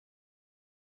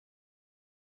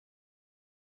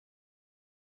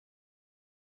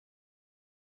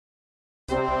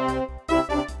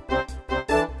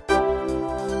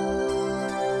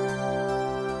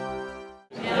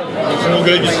want to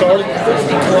go ahead and get started?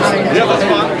 Yeah, that's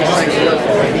fine.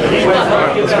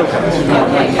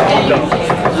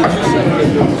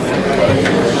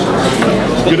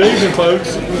 Good evening,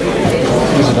 folks.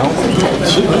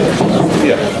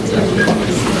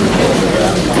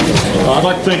 I'd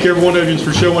like to thank every one of you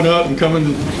for showing up and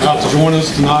coming out to join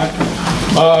us tonight.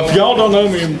 If y'all don't know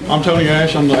me, I'm Tony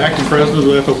Ash. I'm the acting president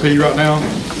of the FOP right now.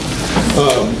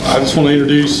 I just want to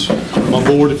introduce my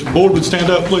board. If the board would stand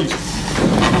up, please.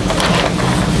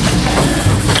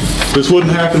 This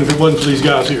wouldn't happen if it wasn't for these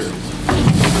guys here.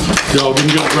 Y'all give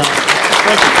them a good round.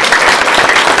 Thank you.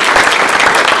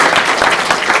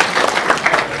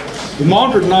 The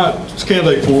monitor tonight's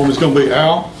candidate forum is going to be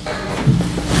Al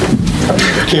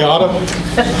Keada,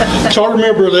 charter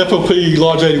member of the FOP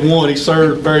Lodge 81. He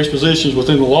served various positions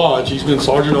within the lodge. He's been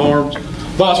sergeant at arms,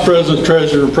 vice president,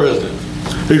 treasurer, and president.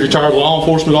 He's retired law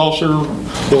enforcement officer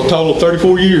with a total of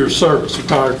 34 years service.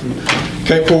 Retired from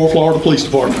Cape Coral, Florida Police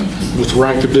Department with the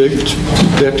rank of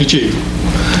deputy chief.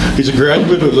 He's a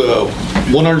graduate of the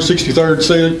 163rd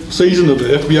season of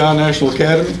the FBI National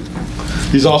Academy.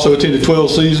 He's also attended 12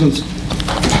 seasons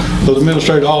of the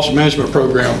Administrative Officer Management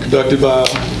Program conducted by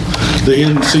the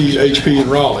NCHP in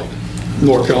Raleigh,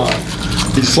 North Carolina.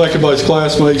 He's selected by his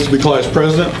classmates to be class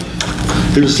president.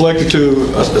 He was selected to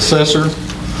assessor,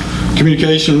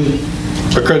 communication,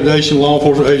 accreditation, law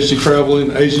enforcement agency,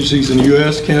 traveling agencies in the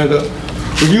U.S., Canada,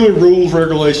 reviewing rules,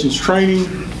 regulations, training,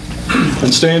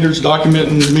 and standards,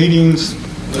 documenting meetings,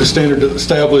 a standard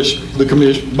established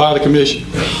by the commission.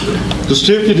 The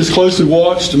certificate is closely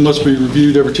watched and must be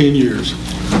reviewed every 10 years.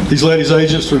 He's led his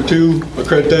agents through 2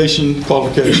 accreditation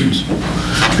qualifications.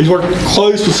 He's worked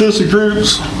close with citizen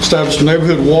groups, established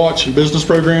neighborhood watch and business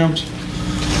programs.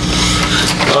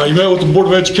 He met with the Board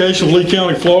of Education of Lee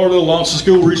County, Florida, launched the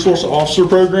School Resource Officer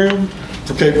Program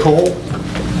for Cape Coral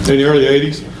in the early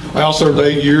 80s. I also served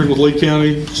 8 years with Lee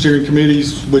County steering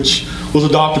committees, which was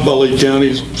adopted by Lee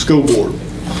County's school board.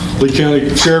 Lee County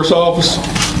Sheriff's Office.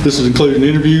 This is including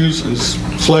interviews and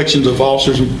selections of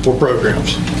officers for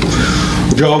programs.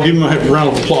 Would you all give him a round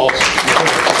of applause?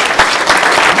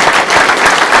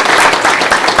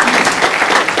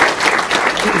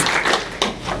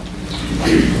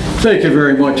 Thank you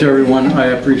very much, everyone. I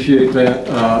appreciate that.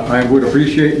 I would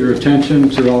appreciate your attention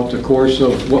throughout the course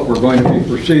of what we're going to be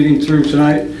proceeding through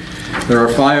tonight. There are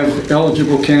 5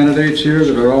 eligible candidates here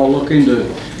that are all looking to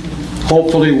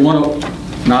hopefully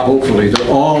they're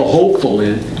all hopeful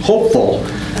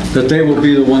that they will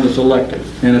be the one that's elected.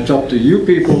 And it's up to you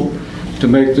people to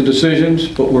make the decisions,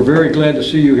 but we're very glad to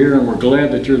see you here and we're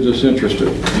glad that you're this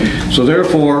interested. So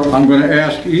therefore, I'm going to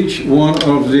ask each one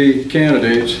of the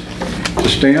candidates to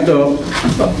stand up.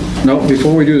 No,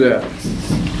 before we do that,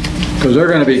 because they're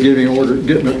going to be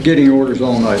getting orders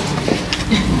all night.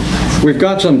 We've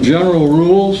got some general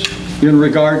rules in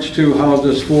regards to how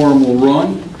this forum will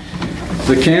run.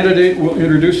 The candidate will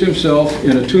introduce himself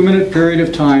in a 2-minute period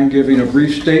of time, giving a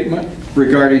brief statement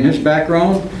regarding his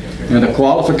background and the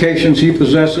qualifications he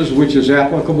possesses, which is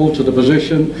applicable to the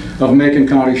position of Macon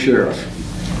County Sheriff.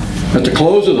 At the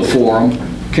close of the forum,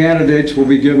 candidates will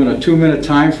be given a 2-minute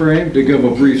time frame to give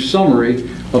a brief summary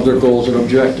of their goals and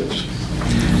objectives.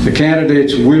 The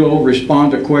candidates will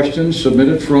respond to questions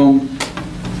submitted from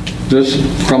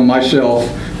myself,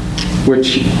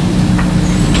 which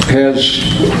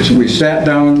we sat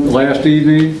down last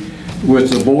evening with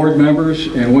the board members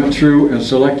and went through and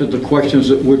selected the questions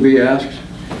that would be asked.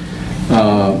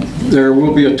 There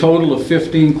will be a total of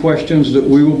 15 questions that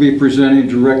we will be presenting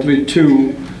directly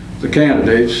to the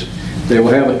candidates. They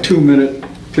will have a 2-minute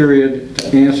period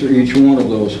to answer each one of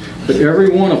those. But every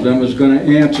one of them is going to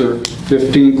answer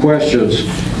 15 questions.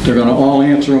 They're going to all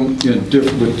answer them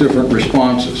with different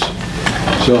responses.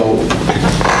 So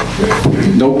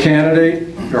no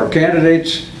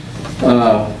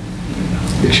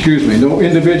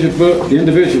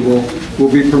individual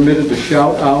will be permitted to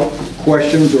shout out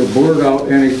questions or blurt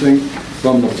out anything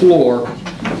from the floor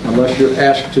unless you're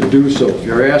asked to do so. If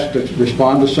you're asked to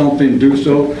respond to something, do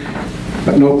so.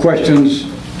 But no questions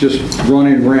just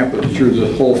running rampant through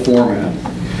the whole format.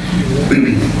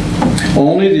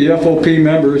 Only the FOP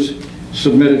members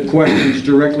submitted questions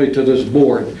directly to this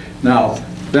board. Now,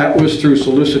 that was through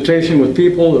solicitation with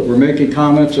people that were making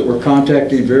comments, that were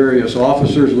contacting various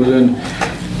officers within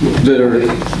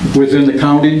the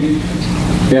county,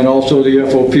 and also the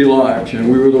FOP Lodge. And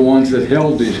we were the ones that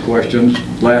held these questions.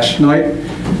 Last night,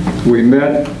 we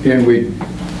met and we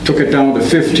took it down to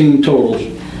 15 totals.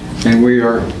 And we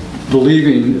are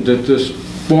believing that this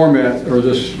format, or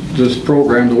this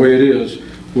program, the way it is,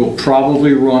 will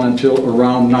probably run until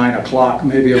around 9 o'clock,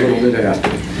 maybe a little bit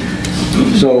after.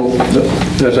 So,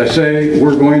 as I say,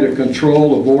 we're going to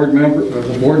control the board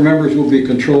members will be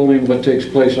controlling what takes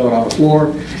place out on the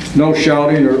floor. No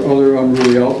shouting or other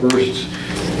unruly outbursts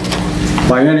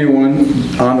by anyone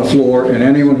on the floor, and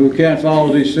anyone who can't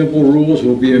follow these simple rules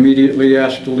will be immediately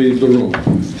asked to leave the room.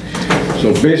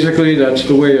 So basically, that's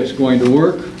the way it's going to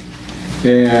work,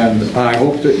 and I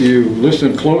hope that you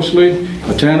listen closely,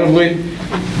 attentively,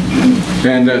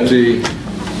 and that the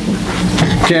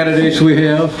candidates we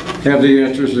have the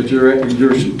answers that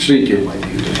you're seeking.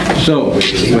 So,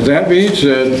 with that being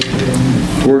said,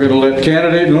 we're going to let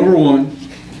candidate number 1,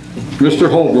 Mr.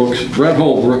 Holbrooks, Brett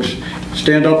Holbrooks,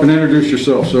 stand up and introduce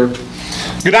yourself, sir.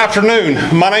 Good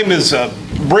afternoon. My name is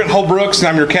Brett Holbrooks, and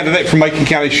I'm your candidate for Macon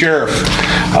County Sheriff.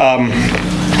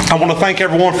 I want to thank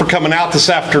everyone for coming out this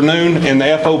afternoon and the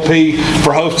FOP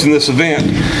for hosting this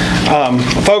event.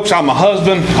 Folks, I'm a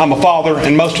husband, I'm a father,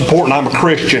 and most important, I'm a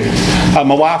Christian.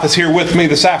 My wife is here with me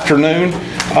this afternoon.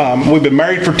 We've been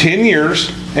married for 10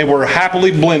 years, and we're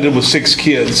happily blended with 6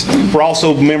 kids. We're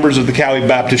also members of the Cali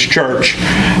Baptist Church.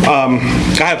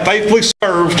 I have faithfully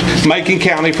served Macon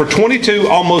County for 22,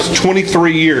 almost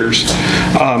 23 years.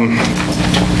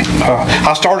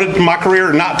 I started my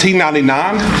career in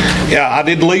 1999. I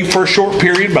did leave for a short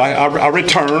period, but I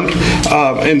returned.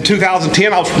 In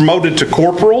 2010, I was promoted to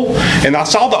corporal, and I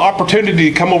saw the opportunity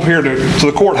to come over here to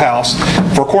the courthouse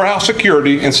for courthouse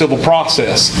security and civil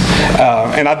process.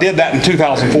 And I did that in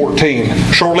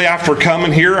 2014. Shortly after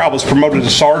coming here, I was promoted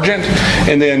to sergeant,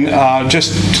 and then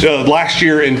just last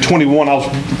year in 21, I was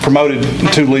promoted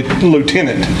to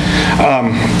lieutenant.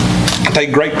 I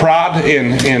take great pride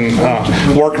in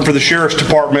working for the Sheriff's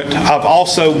Department. I've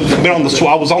also been on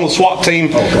I was on the SWAT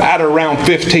team at around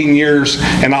 15 years,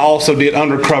 and I also did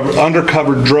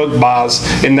undercover drug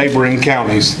buys in neighboring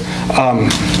counties.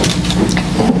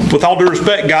 With all due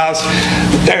respect, guys,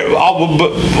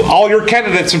 all your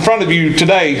candidates in front of you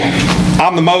today,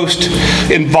 I'm the most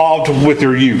involved with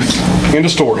your youth. End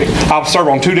of story. I've served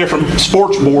on 2 different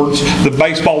sports boards, the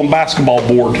baseball and basketball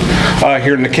board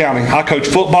here in the county. I coach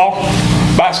football,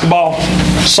 basketball,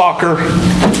 soccer,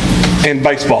 and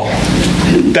baseball.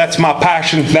 That's my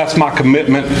passion, that's my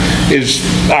commitment, is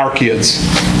our kids,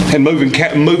 and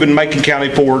moving Macon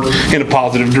County forward in a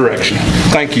positive direction.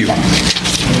 Thank you.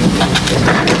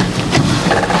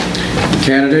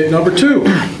 Candidate number 2.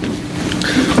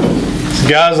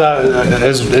 Guys,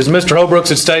 as Mr. Holbrooks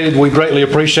had stated, we greatly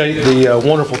appreciate the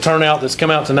wonderful turnout that's come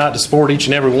out tonight to support each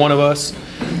and every one of us.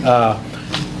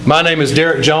 My name is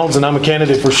Derek Jones, and I'm a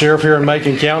candidate for sheriff here in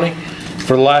Macon County.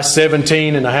 For the last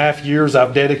 17 and a half years,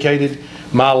 I've dedicated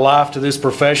my life to this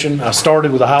profession. I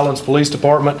started with the Highlands Police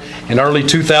Department in early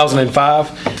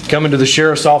 2005, coming to the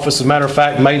Sheriff's Office, as a matter of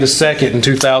fact, May the 2nd in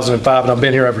 2005, and I've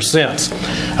been here ever since.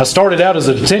 I started out as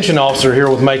a detention officer here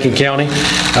with Macon County.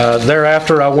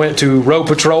 Thereafter, I went to Road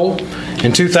Patrol.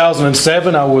 In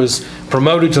 2007, I was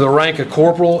promoted to the rank of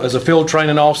corporal as a field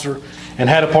training officer, and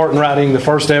had a part in writing the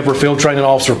first ever field training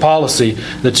officer policy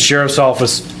that the Sheriff's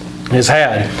Office has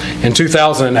had. In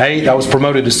 2008, I was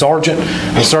promoted to sergeant.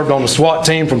 I served on the SWAT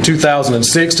team from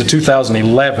 2006 to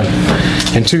 2011.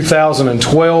 In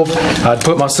 2012, I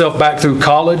put myself back through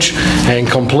college and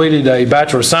completed a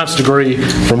Bachelor of Science degree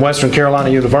from Western Carolina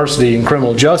University in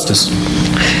criminal justice.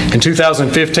 In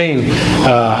 2015,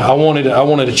 I wanted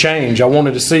to change. I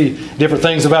wanted to see different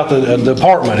things about the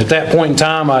department. At that point in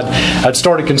time, I'd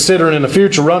started considering in the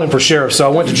future running for sheriff,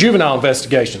 so I went to juvenile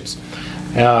investigations.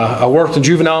 I worked in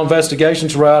juvenile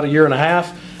investigations for about a year and a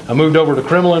half. I moved over to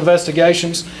criminal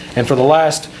investigations, and for the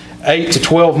last 8 to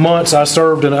 12 months, I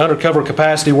served in an undercover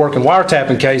capacity working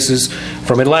wiretapping cases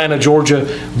from Atlanta, Georgia,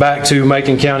 back to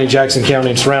Macon County, Jackson County,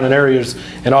 and surrounding areas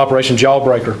in Operation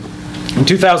Jawbreaker. In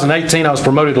 2018, I was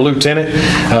promoted to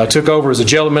lieutenant, took over as a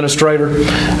jail administrator.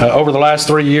 Over the last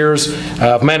 3 years,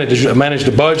 I've managed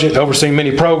a budget, overseen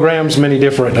many programs, many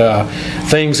different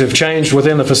things have changed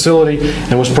within the facility,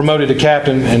 and was promoted to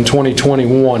captain in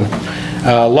 2021.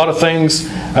 A lot of things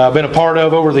I've been a part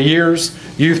of over the years,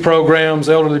 youth programs,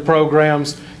 elderly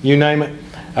programs, you name it.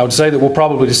 I would say that we'll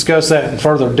probably discuss that in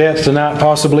further depth tonight,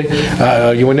 possibly. We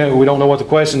don't know what the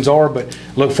questions are, but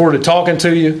look forward to talking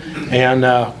to you, and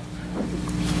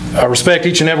I respect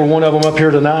each and every one of them up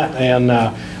here tonight, and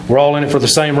we're all in it for the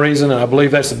same reason, and I believe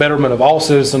that's the betterment of all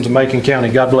citizens of Macon County.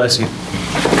 God bless you.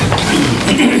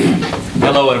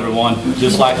 Hello, everyone.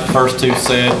 Just like the first 2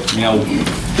 said,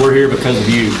 we're here because of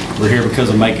you. We're here because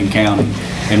of Macon County,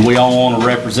 and we all want to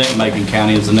represent Macon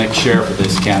County as the next sheriff of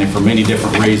this county for many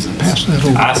different reasons.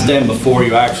 I stand before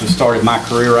you. I actually started my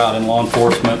career out in law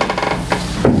enforcement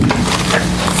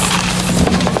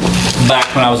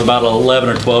back when I was about 11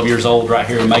 or 12 years old right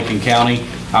here in Macon County.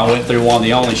 I went through one of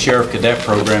the only sheriff cadet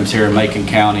programs here in Macon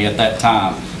County at that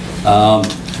time.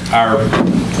 Our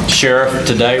sheriff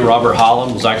today, Robert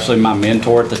Holland, was actually my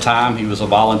mentor at the time. He was a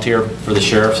volunteer for the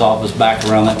sheriff's office back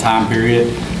around that time period.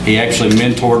 He actually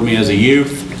mentored me as a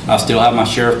youth. I still have my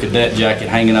sheriff cadet jacket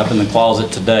hanging up in the closet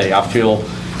today. I feel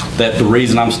that the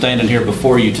reason I'm standing here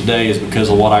before you today is because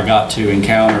of what I got to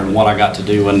encounter and what I got to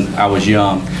do when I was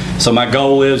young. So my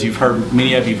goal is,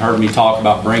 many of you have heard me talk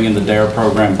about bringing the DARE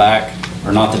program back,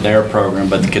 or not the DARE program,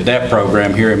 but the cadet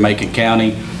program here in Macon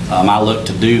County. I look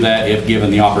to do that if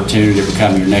given the opportunity to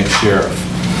become your next sheriff.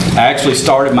 I actually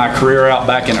started my career out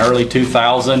back in early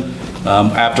 2000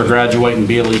 after graduating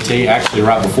BLET. Actually,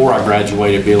 right before I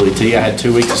graduated BLET, I had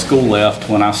 2 weeks of school left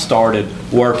when I started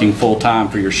working full-time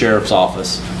for your sheriff's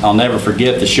office. I'll never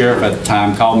forget the sheriff at the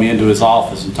time called me into his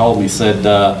office and told me, said,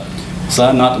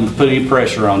 son, not to put any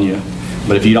pressure on you,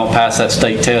 but if you don't pass that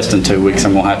state test in 2 weeks,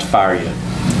 I'm going to have to fire you.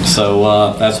 So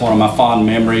that's one of my fond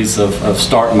memories of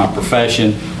starting my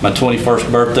profession. My 21st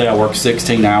birthday, I worked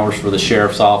 16 hours for the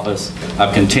sheriff's office.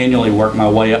 I've continually worked my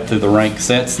way up through the ranks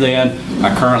since then.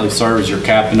 I currently serve as your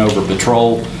captain over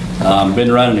patrol. Been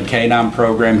running a K-9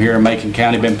 program here in Macon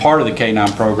County. Been part of the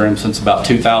K-9 program since about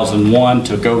 2001.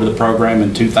 Took over the program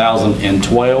in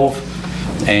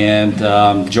 2012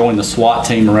 and joined the SWAT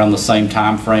team around the same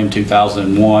time frame,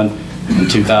 2001. In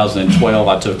 2012,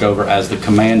 I took over as the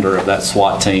commander of that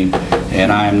SWAT team,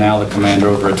 and I am now the commander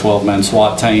over a 12-man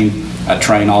SWAT team. I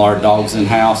train all our dogs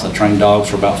in-house. I train dogs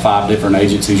for about 5 different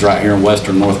agencies right here in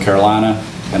western North Carolina,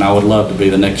 and I would love to be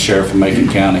the next sheriff of Macon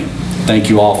County. Thank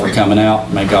you all for coming out.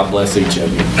 May God bless each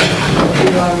of you.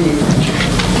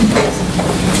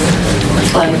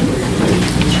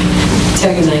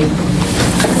 Tell your name.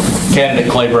 Candidate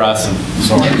Clay Bryson.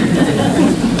 Sorry.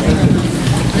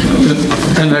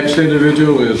 The next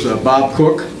individual is Bob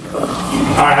Cook. All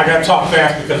right, I got to talk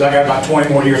fast because I got about 20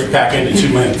 more years to pack into 2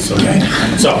 minutes, okay?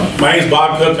 So, my name is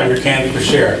Bob Cook. I'm your candidate for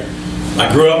sheriff. I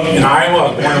grew up in Iowa. I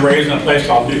was born and raised in a place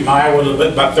called Newton, Iowa,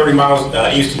 about 30 miles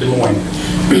east of Des Moines.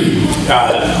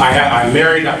 I'm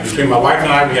married. Between my wife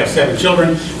and I, we have 7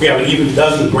 children. We have an even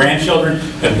dozen grandchildren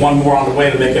and 1 more on the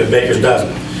way to make it a baker's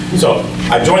dozen. So,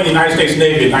 I joined the United States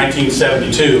Navy in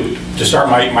 1972 to start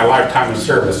my lifetime of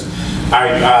service.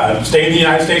 I stayed in the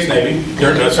United States Navy.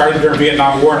 Started during the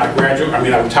Vietnam War, and I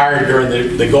retired during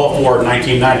the Gulf War in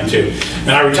 1992.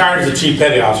 And I retired as a chief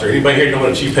petty officer. Anybody here know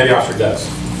what a chief petty officer does?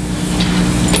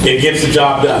 It gets the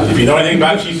job done. If you know anything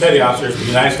about chief petty officers, the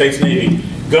United States Navy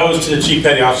goes to the chief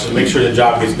petty officer to make sure the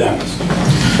job gets done.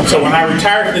 So when I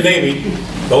retired from the Navy,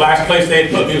 the last place they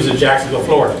had put me was in Jacksonville,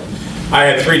 Florida. I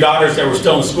had 3 daughters that were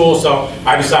still in school, so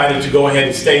I decided to go ahead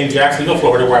and stay in Jacksonville,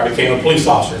 Florida, where I became a police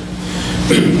officer.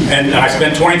 And I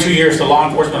spent 22 years as a law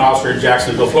enforcement officer in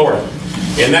Jacksonville, Florida.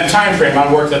 In that time frame, I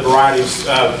worked at a variety of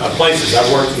places. I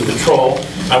worked in patrol,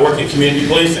 I worked in community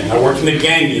policing, I worked in the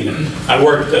gang unit, I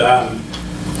worked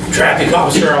traffic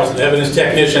officer, I was an evidence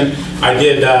technician, I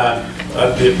did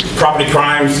the property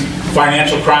crimes,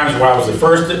 financial crimes, where I was the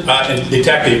first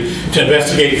detective to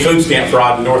investigate food stamp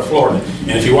fraud in North Florida.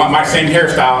 And if you want my same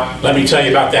hairstyle, let me tell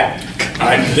you about that. All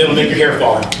right, it'll make your hair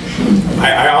fall out.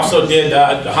 I also did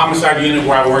the homicide unit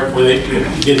where I worked, where they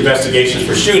did investigations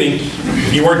for shooting.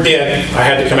 If you were dead, I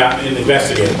had to come out and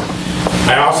investigate.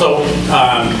 I also,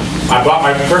 I bought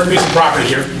my first piece of property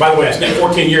here. By the way, I spent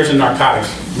 14 years in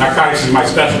narcotics. Narcotics is my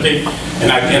specialty,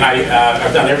 and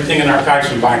I've done everything in narcotics,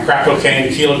 from buying crack cocaine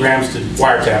to kilograms to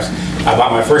wiretaps. I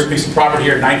bought my first piece of property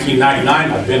here in 1999.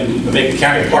 I've been in Macon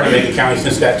County, part of Macon County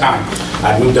since that time.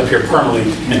 I moved up here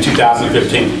permanently in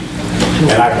 2015.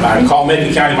 And I call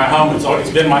Macon County my home. It's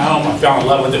been my home. I fell in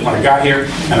love with it when I got here,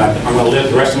 and I'm going to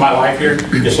live the rest of my life here,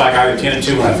 just like I intended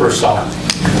to when I first saw it.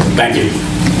 Thank you.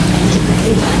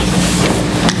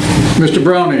 Mr.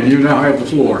 Browning, you now have the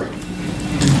floor.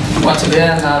 Once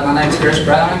again, my name is Chris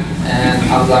Browning, and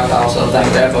I would like to also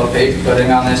thank the FOP for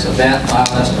putting on this event,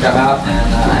 allowing us to come out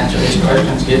and answer these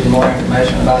questions, give you more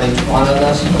information about each one of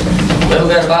us. A little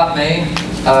bit about me.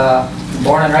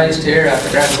 Born and raised here. After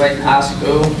graduating high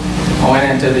school, I went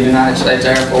into the United States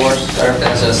Air Force, served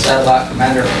as a satellite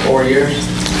commander for 4 years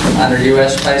under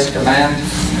U.S. Space Command.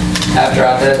 After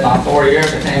I did my 4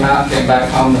 years, I came back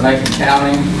home to Macon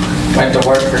County, went to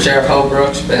work for Sheriff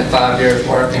Holbrook, spent 5 years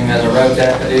working as a road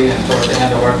deputy, and towards the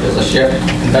end I worked as a shift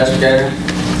investigator.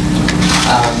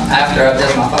 After I did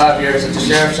my 5 years at the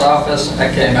Sheriff's Office, I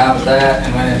came out of that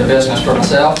and went into business for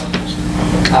myself.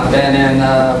 I've been in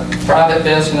private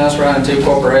business, running 2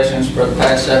 corporations for the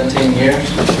past 17 years.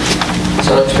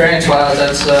 So experience-wise,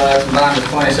 that's combined with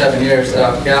 27 years that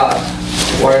I've got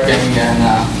working, and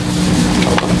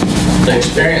the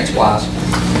experience-wise.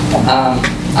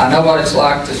 I know what it's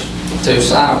like to to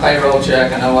sign a payroll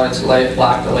check. I know what it's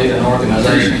like to lead an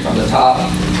organization from the top,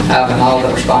 having all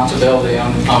the responsibility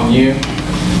on you.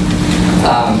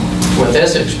 With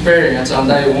this experience on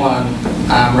day one,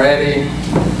 I'm ready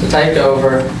to take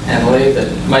over and lead the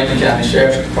Macon County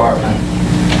Sheriff's Department.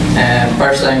 And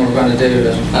first thing we're going to do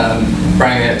is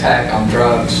bring an attack on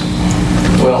drugs.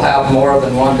 We'll have more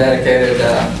than one dedicated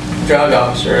drug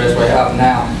officer as we have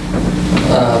now.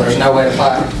 There's no way to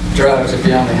fight drugs if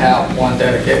you only have one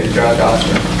dedicated drug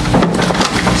officer.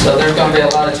 So there's going to be a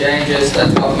lot of changes.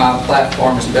 That's what my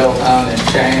platform is built on,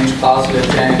 is change, positive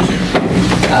change.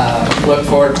 Look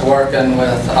forward to working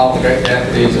with all the great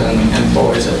deputies and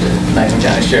employees at the Macon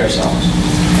County Sheriff's Office.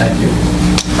 Thank you.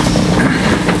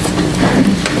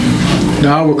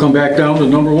 Now we'll come back down to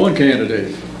number one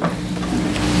candidate.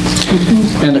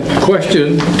 And the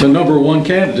question to number one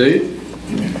candidate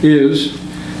is,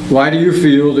 why do you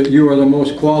feel that you are the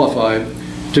most qualified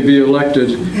to be elected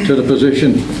to the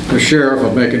position of Sheriff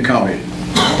of Macon County?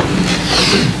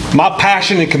 My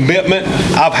passion and commitment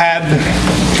I've had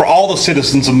for all the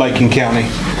citizens of Macon County.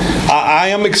 I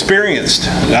am experienced.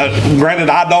 Granted,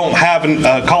 I don't have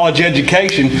a college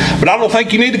education, but I don't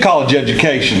think you need a college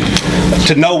education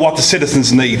to know what the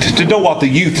citizens need, to know what the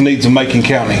youth needs in Macon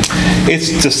County.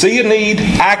 It's to see a need,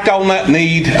 act on that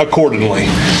need accordingly.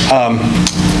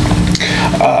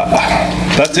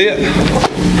 That's it.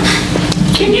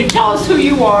 Can you tell us who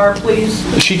you are, please?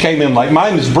 She came in late. My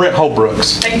name is Brett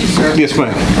Holbrooks. Thank you, sir. Yes,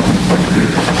 ma'am.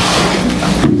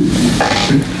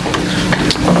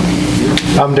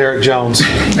 I'm Derek Jones.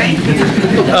 Thank you.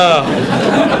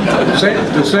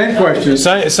 The same question.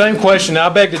 Same question. I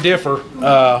beg to differ.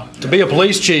 To be a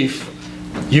police chief,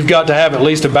 you've got to have at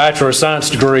least a Bachelor of Science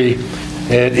degree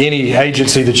at any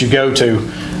agency that you go to.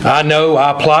 I know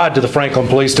I applied to the Franklin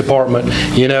Police Department,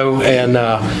 and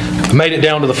made it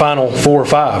down to the final 4 or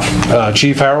 5.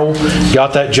 Chief Harrell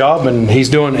got that job, and he's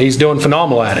doing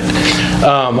phenomenal at it.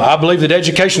 I believe that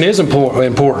education is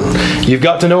important. You've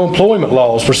got to know employment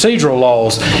laws, procedural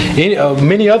laws,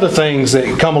 many other things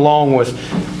that come along with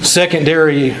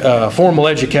secondary formal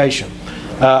education.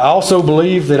 I also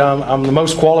believe that I'm the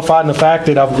most qualified in the fact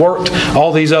that I've worked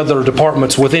all these other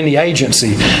departments within the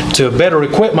agency to better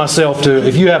equip myself to,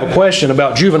 if you have a question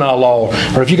about juvenile law,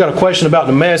 or if you got a question about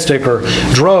domestic or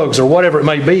drugs or whatever it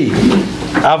may be,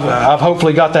 I've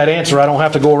hopefully got that answer. I don't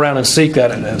have to go around and seek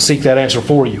that answer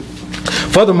for you.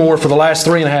 Furthermore, for the last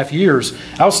 3.5 years,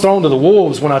 I was thrown to the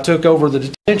wolves when I took over the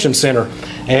detention center,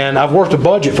 and I've worked a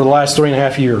budget for the last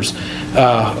 3.5 years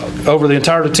over the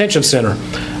entire detention center.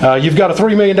 You've got a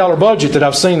 $3 million budget that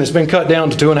I've seen that's been cut down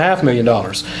to $2.5 million,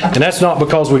 and that's not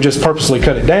because we just purposely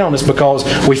cut it down. It's because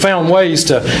we found ways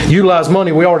to utilize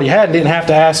money we already had and didn't have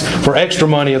to ask for extra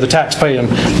money of the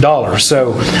taxpaying dollars.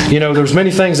 So, there's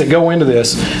many things that go into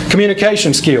this.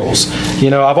 Communication skills.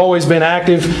 I've always been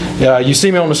active. You see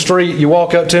me on the street, you walk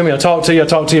up to me, I talk to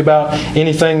you about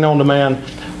anything known to man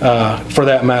for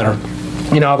that matter.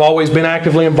 I've always been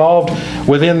actively involved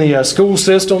within the school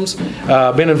systems,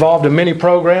 been involved in many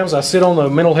programs. I sit on the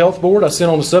mental health board, I sit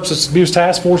on the substance abuse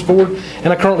task force board, and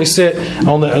I currently sit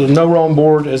on the No Wrong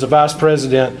board as a vice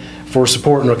president for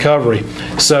support and recovery.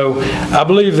 So I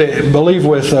believe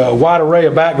with a wide array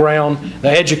of background, the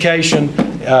education,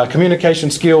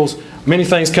 communication skills, many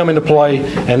things come into play,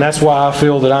 and that's why I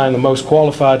feel that I am the most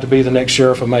qualified to be the next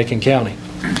sheriff of Macon County.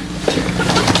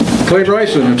 Clay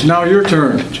Bryson, it's now your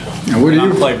turn.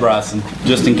 I'm Clay Bryson,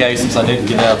 just in case, since I didn't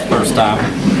get out the first time.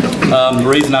 The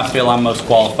reason I feel I'm most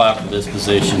qualified for this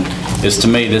position is, to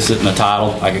me, this isn't a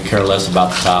title. I could care less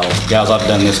about the title. Guys, I've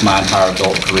done this my entire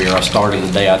adult career. I started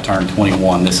the day I turned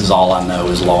 21. This is all I know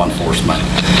is law enforcement.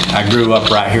 I grew up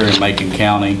right here in Macon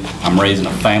County. I'm raising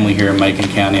a family here in Macon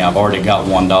County. I've already got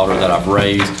one daughter that I've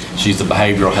raised. She's the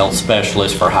behavioral health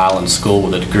specialist for Highland School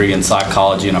with a degree in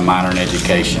psychology and a minor in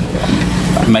education.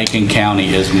 Macon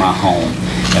County is my home,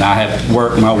 and I have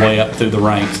worked my way up through the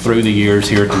ranks through the years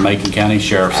here at the Macon County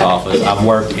Sheriff's Office. I've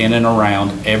worked in and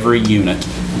around every unit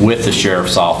with the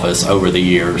Sheriff's Office over the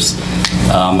years.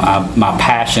 My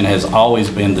passion has always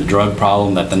been the drug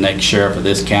problem that the next sheriff of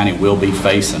this county will be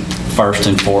facing. First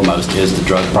and foremost is the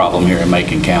drug problem here in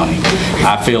Macon County.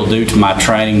 I feel, due to my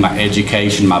training, my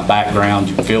education, my background,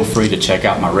 you feel free to check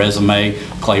out my resume,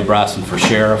 Clay Bryson for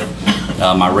Sheriff.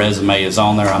 My resume is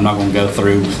on there. I'm not going to go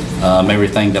through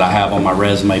everything that I have on my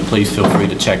resume. Please feel free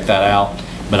to check that out.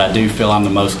 But I do feel I'm the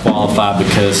most qualified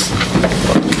because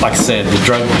like I said, the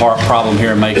drug problem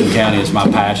here in Macon County is my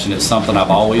passion. It's something I've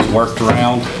always worked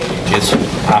around.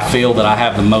 I feel that I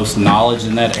have the most knowledge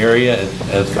in that area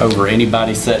over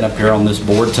anybody sitting up here on this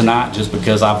board tonight, just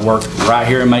because I've worked right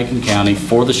here in Macon County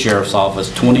for the Sheriff's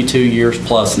Office, 22 years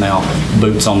plus now,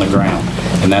 boots on the ground.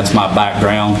 And that's my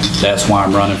background. That's why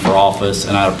I'm running for office,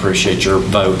 and I appreciate your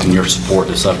vote and your support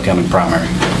this upcoming primary.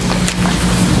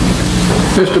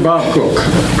 Mr. Bob Cook.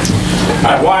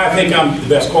 Why I think I'm the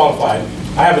best qualified,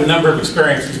 I have a number of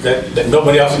experiences that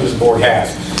nobody else on this board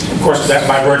has. Of course, that's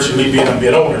by virtue of me being a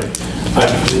bit older.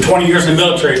 20 years in the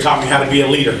military taught me how to be a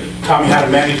leader, taught me how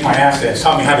to manage my assets,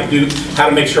 taught me how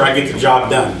to make sure I get the job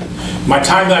done. My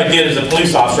time that I did as a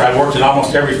police officer, I worked in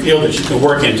almost every field that you can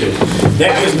work into.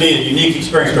 That gives me a unique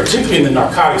experience, particularly in the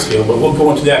narcotics field, but we'll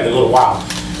go into that in a little while.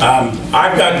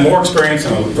 I've got more experience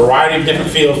in a variety of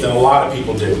different fields than a lot of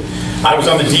people do. I was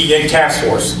on the DEA task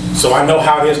force, so I know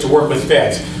how it is to work with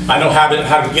feds. I know how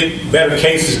to get better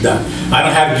cases done. I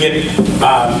know how to get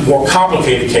more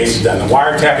complicated cases done. The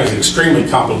wiretap is extremely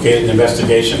complicated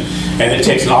investigation, and it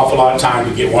takes an awful lot of time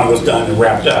to get one of those done and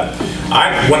wrapped up.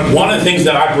 One of the things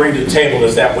that I bring to the table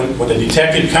is that when the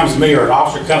detective comes to me or an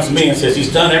officer comes to me and says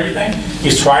he's done everything,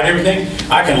 he's tried everything,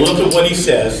 I can look at what he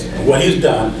says, what he's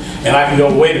done, and I can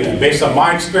go, wait a minute, based on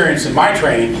my experience and my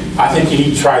training, I think you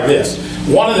need to try this.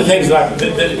 One of the things that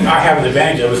I have an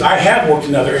advantage of is I have worked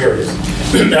in other areas,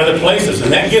 other places,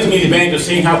 and that gives me the advantage of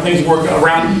seeing how things work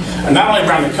around, not only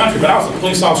around the country, but I was a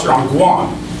police officer on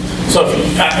Guam. So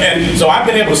I've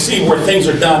been able to see where things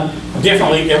are done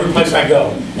differently every place I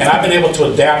go, and I've been able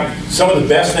to adapt some of the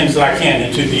best things that I can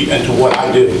into what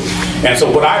I do. And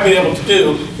so what I've been able to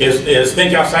do is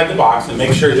think outside the box and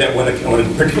make sure that when a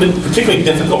particularly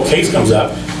difficult case comes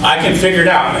up, I can figure it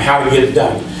out and how to get it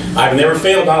done. I've never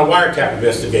failed on a wiretap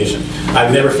investigation.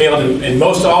 I've never failed in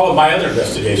most all of my other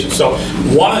investigations. So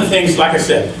one of the things, like I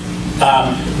said,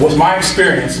 with my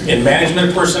experience in management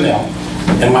of personnel,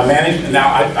 and my management,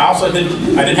 now I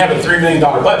didn't have a $3 million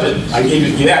budget, I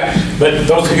gave you that, but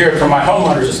those who hear from my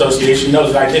homeowners association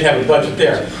knows that I did have a budget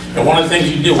there. And one of the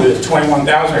things you do with $21,000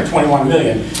 or $21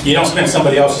 million, you don't spend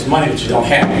somebody else's money that you don't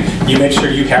have. You make sure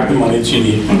you have the money that you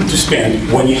need to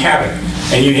spend when you have it,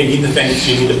 and you need the things that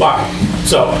you need to buy.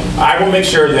 So I will make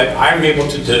sure that I'm able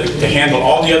to handle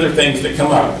all the other things that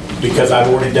come up because I've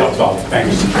already dealt with all of it.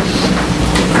 Thank you.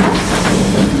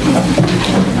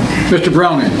 Mr.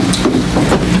 Browning.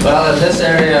 Well, in this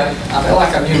area, I feel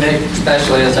like I'm unique,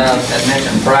 especially as I had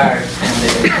mentioned prior in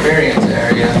the experience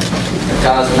area,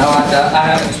 because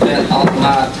I haven't spent all of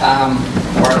my time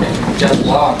working just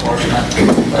law enforcement,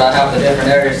 but I have the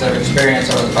different areas of experience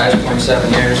over the past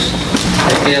 27 years.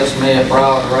 It gives me a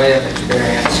broad array of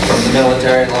experience from the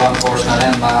military, law enforcement,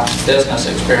 and my business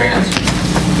experience.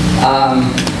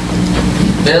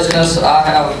 Business,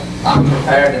 I'm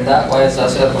prepared in that way, as I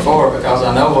said before, because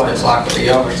I know what it's like to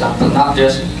be over something, not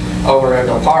just over a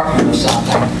department or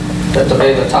something, but to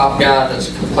be the top guy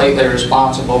that's completely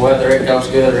responsible, whether it goes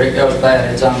good or it goes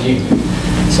bad, it's on you.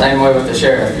 Same way with the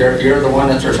sheriff. You're the one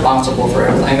that's responsible for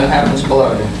everything that happens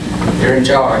below you. You're in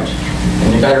charge.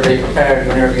 And you better be prepared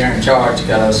whenever you're in charge,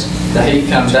 because the heat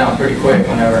comes down pretty quick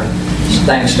whenever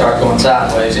things start going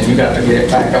sideways and you got to get it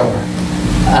back over.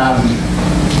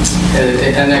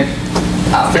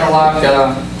 I feel like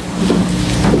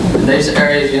in these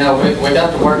areas, we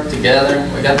got to work together.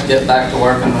 We got to get back to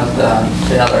working with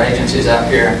the other agencies out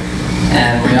here.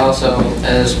 And we also,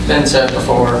 as been said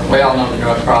before, we all know the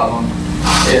drug problem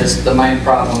is the main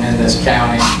problem in this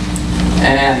county.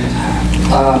 And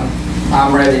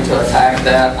I'm ready to attack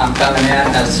that. I'm coming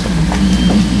in as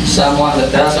someone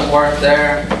that doesn't work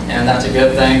there, and that's a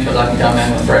good thing because I can come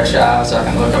in with fresh eyes. I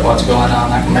can look at what's going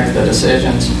on. I can make the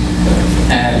decisions.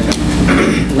 And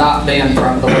not being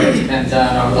from the way it's been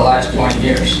done over the last 20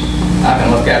 years, I can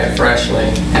look at it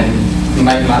freshly and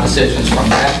make my decisions from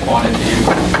that point of view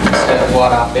instead of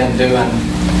what I've been doing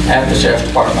at the Sheriff's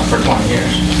Department for 20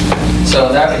 years. So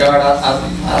in that regard,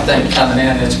 I think coming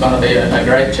in, it's going to be a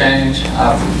great change.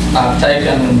 I've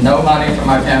taken no money from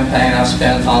my campaign. I've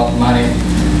spent all the money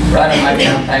running my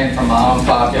campaign from my own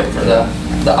pocket for the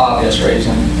obvious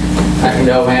reason. I can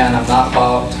go in, I'm not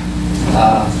bought.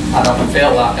 I don't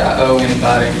feel like I owe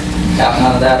anybody. Have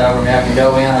none of that over me. I can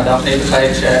go in, I don't need a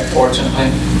paycheck,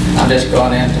 fortunately. I'm just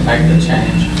going in to make the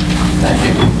change. Thank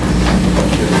you.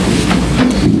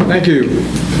 Thank you.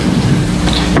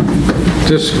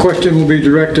 This question will be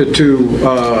directed to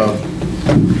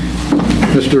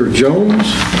Mr.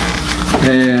 Jones,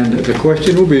 and the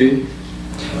question will be,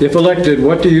 if elected,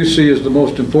 what do you see as the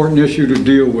most important issue to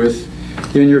deal with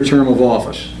in your term of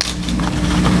office?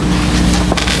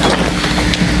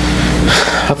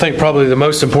 I think probably the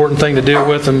most important thing to deal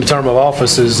with in the term of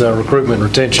office is recruitment and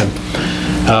retention.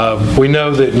 We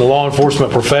know that in the law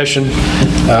enforcement profession,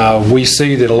 we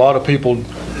see that a lot of people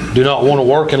do not want to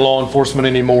work in law enforcement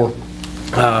anymore.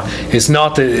 It's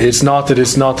not that it's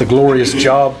not the glorious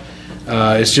job.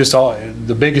 It's just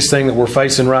the biggest thing that we're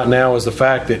facing right now is the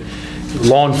fact that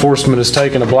law enforcement is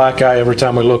taking a black eye every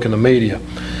time we look in the media.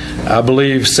 I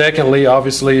believe, secondly,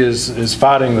 obviously, is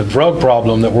fighting the drug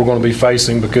problem that we're going to be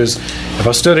facing, because if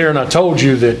I stood here and I told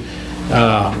you that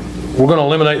we're going to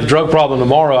eliminate the drug problem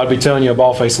tomorrow, I'd be telling you a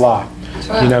bald-faced lie.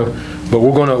 You know, but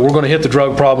we're going to hit the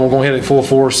drug problem. We're going to hit it full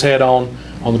force, head on.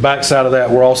 On the backside of that,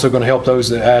 we're also going to help those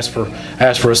that ask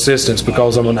for assistance,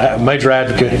 because I'm a major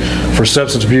advocate for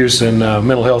substance abuse and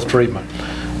mental health treatment.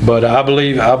 But I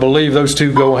believe those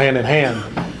two go hand in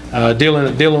hand.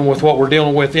 Dealing with what we're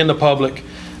dealing with in the public.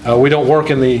 We don't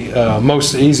work in the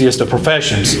most easiest of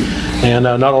professions, and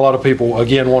not a lot of people,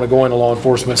 again, want to go into law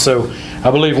enforcement. So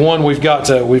I believe, one, we've got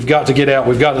to get out.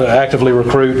 We've got to actively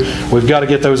recruit. We've got to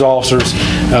get those officers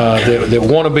that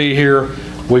want to be here.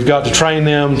 We've got to train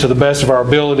them to the best of our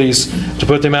abilities, to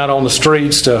put them out on the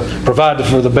streets, to provide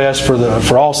for the best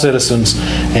for all citizens,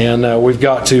 and we've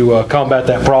got to combat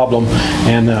that problem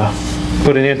and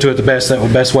put an end to it the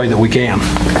best way that we can.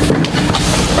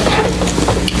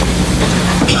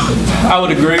 I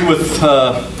would agree with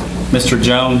Mr.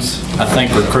 Jones. I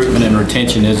think recruitment and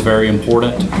retention is very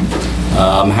important.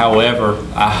 However,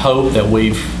 I hope that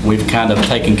we've kind of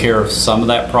taken care of some of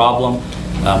that problem.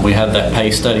 We had that pay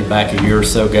study back a year or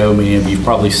so ago. Many of you have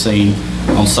probably seen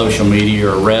on social media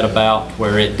or read about,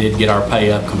 where it did get our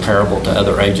pay up comparable to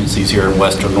other agencies here in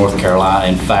Western North Carolina.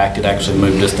 In fact, it actually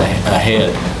moved us ahead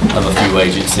of a few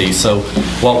agencies. So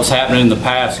what was happening in the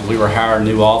past, we were hiring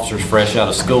new officers fresh out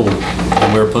of school,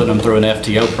 and we were putting them through an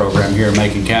FTO program here in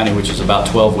Macon County, which is about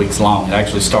 12 weeks long. It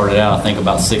actually started out, I think,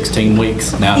 about 16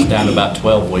 weeks. Now it's down to about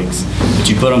 12 weeks. But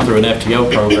you put them through an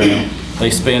FTO program, they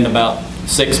spend about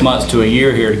 6 months to a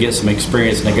year here to get some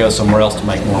experience, and they go somewhere else to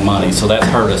make more money. So that's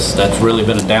hurt us. That's really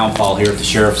been a downfall here at the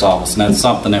Sheriff's Office, and that's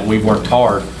something that we've worked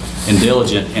hard and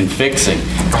diligent in fixing.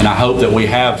 And I hope that we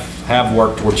have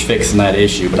worked towards fixing that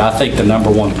issue. But I think the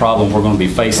number one problem we're going to be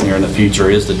facing here in the future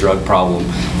is the drug problem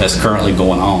that's currently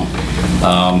going on.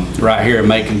 Right here in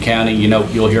Macon County, you know,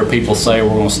 you'll hear people say we're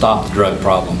going to stop the drug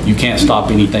problem. You can't stop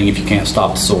anything if you can't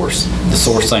stop the source. The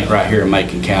source ain't right here in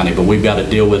Macon County, but we've got to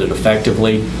deal with it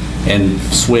effectively and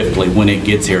swiftly when it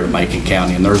gets here to Macon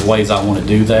County. And there's ways I want to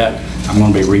do that. I'm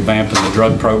going to be revamping the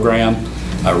drug program,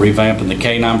 revamping the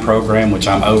K-9 program, which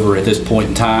I'm over at this point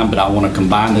in time, but I want to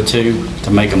combine the two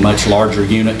to make a much larger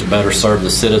unit to better serve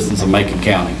the citizens of Macon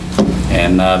County.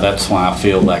 And that's why I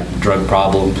feel like the drug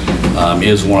problem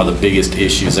is one of the biggest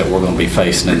issues that we're going to be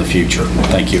facing in the future.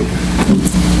 Thank you.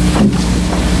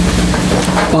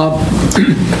 Bob?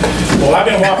 Well, I've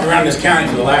been walking around this county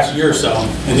for the last year or so,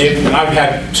 and I've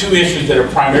had two issues that are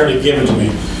primarily given to me.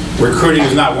 Recruiting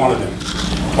is not one of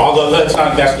them. Although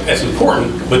that's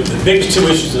important, but the biggest two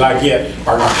issues that I get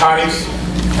are narcotics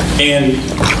and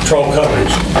patrol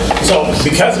coverage. So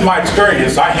because of my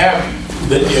experience, I have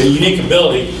the unique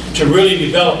ability to really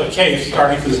develop a case,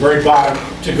 starting from the very bottom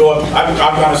to go up. I've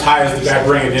gone as high as the guy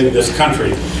bringing it into this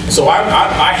country. So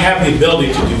I have the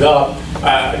ability to develop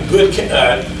good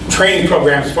training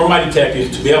programs for my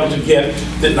detectives to be able to get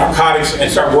the narcotics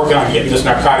and start working on getting this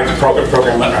narcotics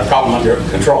program problem under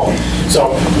control.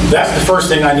 So that's the first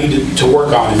thing I need to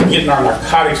work on, is getting our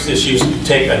narcotics issues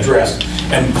addressed.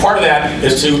 And part of that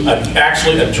is to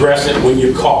actually address it when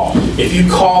you call. If you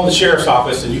call the Sheriff's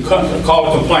Office and you call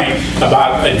a complaint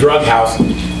about a drug house,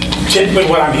 typically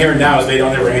what I'm hearing now is they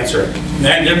don't ever answer it.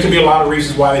 And there could be a lot of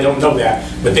reasons why they don't know that,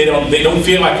 but they don't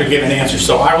feel like they're getting an answer.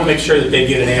 So I will make sure that they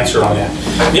get an answer on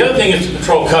that. The other thing is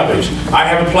patrol coverage. I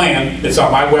have a plan that's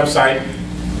on my website,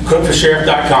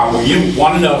 cookforsheriff.com, where you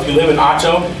want to know if you live in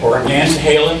Otto or in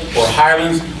Nantahala or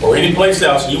Highlands or any place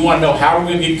else, you want to know how we're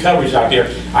going to get coverage out there.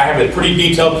 I have a pretty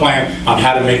detailed plan on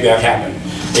how to make that happen.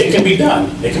 It can be done.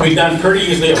 It can be done pretty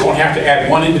easily. I won't have to add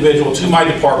one individual to my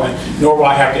department, nor will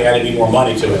I have to add any more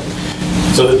money to it.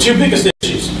 So the two biggest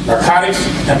issues, narcotics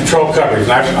and patrol coverage.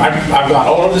 And I've gone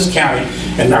all over this county,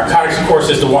 and narcotics, of course,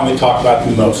 is the one they talk about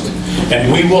the most.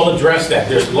 And we will address that.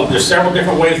 There's several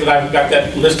different ways that I've got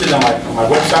that listed on my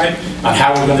website on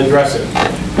how we're going to address it.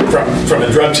 From a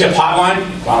drug tip hotline,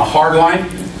 on a hard line,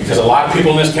 because a lot of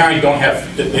people in this county don't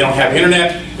have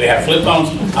internet, they have flip phones.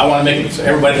 I want to make it so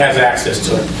everybody has access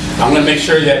to it. I'm going to make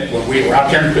sure that when we're out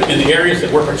there in the areas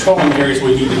that we're patrolling, the areas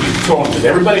we need to be patrolling, because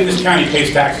everybody in this county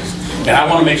pays taxes. And I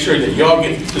want to make sure that y'all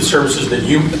get the services that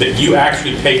you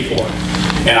actually pay for.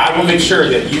 And I will make sure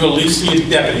that you at least see a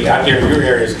deputy out there in your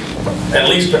areas, at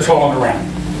least patrolling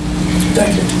around.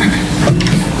 Thank you.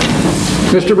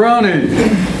 Mr. Browning?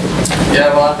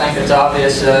 Yeah, well, I think it's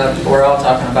obvious, we're all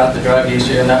talking about the drug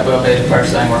issue, and that will be the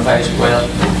first thing we're faced with.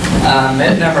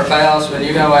 It never fails. When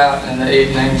you go out in the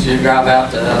evenings, you drive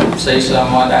out to see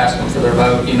someone, to ask them for their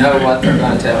vote, you know what they're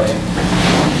going to tell you.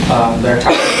 They're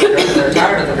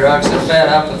tired of the drugs, they're fed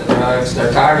up with the drugs,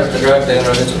 they're tired of the drug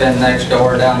dealer that's been next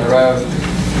door down the road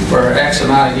for X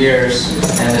amount of years,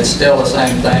 and it's still the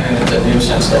same thing, and it's a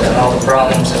nuisance, and all the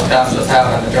problems that comes with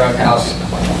having a drug house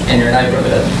in your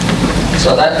neighborhood.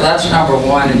 So that's number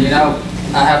one. And you know,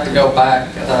 I have to go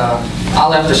back. I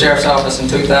left the sheriff's office in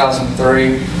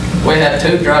 2003. We had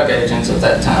 2 drug agents at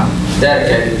that time,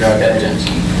 dedicated drug agents.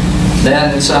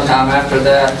 Then sometime after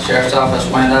that, the sheriff's office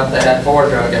went up, they had 4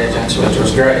 drug agents, which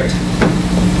was great.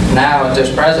 Now at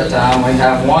this present time, we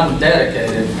have 1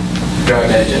 dedicated drug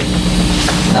agent.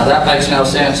 Now that makes no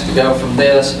sense to go from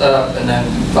this up and then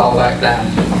fall back down.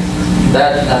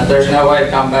 There's no way to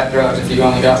combat drugs if you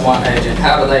only got 1 agent.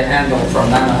 How do they handle from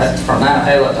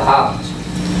Nantahala to Hobbs?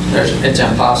 It's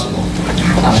impossible.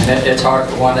 I mean, it's hard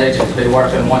for 1 agent to be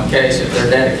working 1 case if they're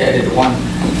dedicated to 1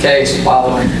 case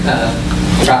following,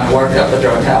 trying to work up a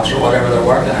drug house or whatever they're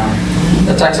working on.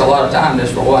 It takes a lot of time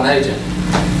just for 1 agent.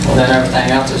 Well, then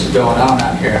everything else is going on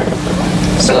out here.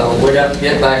 So we got to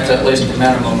get back to at least a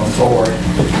minimum of 4.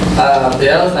 The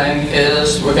other thing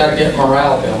is we got to get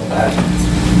morale built back.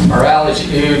 Morale is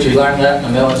huge. You learn that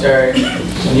in the military.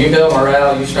 When you build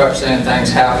morale, you start seeing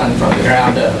things happen from the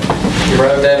ground up. Your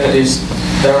road deputies,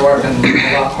 they're working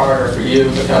a lot harder for you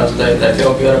because they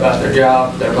feel good about their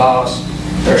job, their boss,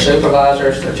 their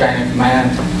supervisors, their chain of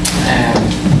command, and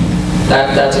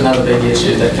that's another big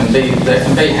issue that can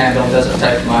be handled. It doesn't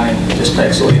take money. It just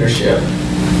takes leadership.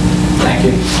 Thank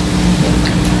you.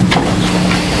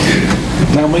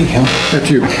 Not me, huh? That's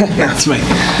you. That's me.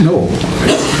 No.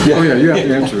 Oh yeah, you have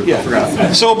to answer it. I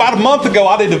forgot. So about a month ago,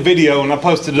 I did a video and I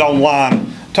posted it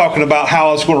online talking about how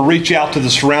I was going to reach out to the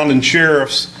surrounding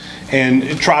sheriffs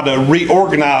and try to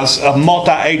reorganize a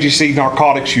multi-agency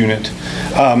narcotics unit.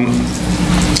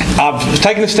 I've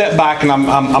taken a step back and I'm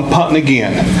punting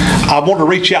again. I want to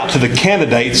reach out to the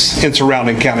candidates in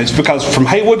surrounding counties because from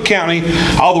Haywood County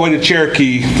all the way to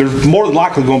Cherokee, there's more than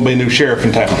likely going to be a new sheriff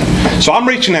in town. So I'm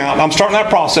reaching out. I'm starting that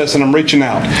process and I'm reaching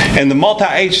out. And the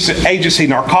multi-agency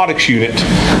narcotics unit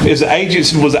was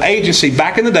an agency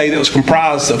back in the day that was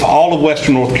comprised of all of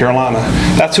Western North Carolina.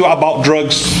 That's who I bought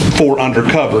drugs for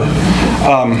undercover.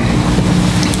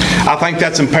 I think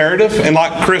that's imperative, and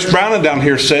like Chris Browning down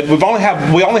here said, we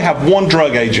only have 1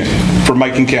 drug agent for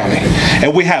Macon County,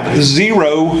 and we have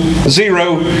zero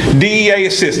DEA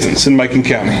assistance in Macon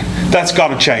County. That's got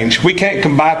to change. We can't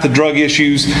combat the drug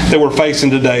issues that we're facing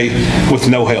today with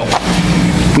no help,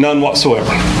 none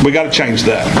whatsoever. We got to change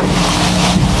that.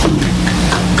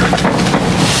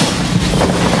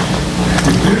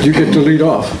 You get to lead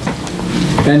off,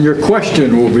 and your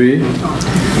question will be,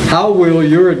 how will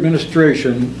your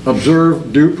administration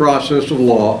observe due process of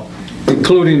law,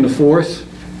 including the 4th,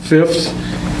 5th,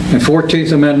 and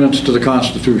 14th Amendments to the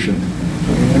Constitution?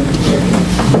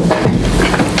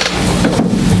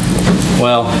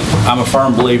 Well, I'm a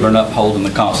firm believer in upholding the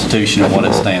Constitution and what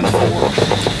it stands for.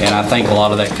 And I think a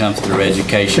lot of that comes through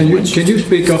education. Can you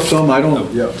speak up some? I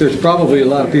don't, there's probably a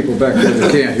lot of people back there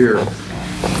that can't hear.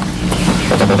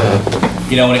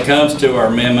 You know, when it comes to our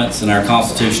amendments and our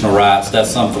constitutional rights, that's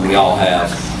something we all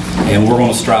have. And we're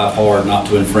going to strive hard not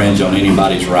to infringe on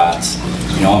anybody's rights.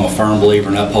 You know, I'm a firm believer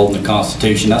in upholding the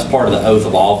Constitution. That's part of the oath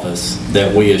of office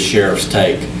that we as sheriffs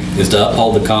take, is to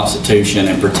uphold the Constitution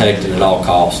and protect it at all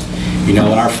costs. You know,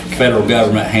 when our federal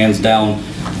government hands down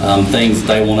things that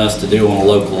they want us to do on a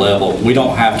local level, we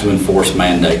don't have to enforce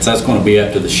mandates. That's going to be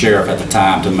up to the sheriff at the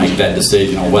time to make that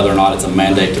decision on whether or not it's a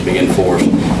mandate to be enforced.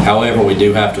 However, we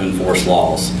do have to enforce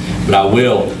laws. But I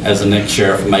will, as the next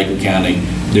sheriff of Macon County,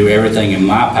 do everything in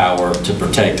my power to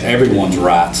protect everyone's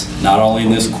rights, not only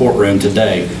in this courtroom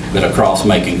today, but across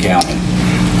Macon County.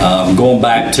 Going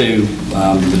back to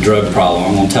the drug problem,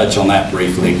 I'm going to touch on that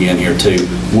briefly again here too.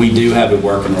 We do have a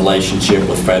working relationship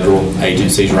with federal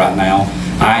agencies right now.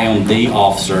 I am the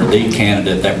officer, the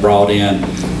candidate that brought in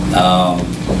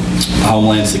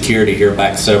Homeland Security here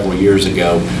back several years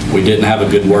ago. We didn't have a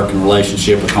good working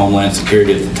relationship with Homeland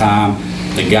Security at the time.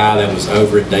 The guy that was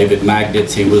over it, David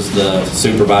Magditz, he was the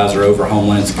supervisor over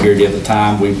Homeland Security at the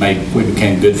time. We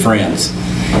became good friends.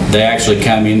 They actually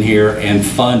come in here and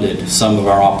funded some of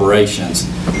our operations,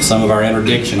 some of our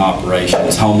interdiction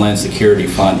operations, Homeland Security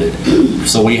funded.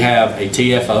 So we have a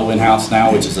TFO in-house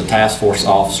now, which is a task force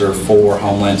officer for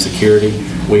Homeland Security.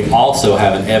 We also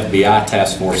have an FBI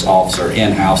task force officer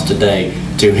in-house today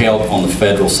to help on the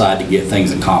federal side to get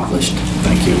things accomplished.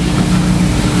 Thank you.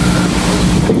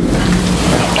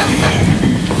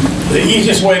 The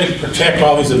easiest way to protect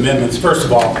all these amendments, first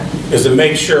of all, is to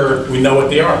make sure we know what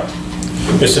they are.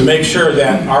 Is to make sure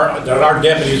that our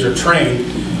deputies are trained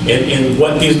in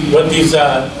what these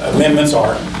amendments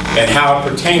are and how it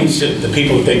pertains to the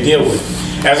people that they deal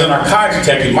with. As a narcotics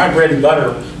detective, my bread and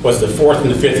butter was the 4th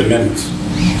and the 5th Amendments.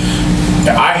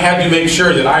 I had to make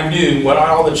sure that I knew what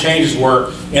all the changes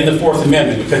were in the 4th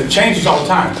Amendment, because it changes all the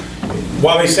time.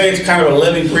 While they say it's kind of a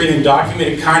living, breathing document,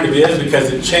 it kind of is,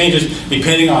 because it changes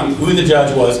depending on who the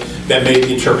judge was that made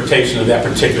the interpretation of that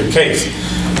particular case.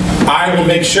 I will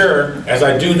make sure, as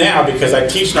I do now, because I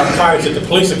teach narcotics at the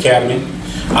police academy,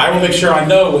 I will make sure I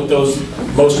know what those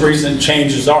most recent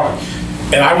changes are.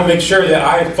 And I will make sure that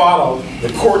I follow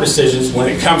the court decisions when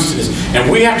it comes to this.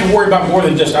 And we have to worry about more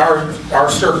than just our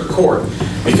circuit court.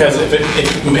 Because if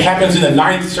it happens in the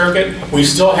 9th Circuit, we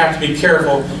still have to be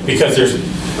careful, because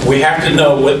we have to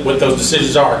know what those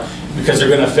decisions are, because they're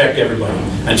going to affect everybody.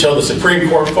 Until the Supreme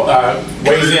Court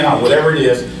weighs in on whatever it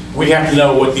is, we have to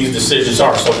know what these decisions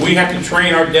are. So we have to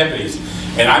train our deputies.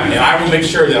 And I will make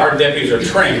sure that our deputies are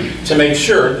trained to make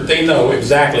sure that they know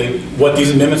exactly what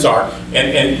these amendments are,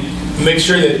 and make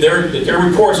sure that their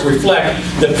reports reflect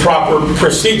the proper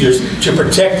procedures to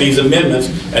protect these amendments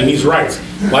and these rights.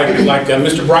 Like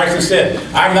Mr. Bryson said,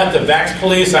 I'm not the vax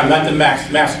police, I'm not the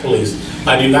mask police.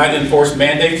 I do not enforce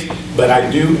mandates, but I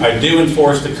do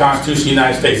enforce the Constitution of the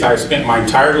United States. I have spent my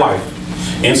entire life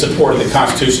in support of the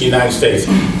Constitution of the United States,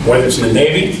 whether it's in the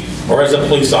Navy or as a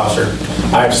police officer.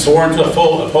 I have sworn to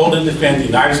uphold and defend the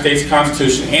United States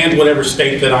Constitution and whatever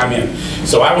state that I'm in.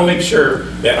 So I will make sure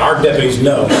that our deputies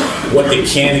know what they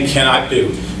can and cannot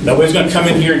do. Nobody's going to come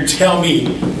in here and tell me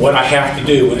what I have to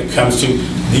do when it comes to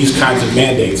these kinds of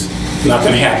mandates. It's not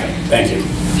going to happen. Thank you.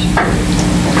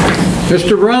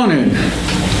 Mr. Browning.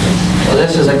 Well,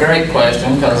 this is a great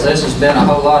question, because this has been a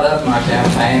whole lot of my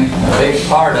campaign. A big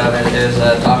part of it is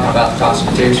talking about the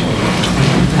Constitution.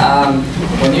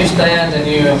 When you stand and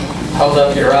you hold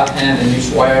up your right hand and you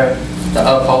swear to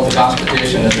uphold the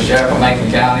Constitution as the Sheriff of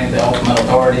Macon County, the ultimate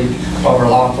authority over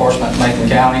law enforcement in Macon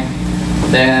County,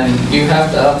 then you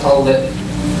have to uphold it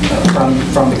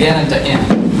from beginning to end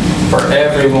for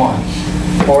everyone.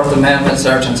 4th Amendment,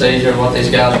 search and seizure, what these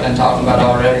guys have been talking about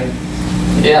already.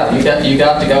 Yeah, you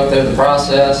got to go through the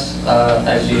process.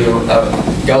 As you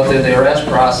go through the arrest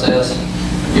process,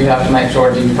 you have to make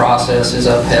sure due process is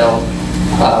upheld.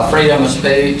 Freedom of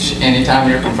speech, anytime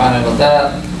you're confronted with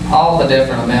that, all the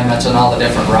different amendments and all the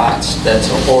different rights that's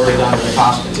afforded under the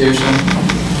Constitution,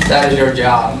 that is your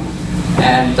job.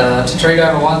 And to treat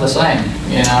everyone the same,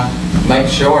 you know, make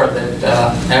sure that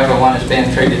everyone is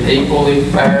being treated equally,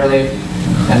 fairly,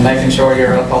 and making sure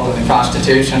you're upholding the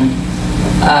Constitution.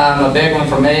 A big one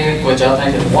for me, which I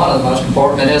think is one of the most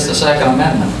important, is the Second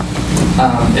Amendment.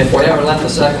 If we ever let the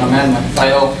Second Amendment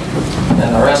fail,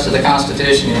 then the rest of the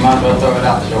Constitution, you might as well throw it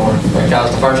out the door,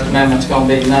 because the First Amendment's going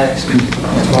to be next.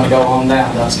 It's going to go on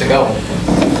down. That's the goal.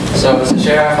 So as a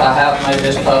sheriff, I have made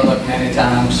this public many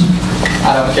times.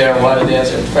 I don't care what it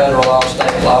is, if it's federal law,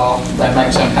 state law, they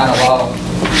make some kind of law,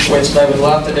 which they would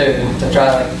love to do, to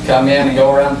try to come in and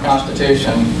go around the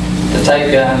Constitution, to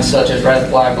take guns such as red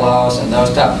flag laws and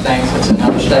those type of things that's in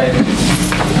other states.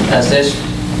 As this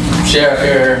sheriff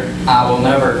here, I will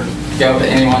never go to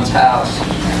anyone's house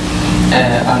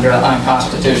under an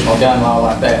unconstitutional gun law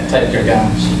like that and take your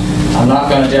guns. I'm not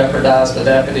going to jeopardize the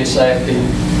deputy's safety,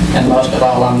 and most of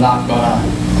all, I'm not going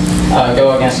to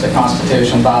go against the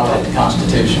Constitution, violate the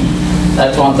Constitution.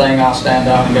 That's one thing I'll stand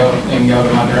on and go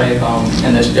to my grave on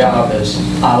in this job, is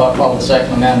I'll uphold the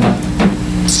Second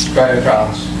Amendment straight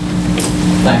across.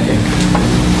 Thank you.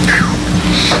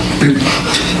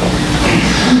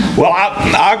 Well,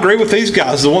 I agree with these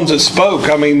guys, the ones that spoke.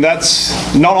 I mean, that's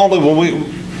not only when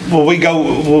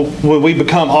we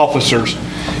become officers,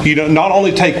 you don't not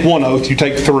only take one oath, you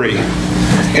take 3.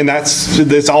 And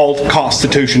that's all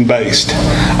Constitution based.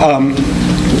 I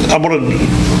want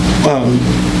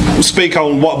to speak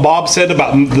on what Bob said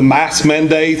about the mask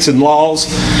mandates and laws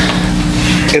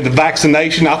and the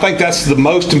vaccination. I think that's the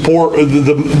most important.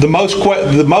 The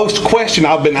most question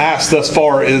I've been asked thus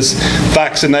far is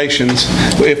vaccinations.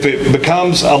 If it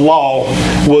becomes a law,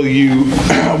 will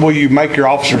you make your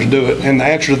officers do it? And the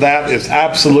answer to that is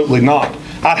absolutely not.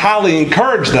 I'd highly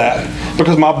encourage that,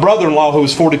 because my brother-in-law, who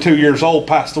was 42 years old,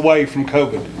 passed away from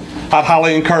COVID. I'd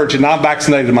highly encourage it, and I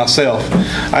vaccinated myself.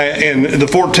 And the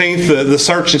 14th, the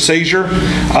search and seizure,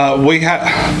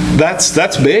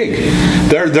 that's big.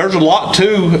 There's a lot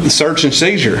to the search and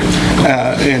seizure,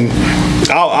 and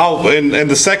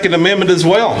the Second Amendment as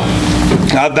well.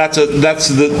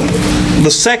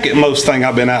 the second most thing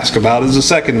I've been asked about is the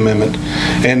Second Amendment.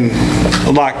 And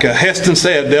like Heston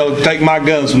said, they'll take my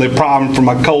guns when they pry them from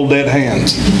my cold, dead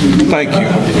hands. Thank you.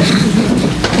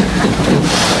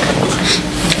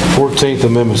 14th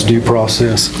Amendment's due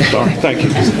process. Sorry, thank you.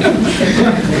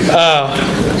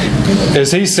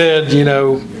 As he said, you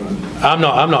know, I'm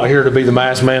not here to be the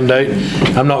mass mandate.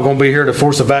 I'm not going to be here to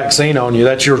force a vaccine on you.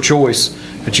 That's your choice.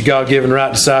 It's your God-given right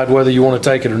to decide whether you want to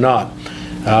take it or not.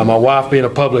 My wife being a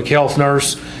public health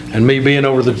nurse and me being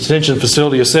over the detention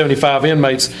facility of 75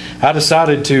 inmates, I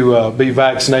decided to be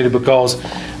vaccinated because,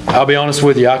 I'll be honest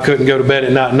with you, I couldn't go to bed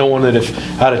at night knowing that if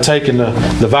I'd have taken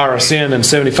the virus in and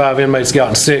 75 inmates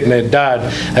gotten sick and they'd died,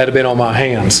 that'd have been on my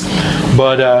hands.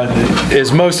 But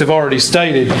as most have already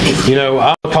stated, you know,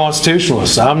 I'm a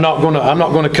constitutionalist. I'm not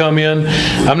going to come in.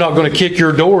 I'm not going to kick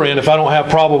your door in if I don't have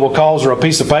probable cause or a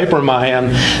piece of paper in my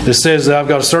hand that says that I've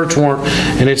got a search warrant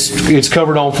and it's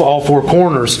covered on all four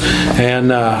corners and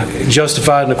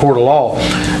justified in the court of law.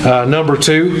 Number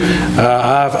two,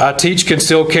 I teach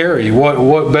concealed carry.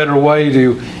 What better way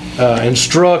to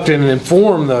instruct and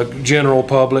inform the general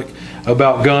public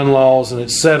about gun laws and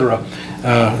etc.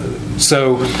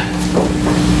 So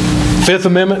Fifth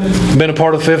Amendment, been a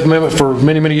part of the Fifth Amendment for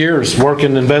many, many years,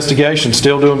 working investigations,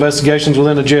 still do investigations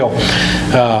within the jail.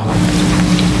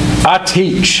 I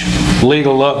teach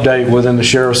legal update within the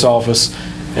Sheriff's Office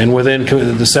and within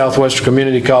the Southwestern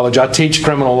Community College. I teach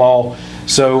criminal law.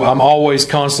 So I'm always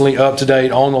constantly up to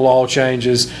date on the law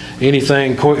changes,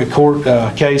 anything, court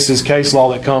cases, case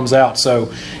law that comes out.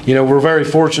 So, you know, we're very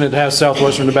fortunate to have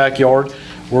Southwestern in the backyard.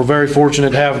 We're very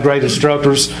fortunate to have great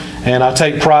instructors, and I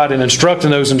take pride in instructing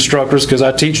those instructors because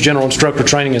I teach general instructor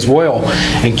training as well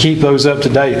and keep those up to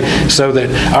date so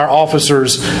that our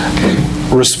officers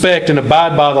respect and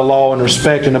abide by the law and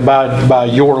respect and abide by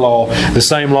your law, the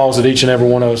same laws that each and every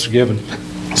one of us are given.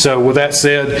 So with that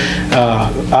said,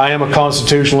 I am a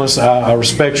constitutionalist. I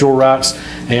respect your rights,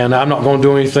 and I'm not going to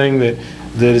do anything that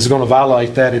is going to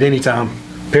violate that at any time,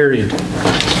 period.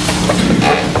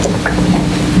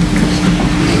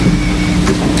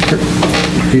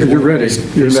 You're ready.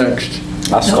 You're next.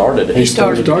 I started it. He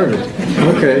started.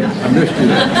 Okay, I missed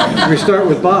you. We start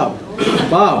with Bob.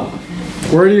 Bob,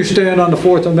 where do you stand on the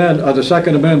Fourth Amendment, the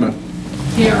Second Amendment?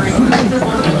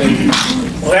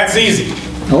 Well, that's easy.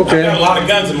 Okay. I've got a lot of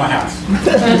guns in my house.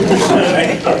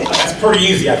 That's pretty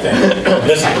easy, I think.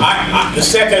 Listen, the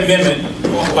Second Amendment,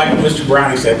 like Mr.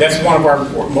 Browning said, that's one of our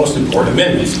most important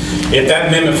amendments. If that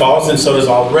amendment falls, then so does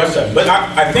all the rest of them. But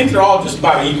I think they're all just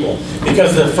about equal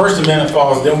because the First Amendment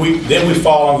falls, then we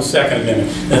fall on the Second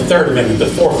Amendment, the Third Amendment, the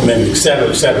Fourth Amendment, et cetera,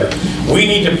 et cetera. We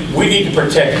need to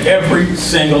protect every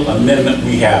single amendment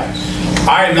we have.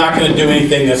 I am not going to do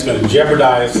anything that's going to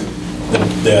jeopardize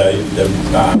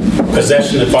the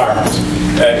possession of firearms.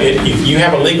 If you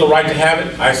have a legal right to have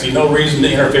it, I see no reason to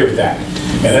interfere with that.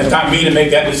 And it's not me to make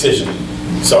that decision.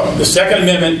 So the Second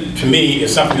Amendment, to me,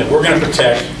 is something that we're going to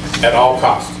protect at all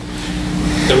costs.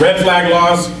 The red flag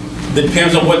laws, that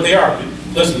depends on what they are.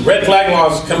 Listen, red flag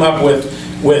laws come up with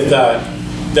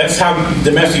that's how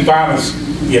domestic violence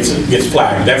gets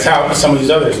flagged. That's how some of these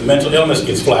others, mental illness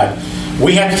gets flagged.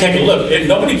 We have to take a look.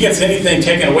 Nobody gets anything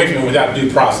taken away from them without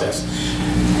due process.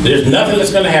 There's nothing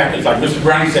that's going to happen. Like Mr.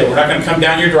 Brown said, we're not going to come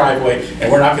down your driveway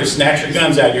and we're not going to snatch your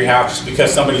guns out of your house just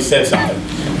because somebody said something.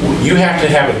 You have to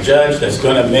have a judge that's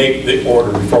going to make the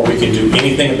order before we can do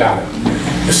anything about it.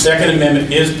 The Second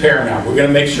Amendment is paramount. We're going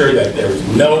to make sure that there's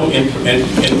no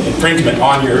infringement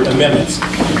on your amendments.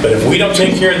 But if we don't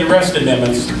take care of the rest of the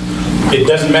amendments, it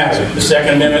doesn't matter. The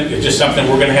Second Amendment is just something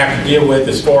we're going to have to deal with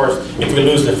as far as if we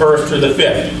lose the First or the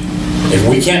Fifth. If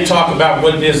we can't talk about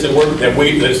what it is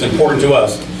that's important to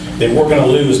us, then we're going to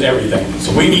lose everything.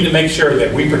 So we need to make sure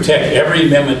that we protect every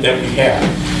amendment that we have.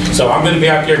 So I'm going to be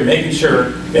out there making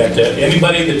sure that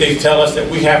anybody that they tell us that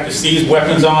we have to seize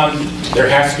weapons on, there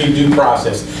has to be due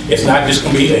process. It's not just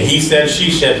going to be a he said,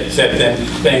 she said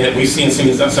thing that we see in some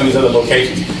of these other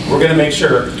locations. We're going to make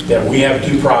sure that we have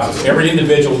due process. Every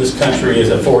individual in this country is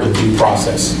afforded due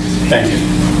process. Thank you.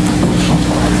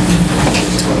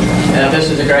 Yeah,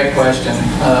 this is a great question.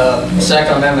 The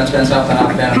Second Amendment's been something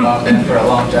I've been involved in for a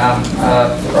long time,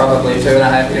 probably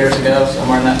 2.5 years ago,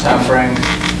 somewhere in that time frame.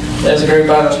 As a group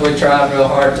of us, we tried real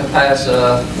hard to pass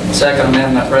a Second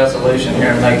Amendment resolution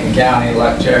here in Macon County,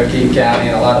 like Cherokee County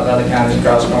and a lot of other counties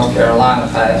across North Carolina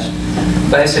passed,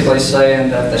 basically saying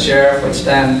that the sheriff would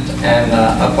stand and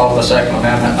uphold the Second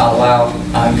Amendment, not allow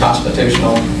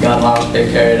unconstitutional gun laws to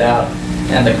be carried out,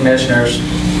 and the commissioners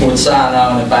would sign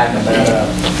on and back that up.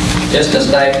 Just a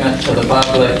statement to the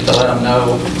public to let them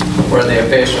know where the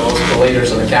officials, the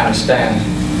leaders of the county stand.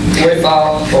 We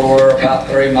fought for about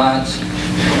 3 months.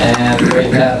 and we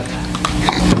had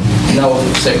no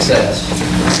success.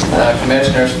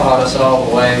 Commissioners fought us all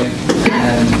the way,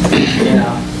 and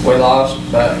we lost,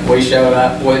 but we showed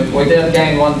up. We did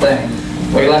gain one thing.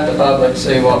 We let the public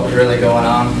see what was really going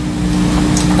on.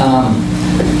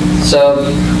 So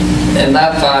in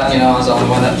that fight, I was the only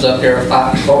one that was up here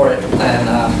fighting for it. And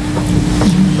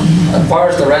as far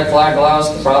as the red flag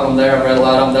laws, the problem there, I've read a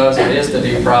lot on those, it is the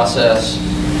due process.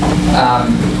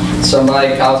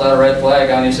 Somebody calls out a red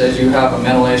flag on you, says you have a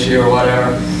mental issue or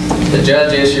whatever. The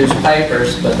judge issues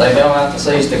papers, but they don't have to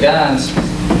seize the guns.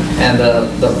 And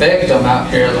the victim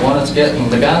out here, the one that's getting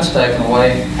the guns taken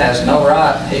away, has no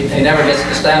right. He never gets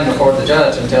to stand before the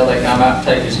judge until they come out and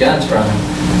take his guns from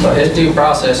him. So his due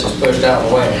process is pushed out of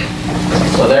the way.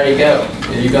 So there you go.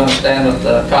 Are you going to stand with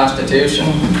the Constitution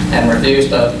and refuse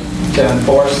to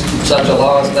enforce such a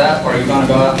law as that, or are you going to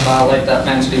go out and violate that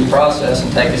man's due process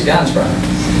and take his guns from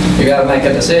him? You got to make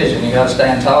a decision. You got to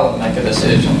stand tall and make a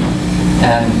decision.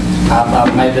 And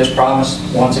I've made this promise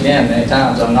once again many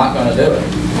times. I'm not going to do it.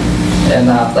 And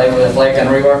if they can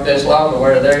rework this law to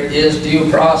where there is due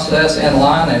process in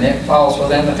line and it falls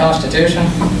within the Constitution,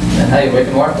 then hey, we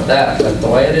can work with that. But the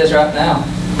way it is right now,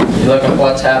 you look at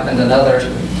what's happened in other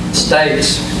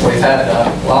states, we've had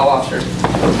law officers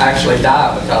actually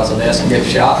die because of this and get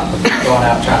shot going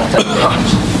out trying to take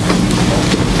guns.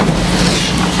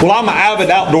 Well, I'm an avid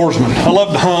outdoorsman. I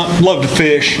love to hunt, love to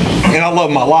fish, and I love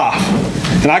my life.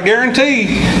 And I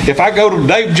guarantee, if I go to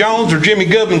Dave Jones or Jimmy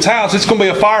Goodman's house, it's going to be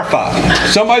a firefight.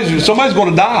 Somebody's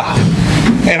going to die.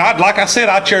 And like I said,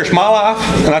 I cherish my life,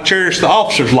 and I cherish the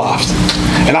officers' lives.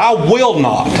 And I will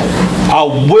not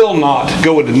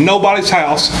go into nobody's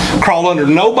house, crawl under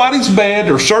nobody's bed,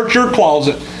 or search your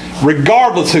closet,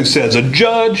 regardless who says. A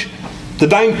judge, the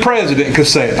dang president could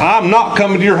say it. I'm not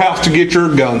coming to your house to get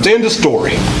your guns. End of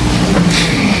story.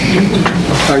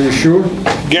 Are you sure?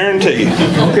 Guarantee.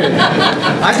 Okay.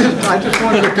 I just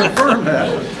wanted to confirm that.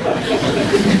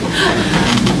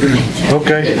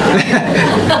 Okay.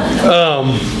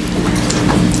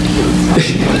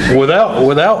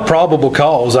 Without probable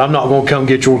cause, I'm not going to come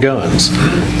get your guns.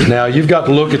 Now, you've got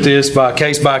to look at this by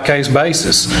case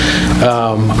basis.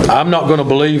 I'm not going to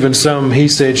believe in some he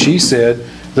said, she said.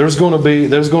 There's going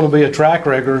to be a track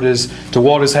record as to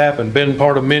what has happened. Been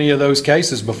part of many of those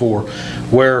cases before,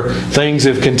 where things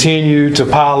have continued to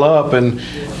pile up, and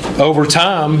over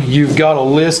time, you've got a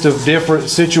list of different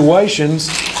situations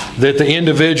that the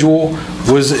individual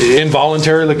was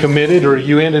involuntarily committed, or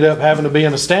you ended up having to be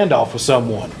in a standoff with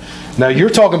someone. Now, you're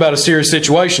talking about a serious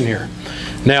situation here.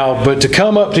 Now, but to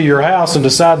come up to your house and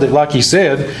decide that, like he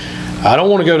said, I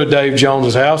don't want to go to Dave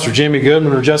Jones's house or Jimmy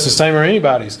Goodman or Justice Tamer or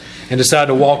anybody's and decide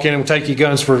to walk in and take your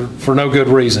guns for no good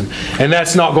reason. And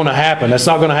that's not going to happen. That's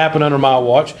not going to happen under my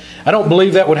watch. I don't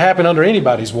believe that would happen under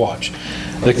anybody's watch.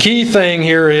 The key thing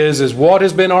here is what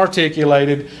has been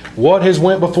articulated, what has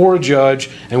went before a judge,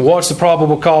 and what's the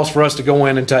probable cause for us to go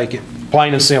in and take it.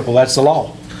 Plain and simple. That's the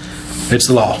law. It's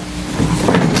the law.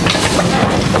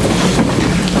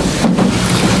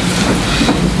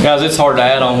 Guys, it's hard to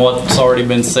add on what's already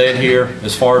been said here.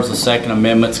 As far as the Second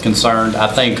Amendment's concerned, I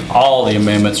think all the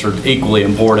amendments are equally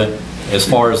important as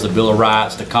far as the Bill of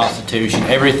Rights, the Constitution,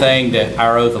 everything that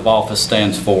our oath of office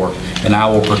stands for. And I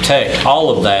will protect all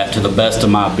of that to the best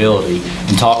of my ability.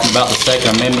 And talking about the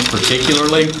Second Amendment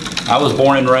particularly, I was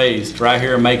born and raised right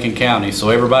here in Macon County, so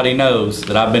everybody knows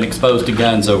that I've been exposed to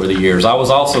guns over the years. I was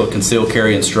also a concealed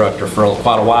carry instructor for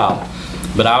quite a while.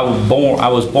 But I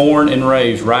was born and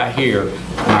raised right here.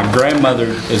 My grandmother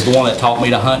is the one that taught me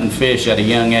to hunt and fish at a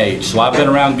young age. So I've been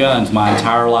around guns my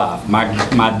entire life.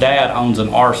 My dad owns an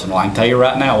arsenal. I can tell you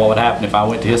right now what would happen if I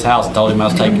went to his house and told him I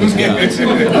was taking his guns.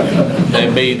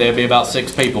 There'd be about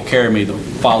 6 people carrying me the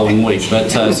following week. But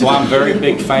so I'm a very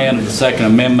big fan of the Second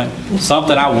Amendment.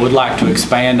 Something I would like to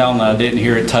expand on that I didn't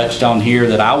hear it touched on here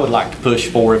that I would like to push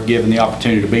for if given the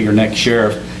opportunity to be your next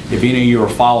sheriff. If any of you are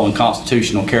following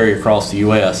constitutional carry across the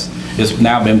U.S., it's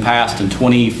now been passed in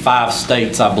 25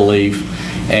 states, I believe.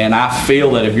 And I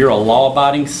feel that if you're a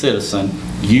law-abiding citizen,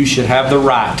 you should have the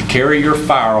right to carry your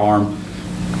firearm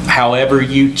however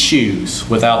you choose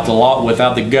without the law,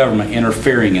 without the government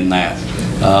interfering in that.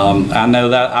 I know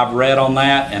that I've read on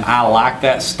that, and I like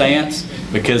that stance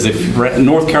because if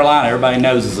North Carolina, everybody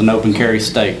knows, is an open carry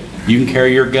state. You can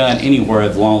carry your gun anywhere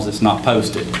as long as it's not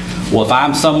posted. Well, if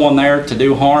I'm someone there to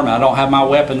do harm and I don't have my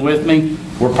weapon with me,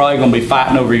 we're probably going to be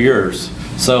fighting over yours.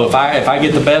 So if I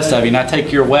get the best of you and I take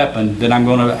your weapon, then I'm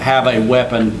going to have a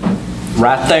weapon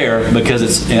right there because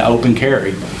it's an open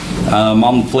carry.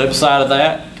 On the flip side of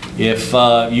that, if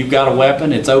you've got a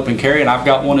weapon, it's open carry, and I've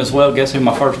got one as well, guess who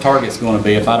my first target's going to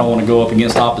be if I don't want to go up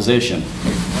against opposition?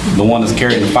 the one that's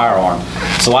carrying the firearm.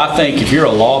 So I think if you're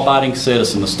a law-abiding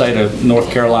citizen in the state of North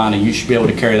Carolina, you should be able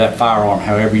to carry that firearm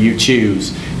however you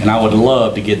choose. And I would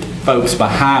love to get the folks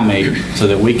behind me so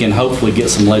that we can hopefully get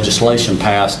some legislation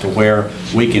passed to where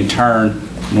we can turn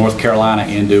North Carolina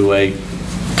into a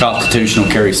constitutional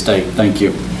carry state. Thank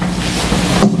you.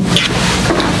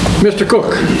 Mr.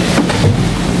 Cook.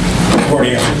 I've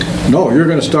already answered. No, you're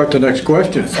going to start the next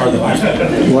question. I started the last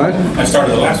one. What? I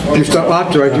started the last one. You start,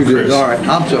 I'm sorry, you did. All right,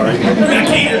 I'm sorry. I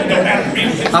can't. It don't matter to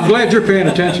me. I'm glad you're paying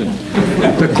attention.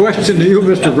 The question to you,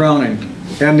 Mr. Browning,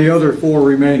 and the other 4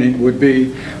 remaining would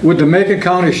be, would the Macon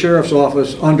County Sheriff's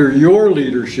Office, under your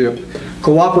leadership,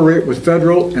 cooperate with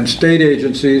federal and state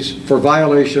agencies for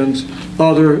violations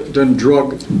other than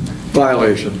drug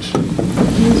violations?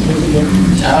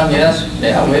 Yes,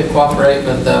 yeah, we cooperate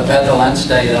with the federal and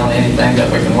state on anything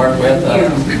that we can work with.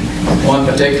 One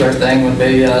particular thing would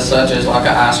be such as like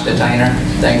an ICE detainer,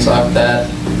 things like that.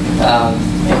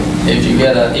 If you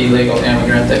get an illegal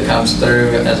immigrant that comes through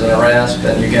as an arrest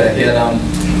and you get a hit on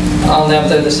them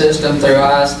through the system, through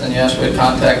ICE, then yes, we'd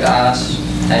contact ICE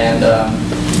and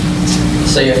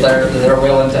see if they're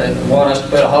willing to want us to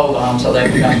put a hold on them so they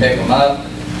can come pick them up.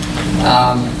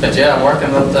 But yeah,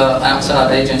 working with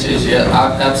outside agencies, yeah,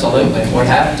 absolutely, we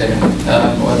have to.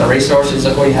 With the resources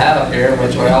that we have here,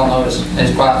 which we all know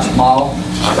is quite small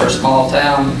for a small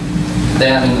town,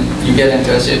 then you get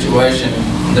into a situation,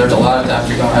 there's a lot of times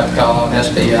you're going to have to call on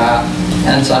SBI,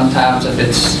 and sometimes if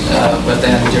it's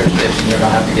within jurisdiction, you're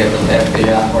going to have to get with the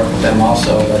FBI and work with them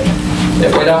also. But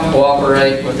if we don't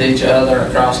cooperate with each other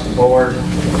across the board,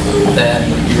 then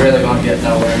you're really going to get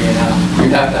nowhere, you know. You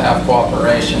have to have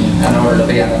cooperation in order to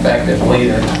be an effective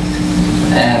leader.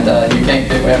 And you can't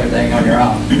do everything on your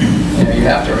own. You know, you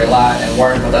have to rely and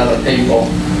work with other people,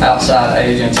 outside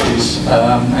agencies,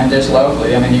 and just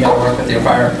locally. I mean, you got to work with your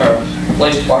fire,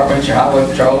 police department, your highway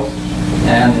patrol,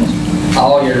 and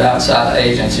all your outside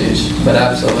agencies. But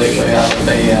absolutely, I would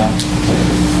be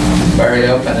very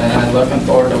open and looking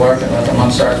forward to working with them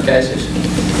on certain cases.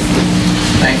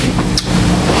 Thank you.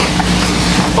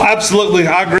 Absolutely,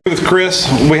 I agree with Chris.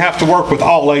 We have to work with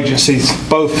all agencies,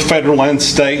 both federal and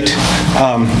state.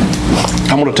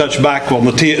 I'm going to touch back on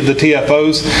the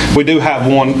TFOs. We do have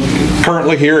one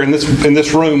currently here in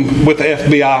this room with the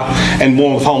FBI and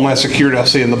one with Homeland Security I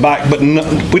see in the back, but no,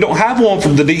 we don't have one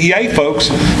from the DEA, folks.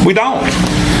 We don't.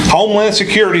 Homeland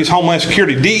Security is Homeland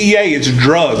Security. DEA is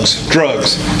drugs.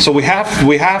 So we have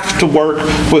to work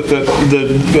with the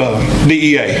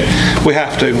DEA. We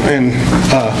have to. And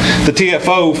the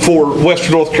TFO for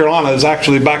Western North Carolina is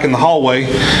actually back in the hallway,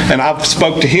 and I've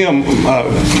spoke to him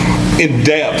in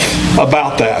depth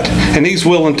about that, and he's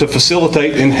willing to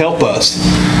facilitate and help us.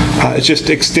 It's just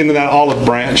extending that olive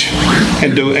branch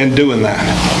and doing that.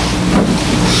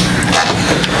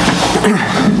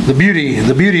 The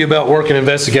beauty about working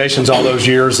investigations all those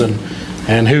years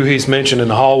and who he's mentioned in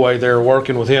the hallway there,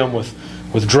 working with him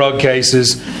with drug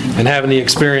cases and having the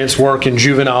experience working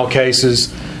juvenile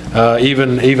cases,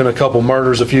 even a couple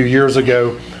murders a few years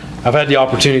ago. I've had the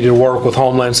opportunity to work with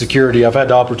Homeland Security. I've had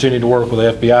the opportunity to work with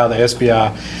the FBI, the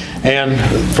SBI, and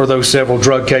for those several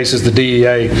drug cases, the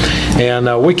DEA. And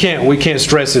we can't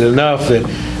stress it enough that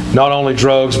not only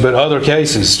drugs but other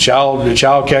cases,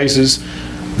 child cases.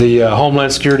 The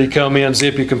Homeland Security come in,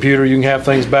 zip your computer, you can have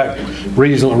things back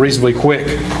reasonably quick.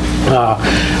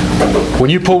 When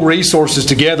you pull resources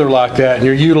together like that and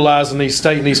you're utilizing these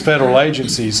state and these federal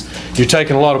agencies, you're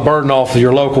taking a lot of burden off of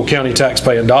your local county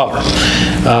taxpaying dollar.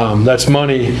 That's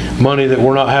money that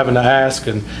we're not having to ask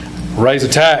and raise a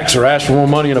tax or ask for more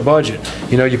money in a budget.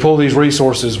 You know, you pull these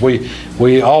resources. We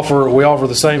offer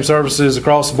the same services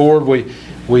across the board.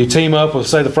 We team up with,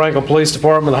 say, the Franklin Police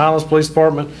Department, the Highlands Police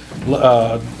Department,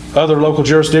 other local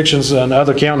jurisdictions and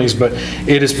other counties, but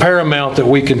it is paramount that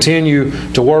we continue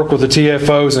to work with the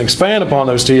TFOs and expand upon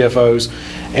those TFOs,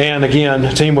 and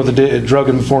again, team with the Drug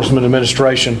Enforcement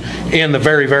Administration in the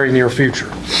very, very near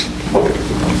future.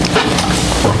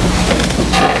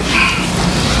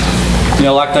 You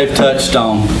know, like they've touched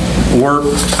on,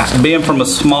 being from a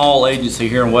small agency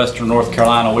here in Western North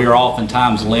Carolina, we are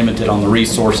oftentimes limited on the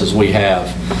resources we have.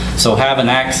 So having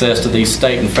access to these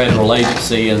state and federal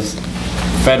agencies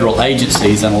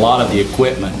and a lot of the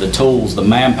equipment, the tools, the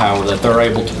manpower that they're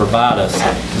able to provide us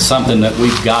is something that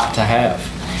we've got to have.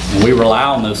 And we rely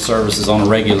on those services on a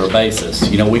regular basis.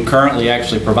 You know, we currently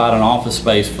actually provide an office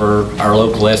space for our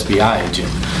local SBI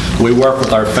agent. We work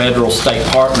with our federal state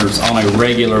partners on a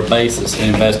regular basis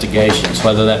in investigations,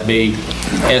 whether that be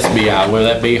SBI, whether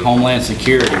that be Homeland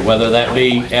Security, whether that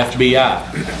be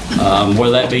FBI,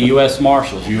 whether that be U.S.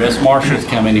 Marshals. U.S. Marshals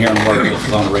come in here and work with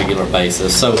us on a regular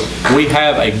basis. So we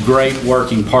have a great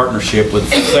working partnership with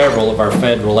several of our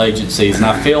federal agencies, and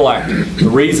I feel like the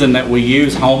reason that we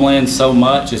use Homeland so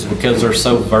much is because they're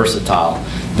so versatile.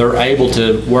 They're able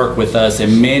to work with us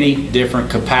in many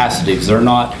different capacities. They're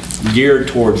not geared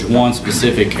towards one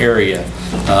specific area.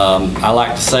 I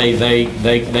like to say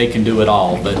they can do it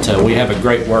all, but we have a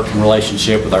great working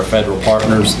relationship with our federal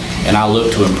partners, and I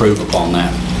look to improve upon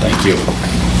that. Thank you.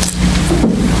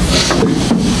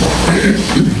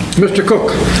 Mr.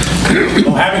 Cook.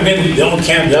 Well, having been the only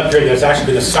candidate up here that's actually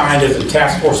been assigned as a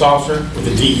task force officer with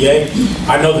the DEA,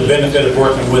 I know the benefit of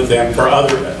working with them for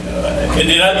other,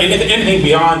 anything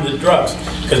beyond the drugs.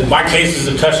 Because my cases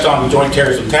have touched on the Joint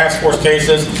Terrorism Task Force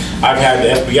cases. I've had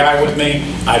the FBI with me.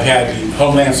 I've had the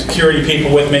Homeland Security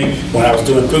people with me when I was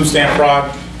doing food stamp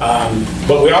fraud.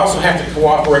 But we also have to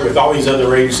cooperate with all these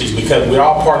other agencies because we're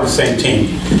all part of the same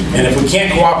team. And if we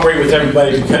can't cooperate with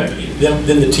everybody,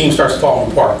 then the team starts falling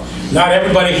apart. Not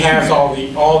everybody has all the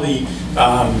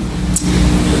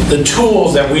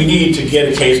tools that we need to get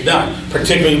a case done,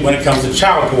 particularly when it comes to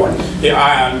child porn. The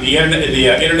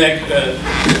internet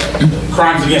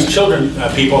crimes against children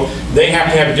people, they have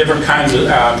to have different kinds of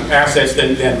assets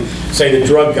than say the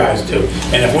drug guys do.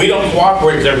 And if we don't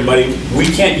cooperate with everybody, we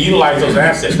can't utilize those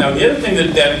assets. Now the other thing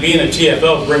that being a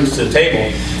TFO brings to the table,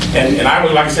 and I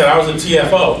was, like I said, I was a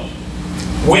TFO.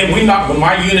 When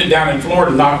my unit down in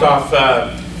Florida knocked off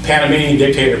Panamanian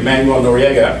dictator Manuel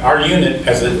Noriega, our unit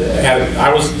I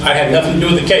had nothing to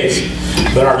do with the case,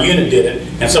 but our unit did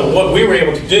it. And so what we were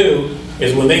able to do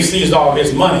is when they seized all of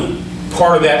his money,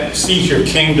 part of that seizure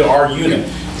came to our unit,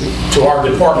 to our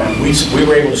department. We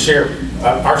were able to share,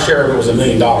 our share of it was $1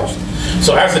 million.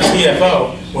 So as a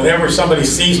TFO, whenever somebody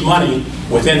sees money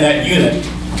within that unit,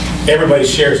 everybody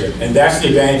shares it. And that's the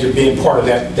advantage of being part of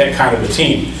that kind of a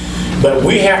team. But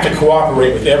we have to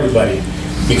cooperate with everybody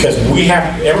because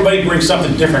everybody brings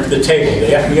something different to the table.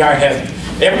 The FBI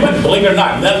has, everybody, believe it or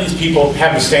not, none of these people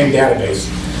have the same database.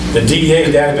 The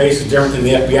DEA's database is different than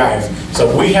the FBI's.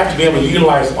 So we have to be able to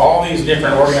utilize all these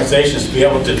different organizations to be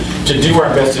able to do our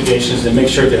investigations and make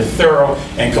sure they're thorough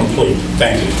and complete.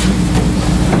 Thank you.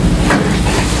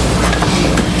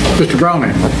 Mr.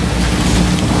 Browning.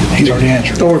 He's already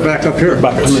answered. Oh, we're back up here.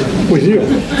 Back up here. With you.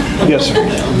 Yes, sir.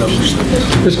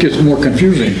 This gets more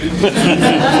confusing. All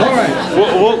right.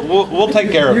 We'll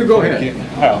take care of it. You go ahead.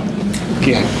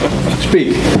 Ken.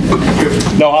 Speak.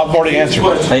 No, I've already answered.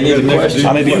 They need a question.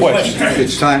 I need a question.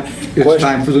 It's time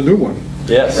for the new one.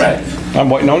 Yes. Right. I'm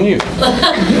waiting on you.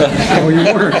 Oh, you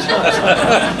weren't.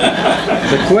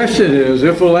 The question is,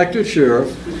 if elected sheriff,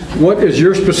 what is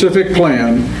your specific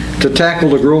plan to tackle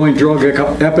the growing drug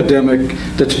epidemic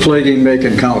that's plaguing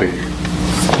Macon County?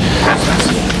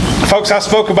 Folks, I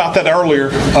spoke about that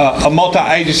earlier, a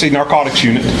multi-agency narcotics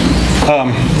unit.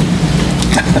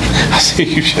 I see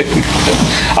you shaking.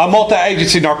 A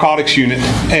multi-agency narcotics unit,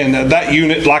 and that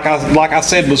unit, like I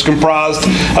said, was comprised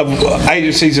of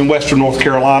agencies in Western North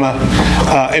Carolina,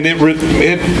 and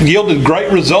it yielded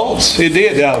great results. It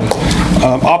did.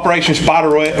 Operation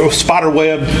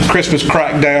Spiderweb, Christmas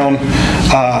Crackdown.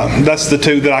 That's the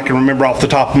two that I can remember off the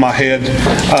top of my head.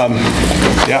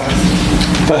 Yeah.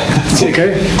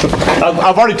 Okay.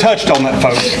 I've already touched on that,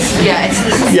 folks.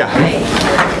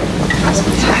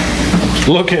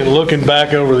 Looking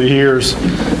back over the years,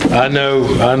 I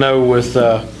know with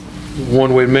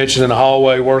one we mentioned in the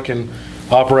hallway, working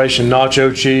Operation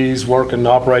Nacho Cheese, working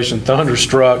Operation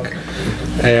Thunderstruck,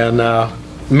 and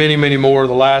many more.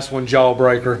 The last one,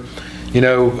 Jawbreaker. You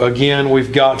know, again,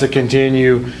 we've got to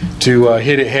continue to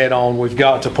hit it head on. We've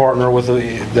got to partner with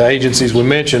the agencies we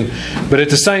mentioned. But at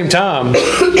the same time,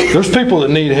 there's people that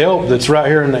need help that's right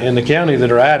here in the county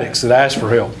that are addicts that ask for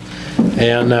help.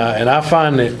 And I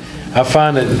find that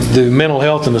the mental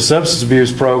health and the substance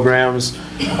abuse programs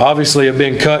obviously have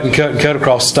been cut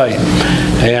across state.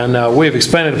 And we have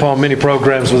expanded upon many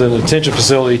programs within the detention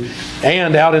facility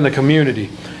and out in the community.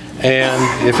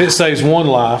 And if it saves one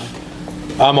life,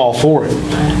 I'm all for it.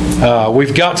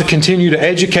 We've got to continue to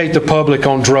educate the public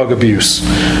on drug abuse.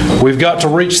 We've got to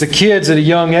reach the kids at a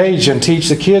young age and teach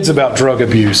the kids about drug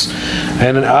abuse.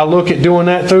 And I look at doing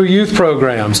that through youth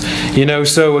programs. You know,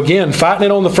 so again, fighting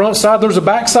it on the front side, there's a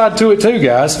backside to it too,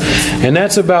 guys. And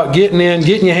that's about getting in,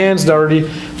 getting your hands dirty,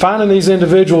 finding these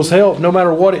individuals help no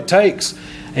matter what it takes.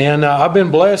 And I've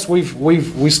been blessed.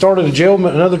 We started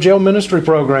another jail ministry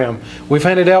program. We've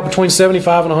handed out between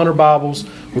 75 and 100 Bibles.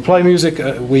 We play music.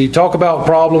 We talk about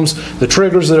problems, the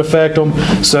triggers that affect them.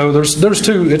 So there's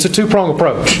two. It's a two-pronged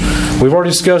approach. We've already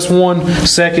discussed one.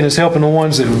 Second is helping the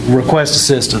ones that request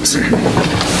assistance.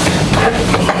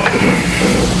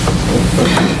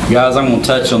 Guys, I'm going to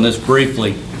touch on this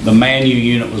briefly. The Manu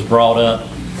unit was brought up.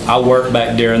 I worked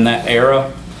back during that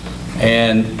era,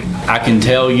 and I can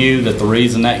tell you that the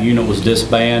reason that unit was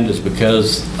disbanded is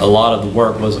because a lot of the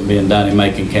work wasn't being done in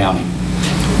Macon County.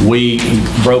 We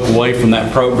broke away from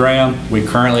that program. We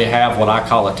currently have what I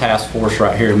call a task force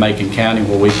right here in Macon County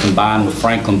where we've combined with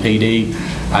Franklin PD.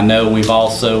 I know we've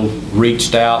also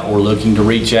reached out or looking to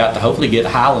reach out to hopefully get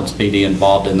Highlands PD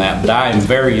involved in that, but I am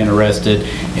very interested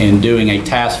in doing a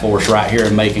task force right here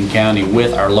in Macon County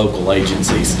with our local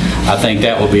agencies. I think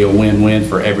that will be a win-win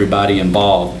for everybody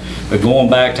involved. But going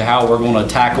back to how we're going to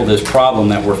tackle this problem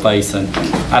that we're facing,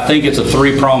 I think it's a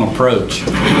three-pronged approach.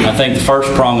 I think the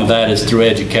first prong of that is through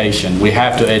education. We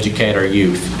have to educate our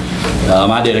youth.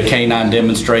 I did a K-9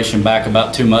 demonstration back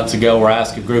about 2 months ago where I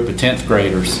asked a group of 10th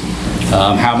graders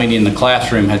how many in the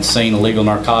classroom had seen illegal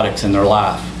narcotics in their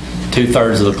life.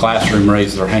 2/3 of the classroom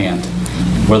raised their hand.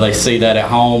 Whether they see that at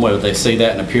home, whether they see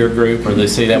that in a peer group, or they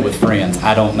see that with friends,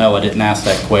 I don't know. I didn't ask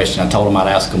that question. I told them I'd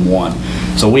ask them one.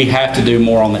 So we have to do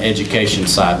more on the education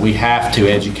side. We have to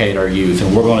educate our youth,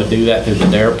 and we're going to do that through the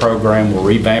DARE program.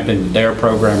 We're revamping the DARE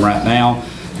program right now.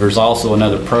 There's also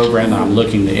another program that I'm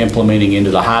looking to implementing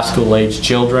into the high school age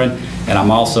children, and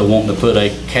I'm also wanting to put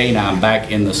a K-9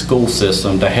 back in the school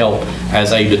system to help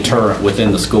as a deterrent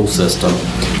within the school system.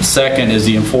 Second is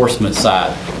the enforcement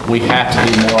side. We have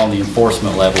to do more on the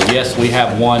enforcement level. Yes, we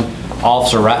have one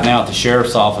officer right now at the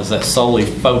sheriff's office that solely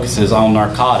focuses on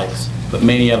narcotics, but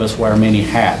many of us wear many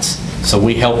hats. So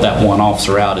we help that one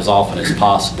officer out as often as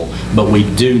possible. But we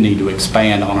do need to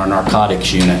expand on our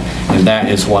narcotics unit, and that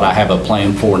is what I have a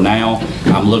plan for now.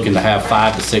 I'm looking to have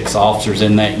 5 to 6 officers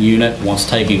in that unit once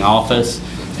taking office,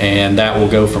 and that will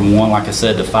go from 1, like I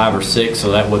said, to 5 or 6,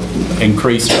 so that would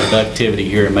increase productivity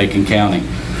here in Macon County.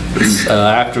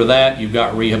 After that, you've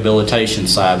got rehabilitation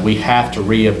side. We have to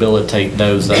rehabilitate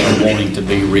those that are wanting to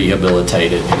be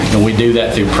rehabilitated, and we do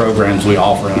that through programs we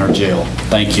offer in our jail.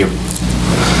 Thank you.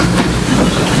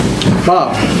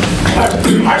 Bob.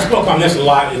 I spoke on this a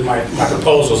lot in my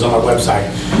proposals on my website.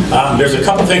 There's a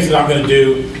couple things that I'm going to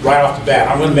do right off the bat.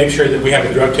 I'm going to make sure that we have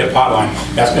a drug tip hotline.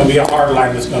 That's going to be a hard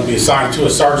line that's going to be assigned to a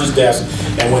sergeant's desk,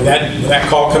 and when that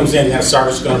call comes in, that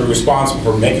sergeant's going to be responsible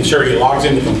for making sure he logs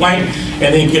in the complaint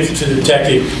and then gets it to the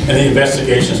detective and the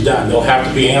investigation is done. They'll have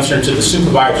to be answering to the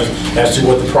supervisors as to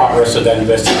what the progress of that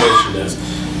investigation is.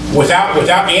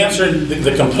 Without answering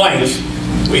the complaints,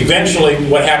 eventually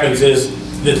what happens is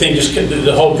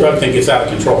the whole drug thing gets out of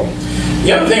control.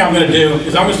 The other thing I'm going to do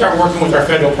is I'm going to start working with our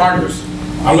federal partners.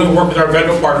 I'm going to work with our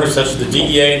federal partners such as the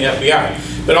DEA and the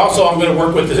FBI, but also I'm going to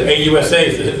work with the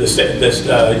AUSAs,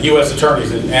 the U.S.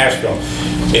 attorneys in Asheville.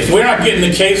 If we're not getting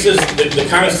the cases, the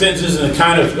kind of sentences and the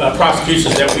kind of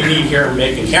prosecutions that we need here in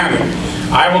Macon County,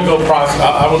 I will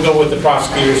go with the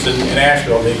prosecutors in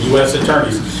Asheville, the U.S.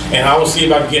 attorneys, and I will see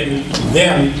about getting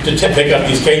them to pick up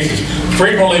these cases.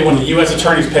 Frequently, when the U.S.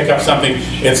 attorneys pick up something,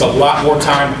 it's a lot more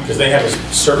time because they have a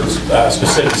certain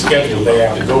specific schedule they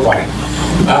have to go by.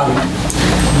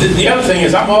 The other thing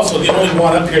is I'm also the only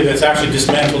one up here that's actually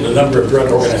dismantled a number of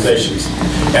drug organizations.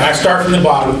 And I start from the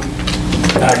bottom,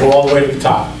 and I go all the way to the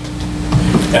top.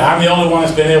 And I'm the only one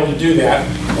that's been able to do that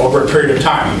over a period of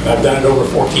time. I've done it over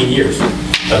 14 years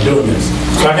of doing this.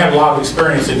 So I've had a lot of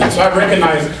experience in that. So I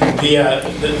recognize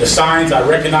the signs, I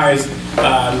recognize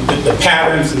the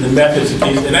patterns and the methods of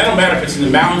these, and that don't matter if it's in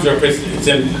the mountains or if it's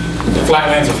in the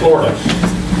flatlands of Florida.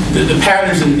 The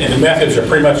patterns and the methods are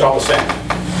pretty much all the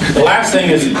same. The last thing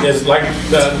is like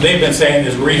they've been saying,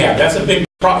 is rehab. That's a big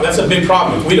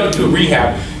problem. If we don't do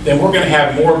rehab, then we're going to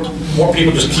have more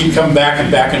people just keep coming back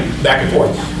and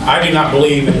forth. I do not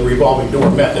believe in the revolving door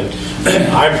method.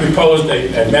 I proposed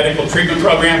a medical treatment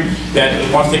program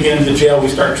that once they get into jail, we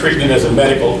start treating it as a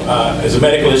medical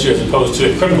issue as opposed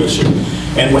to a criminal issue.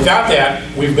 And without that,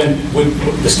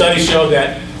 the studies show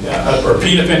that a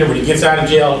repeat offender, when he gets out of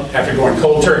jail after going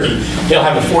cold turkey, he'll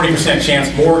have a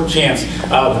 40% more chance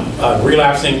of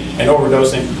relapsing and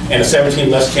overdosing, and a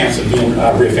 17% less chance of being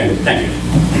reoffended. Thank you.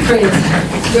 Chris,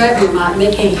 grab your mic.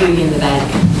 They can't hear you in the back.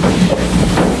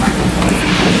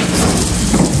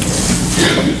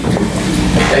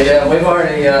 Okay, yeah, we've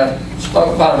already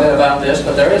spoke quite a bit about this,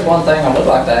 but there is one thing I would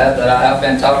like to add that I have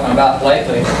been talking about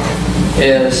lately,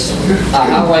 is a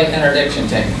highway interdiction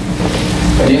team.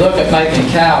 When you look at Macon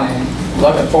County,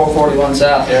 look at 441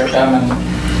 South here coming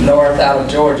north out of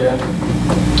Georgia,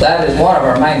 that is one of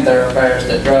our main thoroughfares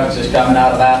that drugs is coming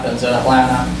out of Athens and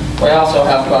Atlanta We also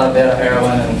have quite a bit of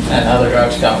heroin and other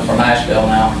drugs coming from Asheville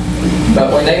now. But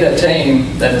we need a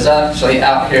team that is actually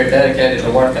out here dedicated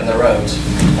to working the roads.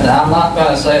 And I'm not going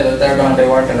to say that they're going to be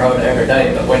working road every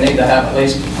day, but we need to have at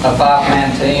least a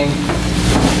 5-man team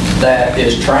that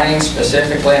is trained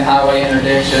specifically in highway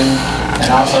interdiction and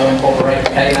also incorporate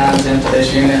canines into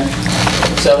this unit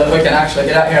so that we can actually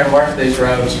get out here and work these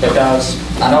roads, because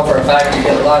I know for a fact you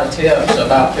get a lot of tips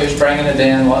about who's bringing it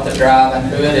in, what they're driving,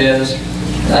 who it is,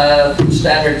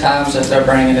 standard times that they're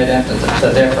bringing it into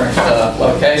the different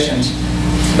locations.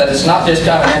 But it's not just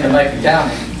coming into Macon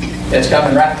County. It's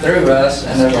coming right through us,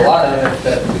 and there's a lot of it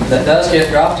that does get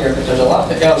dropped here, but there's a lot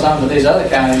that goes on to these other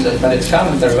counties, but it's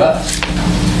coming through us.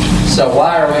 So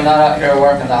why are we not out here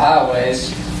working the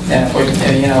highways? And if we,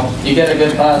 you get a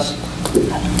good bus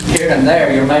here and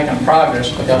there, you're making progress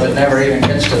because it never even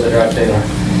gets to the drug dealer.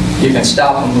 You can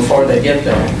stop them before they get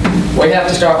there. We have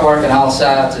to start working all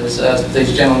sides, as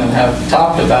these gentlemen have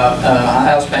talked about. I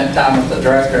have spent time with the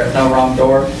director at No Wrong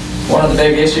Door. One of the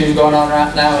big issues going on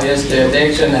right now is the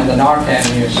addiction and the Narcan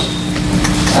use.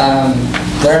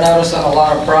 They're noticing a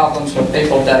lot of problems with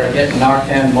people that are getting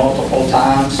Narcan multiple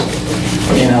times,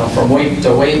 from week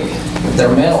to week.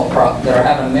 They're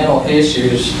having mental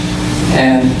issues,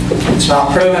 and it's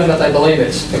not proven, but they believe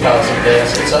it's because of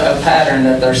this. It's a pattern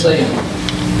that they're seeing.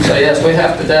 So yes, we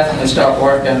have to definitely start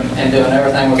working and doing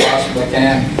everything we possibly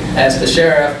can. As the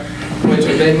sheriff, which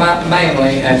would be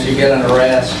mainly as you get an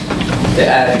arrest, the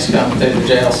addicts come through the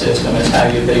jail system is how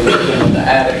you'd be working with the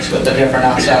addicts, with the different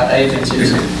outside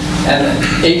agencies.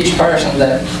 And each person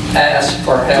that asks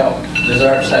for help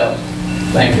deserves help.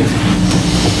 Thank you.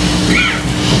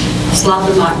 Slide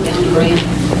the mic down to Brent.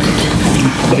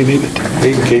 He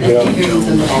can keep it up.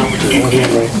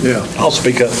 Yeah, I'll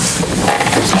speak up.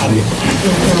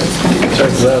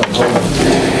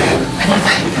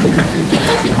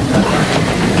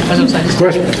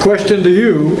 Question to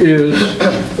you is,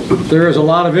 there is a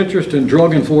lot of interest in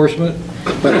drug enforcement,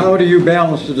 but how do you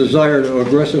balance the desire to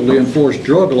aggressively enforce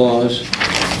drug laws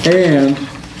and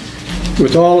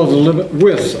with all of the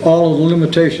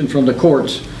limitation from the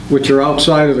courts, which are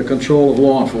outside of the control of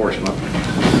law enforcement?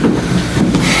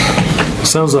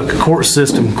 Sounds like a court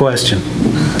system question.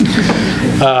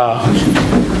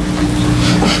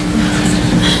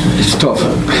 It's tough.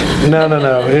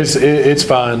 No. It's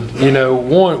fine.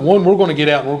 One, we're going to get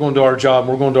out and we're going to do our job.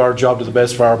 We're going to do our job to the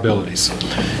best of our abilities.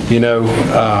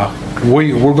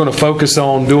 We're going to focus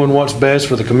on doing what's best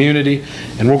for the community,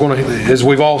 and we're going to, as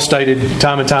we've all stated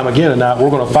time and time again tonight, we're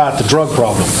going to fight the drug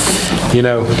problem.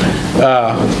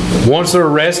 Once they're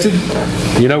arrested,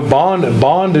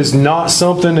 bond is not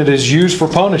something that is used for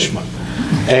punishment.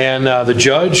 And the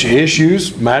judge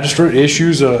magistrate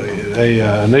issues at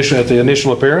the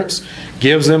initial appearance,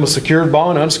 gives them a secured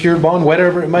bond, unsecured bond,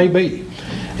 whatever it may be.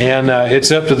 And it's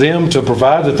up to them to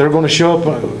provide that they're going to show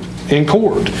up in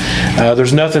court.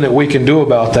 There's nothing that we can do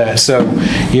about that. So,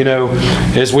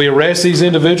 as we arrest these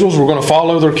individuals, we're going to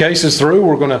follow their cases through.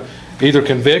 We're going to either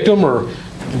convict them or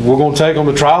we're going to take them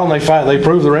to trial and they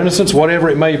prove their innocence, whatever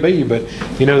it may be. But,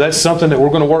 that's something that we're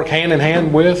going to work hand in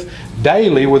hand with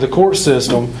daily with the court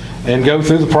system and go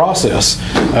through the process.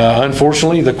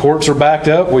 Unfortunately, the courts are backed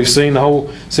up. We've seen the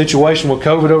whole situation with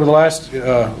COVID over the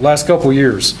last couple of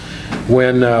years.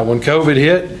 When COVID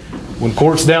hit, when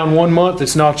court's down 1 month,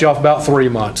 it's knocked you off about 3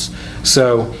 months.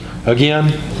 So,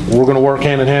 again, we're going to work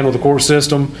hand in hand with the court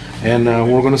system, and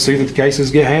we're going to see that the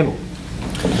cases get handled.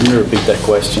 Can you repeat that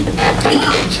question?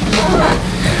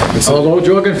 Although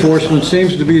drug enforcement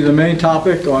seems to be the main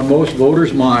topic on most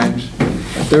voters' minds,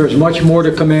 there is much more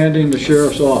to commanding the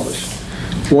sheriff's office.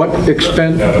 What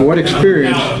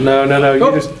experience? No.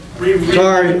 Oh,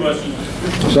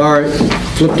 sorry,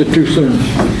 flipped it too soon.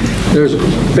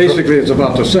 Basically it's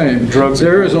about the same.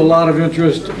 There is a lot of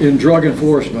interest in drug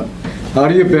enforcement. How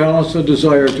do you balance the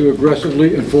desire to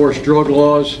aggressively enforce drug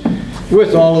laws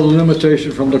with all of the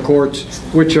limitation from the courts,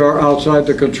 which are outside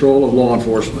the control of law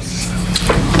enforcement?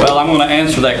 Well, I'm going to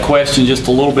answer that question just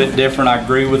a little bit different. I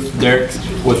agree with Derek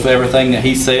with everything that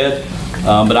he said,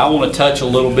 but I want to touch a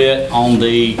little bit on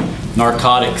the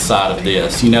narcotic side of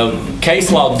this. Case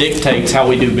law dictates how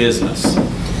we do business.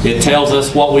 It tells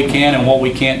us what we can and what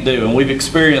we can't do, and we've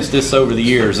experienced this over the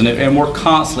years, and we're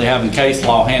constantly having case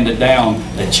law handed down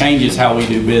that changes how we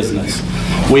do business.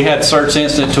 We had search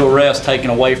incident to arrest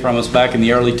taken away from us back in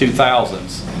the early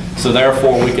 2000s, so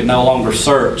therefore we could no longer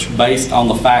search based on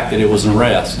the fact that it was an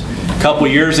arrest. A couple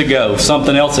years ago,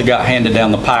 something else that got handed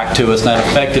down the pike to us that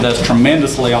affected us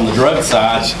tremendously on the drug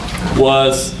side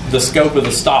was the scope of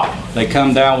the stop. They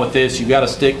come down with this, you've got to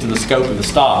stick to the scope of the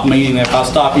stop, meaning if I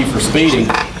stop you for speeding,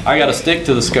 I got to stick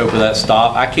to the scope of that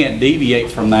stop. I can't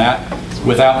deviate from that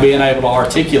without being able to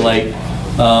articulate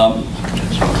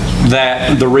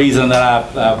that the reason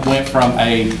that I went from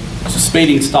a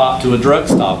speeding stop to a drug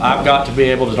stop. I've got to be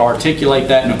able to articulate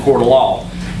that in a court of law.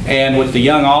 And with the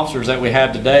young officers that we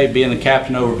have today, being the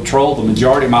captain over patrol, the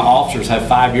majority of my officers have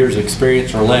 5 years of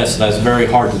experience or less, so that's very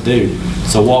hard to do.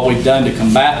 So what we've done to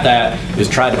combat that is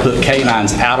try to put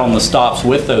canines out on the stops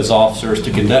with those officers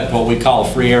to conduct what we call a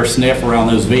free air sniff around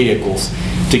those vehicles,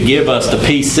 to give us the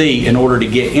PC in order to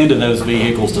get into those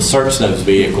vehicles, to search those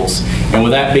vehicles. And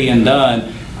with that being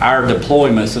done, our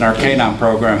deployments in our canine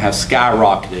program have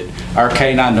skyrocketed. Our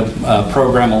canine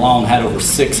program alone had over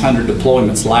 600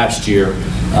 deployments last year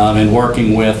in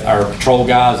working with our patrol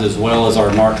guys as well as our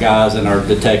NARC guys and our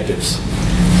detectives.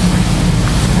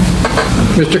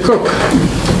 Mr. Cook.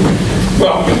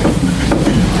 Well,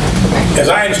 as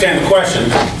I understand the question,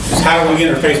 is how do we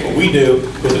interface what we do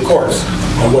with the courts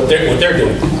and what they're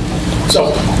doing?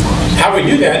 So how we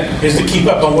do that is to keep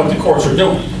up on what the courts are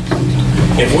doing.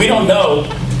 If we don't know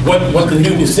what the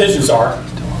new decisions are,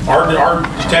 our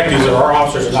detectives or our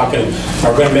officers are going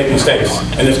to make mistakes,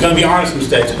 and it's going to be honest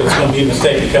mistakes, but it's going to be a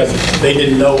mistake because they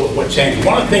didn't know what changed.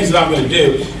 One of the things that I'm going to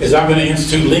do is I'm going to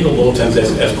institute legal bulletins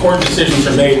as court decisions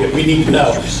are made that we need to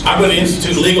know. I'm going to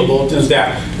institute legal bulletins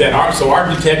so our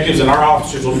detectives and our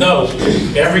officers will know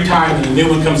every time the new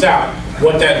one comes out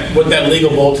what that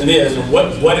legal bulletin is and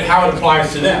how it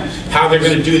applies to them, how they're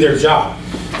going to do their job.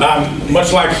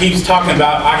 Much like he's talking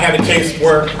about, I had a case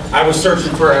where I was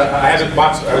searching for I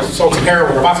sold some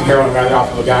heroin, or bought some heroin rather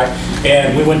off of a guy,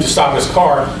 and we went to stop his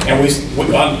car, and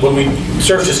when we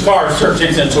searched his car, search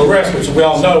incident to arrest, which we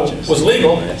all know was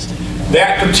legal,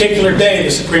 that particular day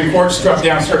the Supreme Court struck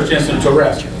down search incident to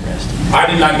arrest. I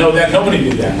did not know that. Nobody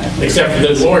knew that, except for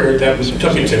the lawyer that we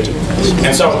took it to.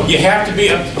 And so you have to be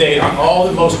up to date on all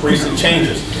the most recent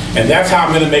changes. And that's how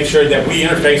I'm going to make sure that we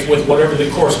interface with whatever the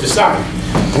courts decide.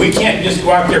 We can't just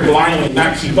go out there blindly and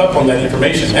not keep up on that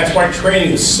information. That's why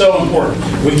training is so important.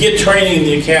 We get training in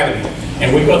the academy,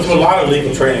 and we go through a lot of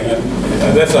legal training.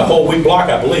 That's a whole week block,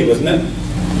 I believe, isn't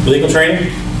it? Legal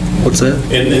training? What's that?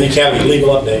 In the academy, legal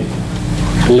update.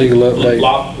 Legal update.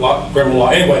 Law, criminal law.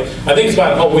 Anyway, I think it's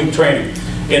about a whole week training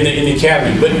in the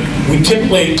academy. But we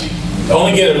typically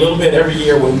only get a little bit every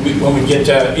year when we get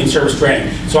in-service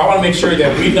training. So I want to make sure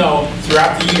that we know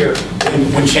throughout the year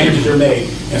when changes are made,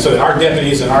 and so that our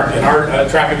deputies and our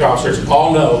traffic officers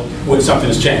all know when something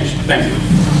has changed. Thank you.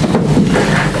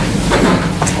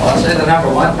 Well, I'd say the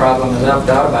number one problem, as I've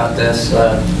thought about this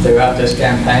throughout this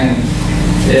campaign,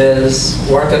 is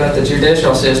working with the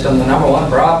judicial system. The number one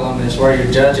problem is where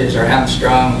your judges are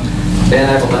hamstrung, being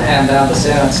able to hand down the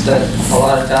sentence that a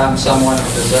lot of times someone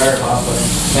would deserve off of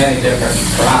many different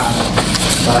crimes.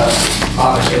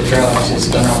 Obviously drugs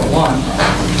is the number one,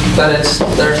 but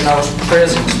there's no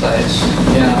prison space.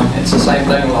 You know, it's the same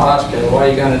thing with the hospital. What are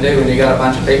you going to do when you got a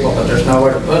bunch of people but there's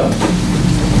nowhere to put them?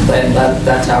 And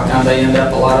that's how come they end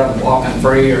up, a lot of them walking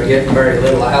free or getting very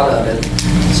little out of it.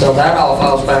 So that all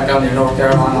falls back on your North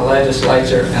Carolina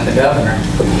legislature and the governor.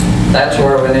 That's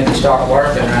where we need to start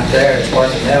working right there. It's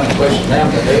working them and pushing them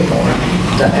to do more,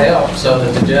 to help so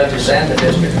that the judges and the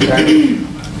district attorney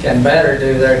can better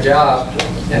do their job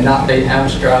and not be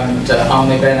hamstrung to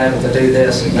only being able to do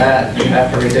this and that. You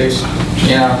have to reduce,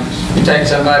 you know, you take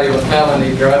somebody with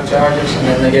felony drug charges and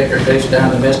then they get reduced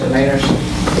down to misdemeanors.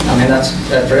 I mean, that's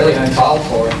really uncalled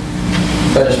for.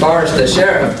 But as far as the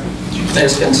sheriff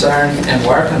is concerned and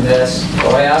working this, the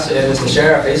way I see it is the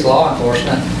sheriff, he's law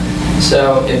enforcement.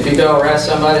 So if you go arrest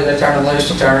somebody, they turn them loose,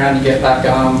 you turn around, you get back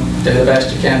on them, do the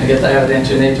best you can to get the evidence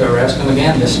you need to arrest them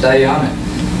again, just stay on it.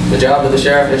 The job of the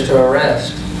sheriff is to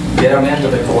arrest, get them into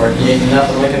the court. Ain't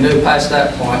nothing we can do past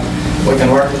that point. We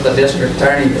can work with the district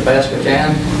attorney the best we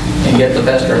can and get the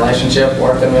best relationship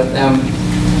working with them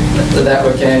that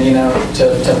we can, you know,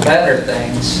 to better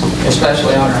things,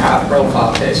 especially on our high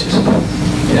profile cases.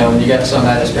 You know, when you got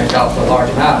somebody that's been caught for a large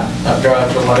amount of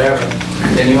drugs or whatever,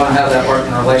 then you want to have that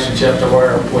working relationship to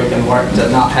where we can work to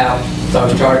not have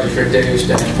those charges reduced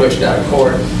and pushed out of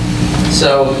court.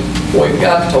 So we've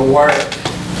got to work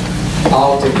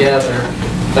all together,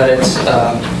 but it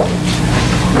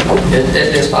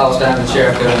just falls down to the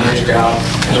sheriff doing his job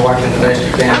and working the best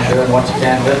you can, doing what you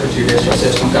can with the judicial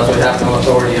system because we have no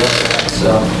authority over that.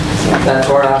 So that's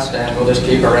where I stand. We'll just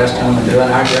keep arresting them and doing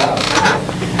our job.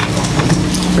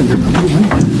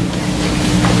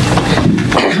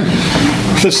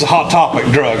 this is a hot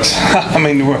topic, drugs. I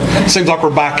mean, it seems like we're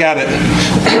back at it.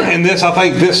 And this, I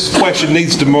think this question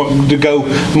needs to go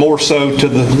more so to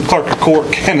the clerk of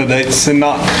court candidates and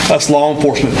not us law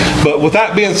enforcement. But with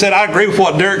that being said, I agree with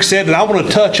what Derek said, and I want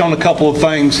to touch on a couple of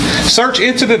things. Search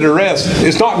incident arrest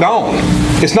is not gone.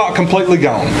 It's not completely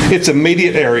gone. It's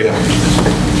immediate area.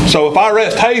 So if I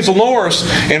arrest Hazel Norris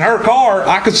in her car,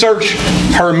 I could search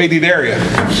her immediate area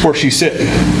where she's sitting.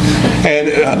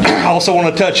 And I also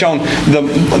want to touch on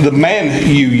the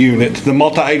MANU unit, the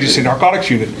multi-agency narcotics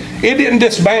unit. It didn't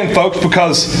disband, folks,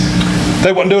 because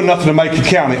they wasn't doing nothing to Macon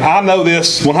County. I know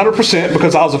this 100%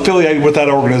 because I was affiliated with that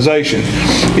organization.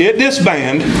 It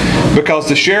disbanded because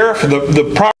the sheriff,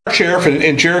 the prior sheriff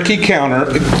in Cherokee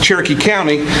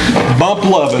County, Bump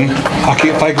Lovin, I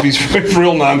can't think of his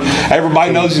real name,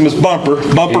 everybody knows him as Bumper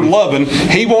Lovin,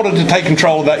 he wanted to take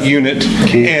control of that unit,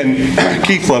 and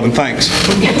Keith Lovin, thanks.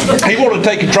 He wanted to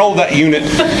take control of that unit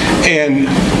and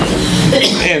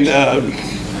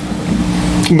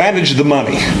manage the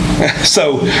money.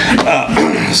 So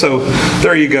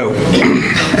there you go.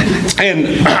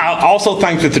 And I also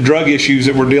think that the drug issues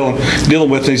that we're dealing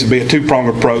with needs to be a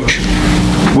two-pronged approach.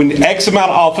 We need X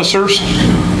amount of officers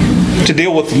to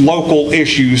deal with local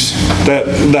issues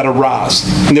that arise.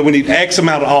 And then we need X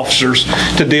amount of officers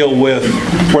to deal with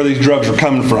where these drugs are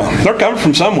coming from. They're coming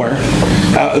from somewhere.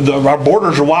 Our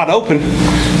borders are wide open.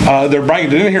 They're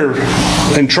bringing it in here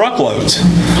in truckloads.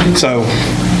 So,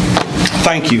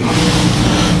 thank you.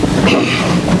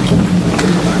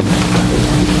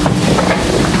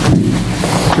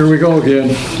 Here we go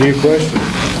again. New question.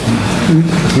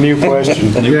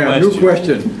 Yeah, new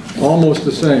question. Almost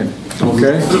the same.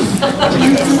 Okay?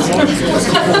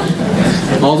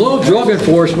 Although drug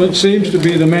enforcement seems to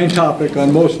be the main topic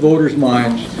on most voters'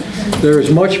 minds, there is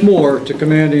much more to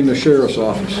commanding the sheriff's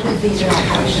office.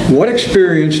 What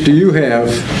experience do you have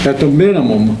at the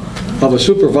minimum of a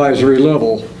supervisory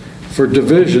level for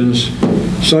divisions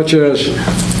such as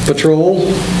patrol,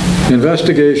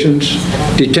 investigations,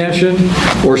 detention,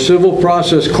 or civil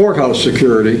process courthouse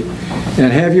security?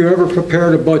 And have you ever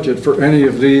prepared a budget for any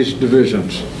of these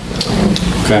divisions?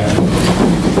 Okay.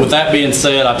 With that being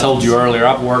said, I told you earlier,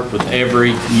 I've worked with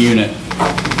every unit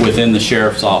within the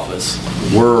sheriff's office.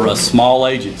 We're a small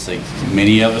agency.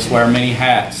 Many of us wear many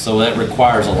hats, so that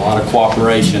requires a lot of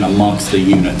cooperation amongst the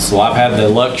units. So I've had the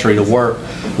luxury to work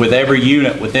with every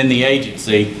unit within the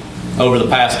agency over the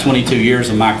past 22 years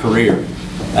of my career.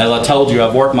 As I told you,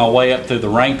 I've worked my way up through the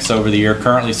ranks over the year,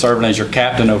 currently serving as your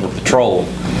captain over patrol.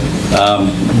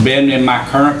 Been in my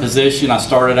current position, I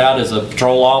started out as a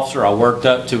patrol officer. I worked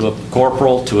up to a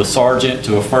corporal, to a sergeant,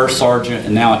 to a first sergeant,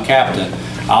 and now a captain.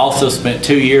 I also spent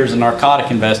 2 years in narcotic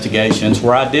investigations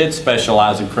where I did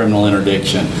specialize in criminal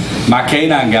interdiction. My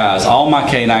canine guys, all my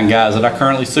canine guys that I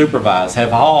currently supervise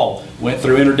have all went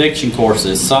through interdiction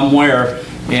courses somewhere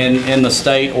in the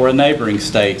state or a neighboring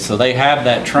state. So they have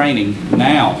that training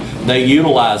now. They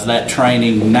utilize that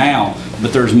training now,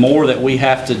 but there's more that we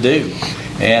have to do.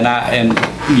 And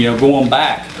you know, going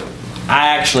back,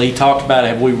 I actually talked about,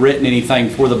 have we written anything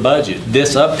for the budget?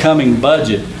 This upcoming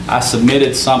budget, I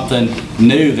submitted something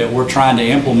new that we're trying to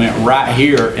implement right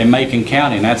here in Macon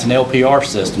County, and that's an LPR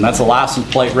system. That's a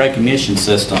license plate recognition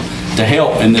system to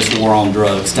help in this war on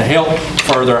drugs, to help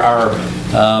further our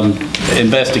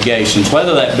investigations,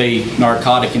 whether that be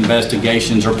narcotic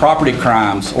investigations or property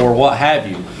crimes or what have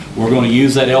you. We're going to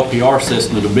use that LPR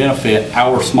system to benefit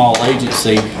our small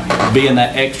agency, being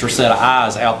that extra set of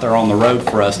eyes out there on the road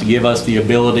for us, to give us the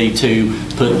ability to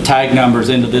put tag numbers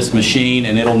into this machine,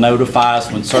 and it'll notify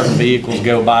us when certain vehicles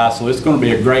go by. So it's going to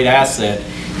be a great asset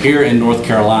here in North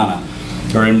Carolina,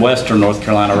 or in western North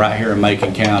Carolina, right here in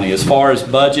Macon County. As far as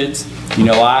budgets, you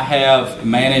know, I have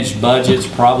managed budgets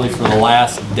probably for the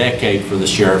last decade for the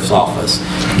sheriff's office.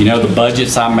 You know, the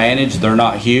budgets I manage, they're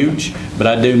not huge, but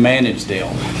I do manage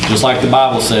them. Just like the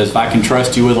Bible says, if I can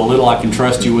trust you with a little, I can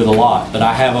trust you with a lot. But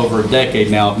I have over a decade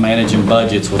now of managing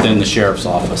budgets within the sheriff's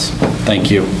office.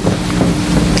 Thank you.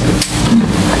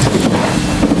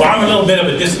 Well, I'm a little bit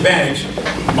of a disadvantage.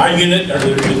 My unit, or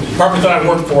the department that I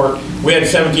worked for, we had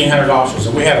 1,700 officers,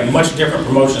 and we have a much different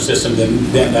promotion system than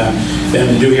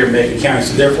we do here in Macon County.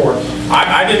 So therefore,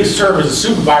 I didn't serve as a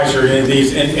supervisor in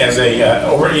these,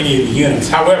 over any of the units.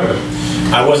 However,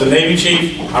 I was a Navy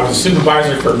chief. I was a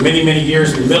supervisor for many, many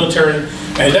years in the military.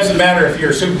 And it doesn't matter if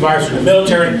you're a supervisor in the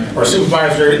military or a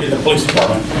supervisor in the police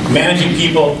department. Managing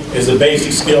people is a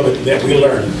basic skill that we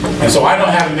learn. And so I know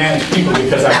how to manage people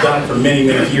because I've done it for many,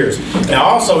 many years. Now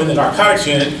also in the narcotics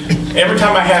unit, every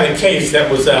time I had a case that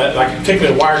was like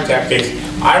particularly a wiretap case,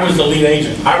 I was the lead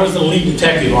agent. I was the lead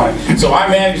detective on it. So I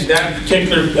managed that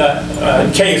particular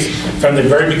case from the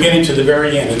very beginning to the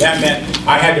very end. And that meant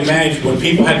I had to manage when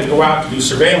people had to go out to do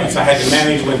surveillance. I had to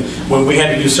manage when we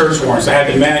had to do search warrants. I had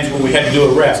to manage when we had to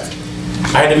do arrests.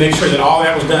 I had to make sure that all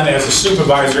that was done as a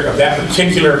supervisor of that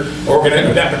particular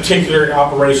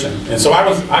operation. And so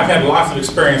I've had lots of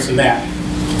experience in that.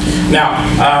 Now,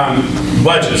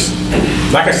 budgets.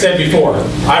 Like I said before,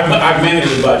 I've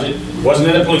managed a budget. Wasn't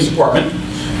in the police department.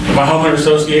 My homeowner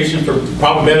association, for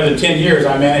probably better than 10 years,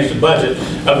 I managed a budget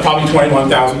of probably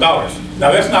 $21,000.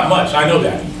 Now that's not much, I know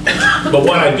that. But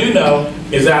what I do know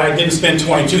is that I didn't spend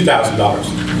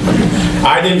 $22,000.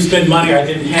 I didn't spend money I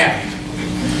didn't have.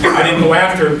 I didn't go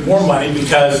after more money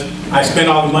because I spent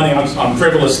all the money on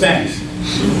frivolous things.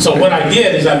 So what I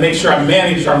did is I made sure I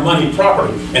managed our money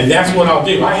properly, and that's what I'll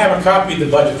do. I have a copy of the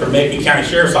budget for Macon County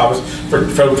Sheriff's Office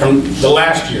from the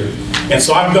last year. And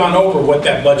so I've gone over what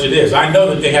that budget is. I know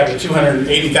that they have a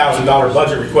 $280,000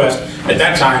 budget request at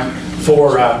that time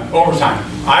for overtime.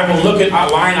 I will look at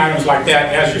line items like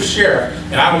that as your sheriff,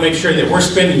 and I will make sure that we're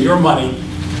spending your money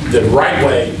the right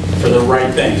way for the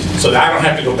right things, so that I don't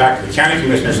have to go back to the county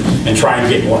commissioners and try and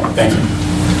get more. Thank you.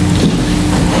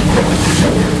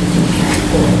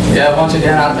 Yeah, once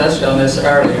again, I touched on this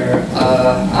earlier.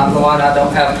 I'm the one, I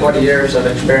don't have 20 years of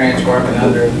experience working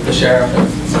under the sheriff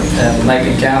in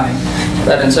Macon County.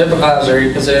 But in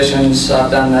supervisory positions, I've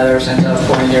done that ever since I was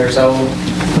 20 years old.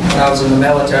 When I was in the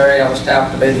military, I was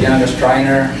tapped to be the youngest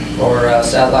trainer for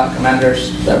satellite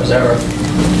commanders that was ever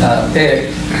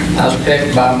picked. I was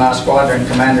picked by my squadron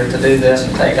commander to do this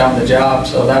and take on the job,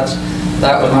 so that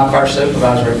was my first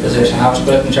supervisory position. I was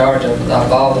put in charge of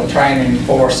all the training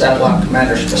for satellite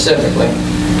commanders specifically.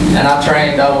 And I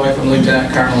trained all the way from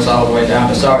lieutenant colonels all the way down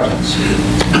to sergeants.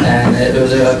 And it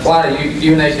was quite a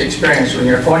unique experience when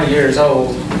you're 20 years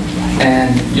old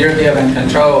and you're given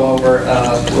control over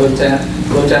a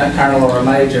lieutenant colonel or a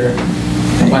major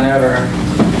whenever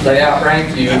they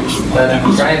outrank you. But in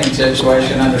a training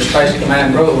situation under Space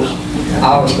Command rules,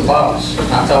 I was the boss.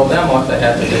 I told them what they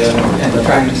had to do in the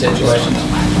training situation.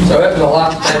 So it was a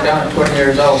lot to take on at 20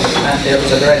 years old. It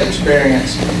was a great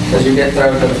experience as you get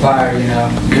thrown to the fire. You know,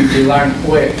 you learn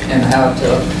quick and how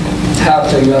to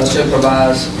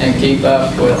supervise and keep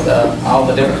up with all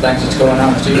the different things that's going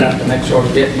on that you have to make sure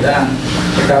is getting done,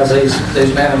 because these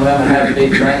men and women have to be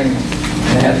trained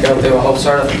and they have to go through a whole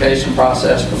certification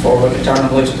process before we can turn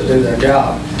them loose to do their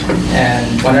job.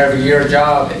 And whenever your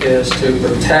job is to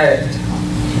protect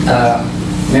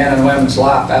men and women's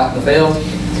life out in the field,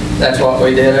 that's what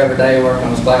we did every day, working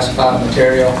with classified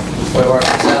material. We worked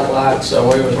with satellites, so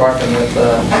we was working with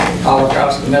all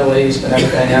across the Middle East and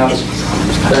everything else.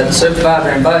 But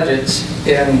supervisory budgets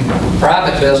in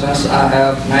private business, I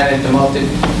have managed a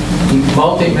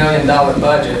multi-million-dollar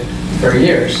budget for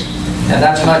years. And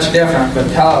that's much different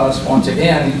because, once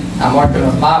again, I'm working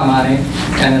with my money,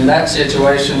 and in that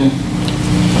situation,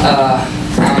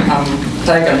 I'm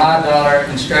taking my dollar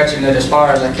and stretching it as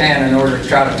far as I can in order to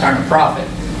try to turn a profit.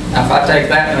 Now, if I take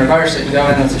that and reverse it and go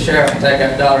in as the sheriff and take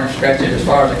that dollar and stretch it as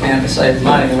far as I can to save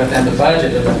money within the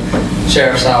budget of the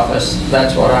sheriff's office,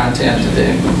 that's what I intend to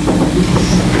do.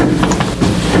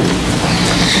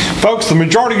 Folks, the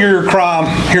majority of your crime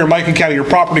here in Macon County, your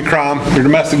property crime, your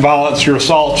domestic violence, your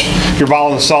assaults, your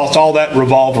violent assaults, all that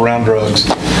revolve around drugs.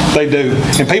 They do.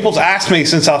 And people's asked me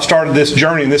since I've started this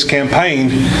journey and this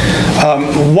campaign,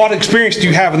 what experience do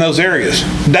you have in those areas?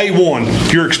 Day one,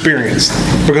 your experience.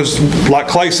 Because like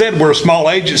Clay said, we're a small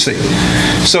agency.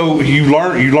 So you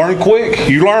learn quick.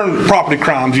 You learn property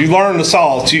crimes. You learn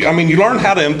assaults. You learn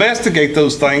how to investigate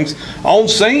those things on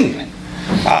scene.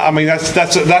 I mean,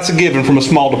 that's a given from a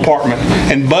small department.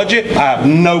 And budget, I have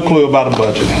no clue about a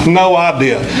budget. No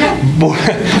idea. But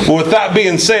with that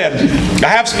being said, I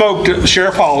have spoke to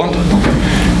Sheriff Holland.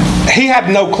 He had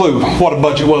no clue what a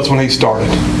budget was when he started.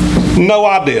 No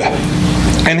idea.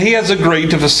 And he has agreed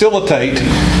to facilitate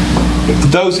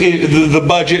the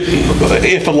budget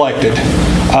if elected.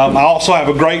 I also have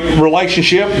a great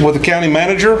relationship with the county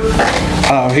manager.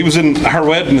 He was in her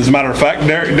wedding, as a matter of fact,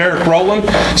 Derek Rowland.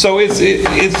 So it's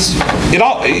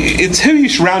who you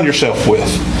surround yourself with.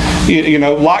 You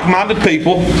know, like-minded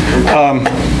people.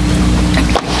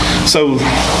 So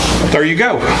there you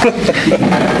go.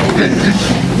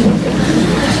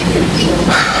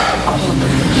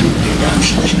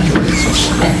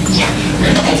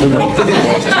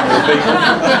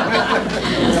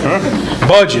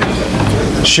 Budget.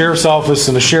 The sheriff's office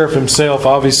and the sheriff himself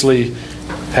obviously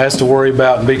has to worry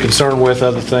about and be concerned with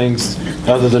other things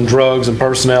other than drugs and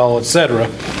personnel, etc.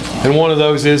 And one of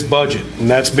those is budget, and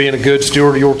that's being a good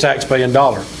steward of your taxpaying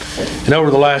dollar. And over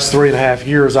the last 3.5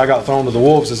 years, I got thrown to the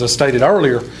wolves, as I stated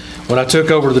earlier, when I took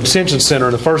over the detention center,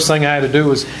 and the first thing I had to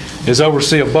do is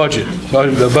oversee a budget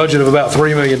of about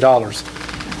 $3 million.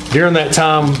 During that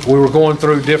time, we were going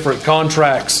through different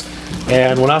contracts,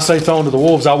 and when I say thrown to the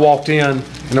wolves, I walked in,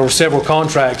 and there were several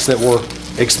contracts that were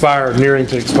expired, nearing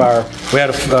to expire. We had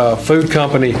a food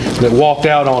company that walked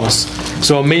out on us.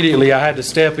 So immediately I had to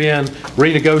step in,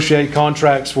 renegotiate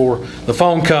contracts for the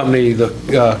phone company,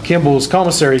 the Kimball's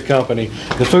commissary company,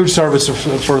 the food service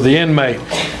for the inmate,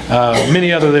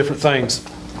 many other different things.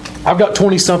 I've got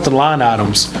 20-something line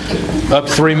items, up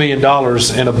to $3 million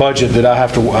in a budget that I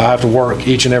have to work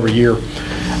each and every year.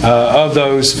 Of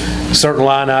those certain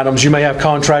line items, you may have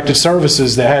contracted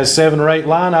services that has 7 or 8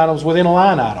 line items within a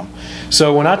line item.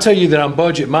 So when I tell you that I'm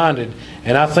budget minded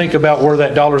and I think about where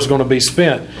that dollar is going to be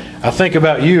spent, I think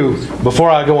about you before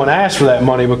I go and ask for that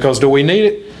money, because do we need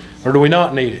it or do we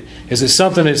not need it? Is it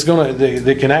something that's going to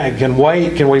that can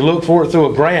wait? Can we look for it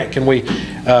through a grant? Can we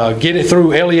get it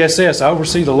through LESS? I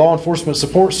oversee the Law Enforcement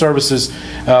Support Services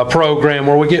program,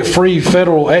 where we get free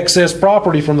federal excess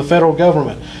property from the federal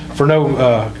government for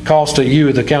no cost to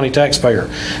you, the county taxpayer.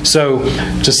 So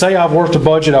to say I've worked a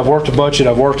budget, I've worked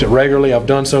it regularly. I've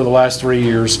done so the last 3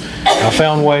 years. I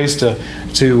found ways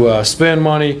to spend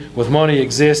money with money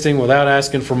existing without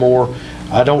asking for more.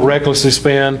 I don't recklessly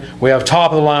spend. We have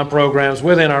top-of-the-line programs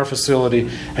within our facility,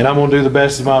 and I'm going to do the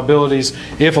best of my abilities.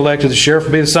 If elected, the sheriff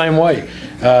will be the same way.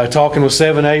 Talking with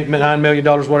 $7, $8, $9 million,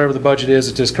 whatever the budget is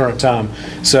at this current time.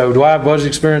 So do I have budget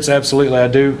experience? Absolutely I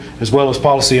do, as well as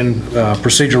policy and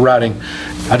procedure writing.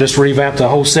 I just revamped the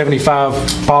whole 75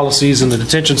 policies in the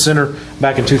detention center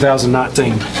back in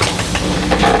 2019.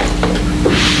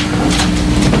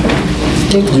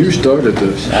 You started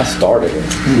this. I started it.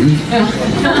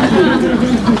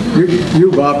 You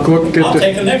Bob Cook, I'll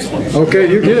take the next one. Okay,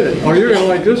 you get it. Oh, you're going to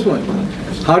like this one.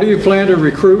 How do you plan to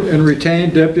recruit and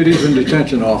retain deputies and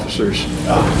detention officers?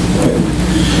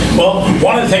 Well,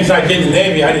 one of the things I did in the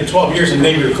Navy, I did 12 years in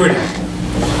Navy recruiting.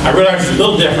 I realize it's a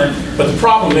little different, but the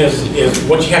problem is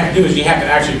what you have to do is you have to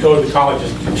actually go to the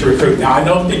colleges to recruit. Now, I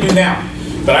know what they do now,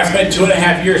 but I spent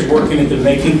 2.5 years working at the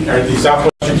Southwestern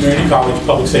Community College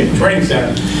Public Safety Training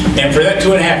Center, and for that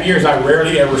 2.5 years, I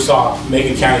rarely ever saw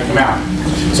Macon County come out.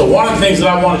 So one of the things that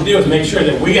I want to do is make sure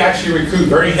that we actually recruit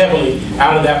very heavily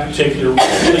out of that particular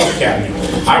police academy.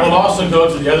 I will also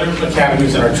go to the other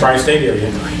academies in our tri-state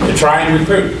area to try and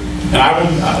recruit. And I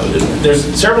will, there's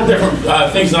several different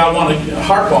things that I want to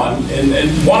harp on,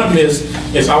 and one of them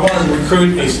is I want to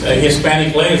recruit a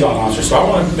Hispanic liaison officer. So I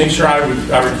want to make sure I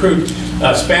recruit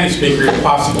Spanish speaker if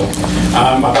possible.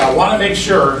 But I want to make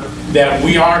sure that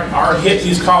we are hitting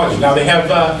these colleges. Now they have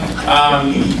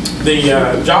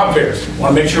the job fairs. I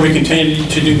want to make sure we continue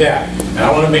to do that. And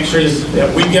I want to make sure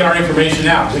that we get our information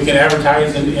out. We can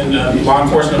advertise in law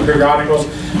enforcement periodicals.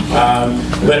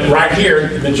 But right here,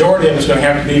 the majority of it's going to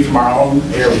have to be from our own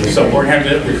area. So we're going to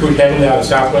have to recruit heavily out of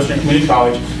Southwestern Community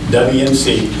College,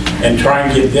 WNC, and try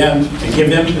and give them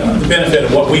the benefit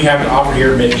of what we have to offer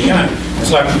here in Macon County.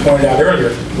 Just like we pointed out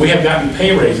earlier, we have gotten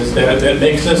pay raises that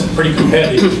makes us pretty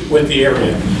competitive with the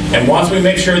area. And once we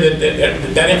make sure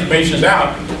that information is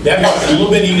out, that makes it a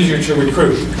little bit easier to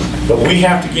recruit. But we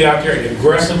have to get out there and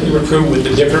aggressively recruit with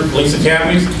the different police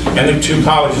academies and the 2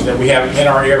 colleges that we have in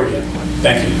our area.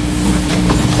 Thank you.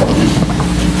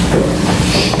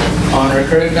 On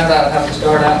recruitment, I'd have to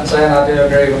start out and saying I do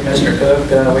agree with Mr. Cook.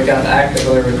 We got to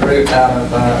actively recruit out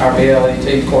of our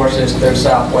BLET courses through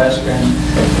Southwestern.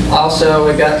 Also,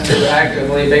 we got to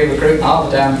actively be recruiting all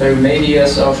the time through media,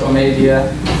 social media,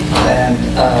 and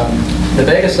the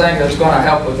biggest thing that's going to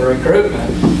help with the recruitment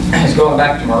is going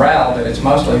back to morale, but it's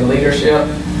mostly leadership.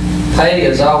 Pay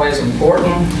is always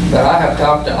important, but I have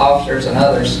talked to officers and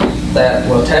others that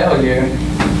will tell you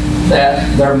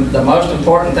that the most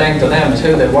important thing to them is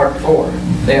who they work for,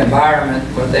 the environment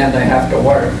within they have to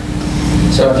work.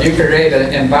 So if you create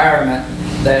an environment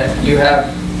that you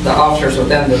have the officers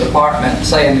within the department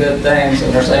saying good things,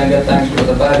 and they're saying good things for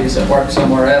the buddies that work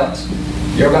somewhere else,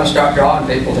 you're going to start drawing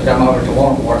people to come over to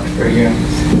want to work for you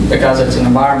because it's an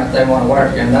environment they want to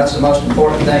work in. That's the most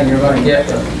important thing you're going to get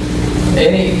with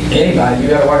anybody. You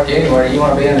got to work anywhere. You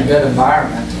want to be in a good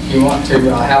environment. You want to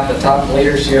have the top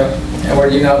leadership where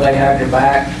you know they have your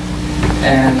back,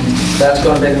 and that's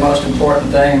going to be the most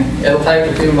important thing. It'll take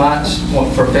a few months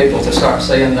for people to start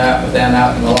seeing that within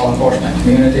out in the law enforcement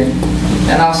community.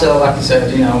 And also, like I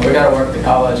said, you know, we got to work the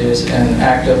colleges and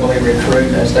actively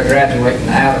recruit as they're graduating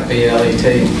out of BLET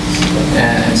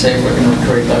and see if we can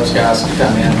recruit those guys to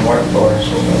come in and work for us.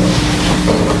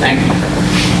 Thank you.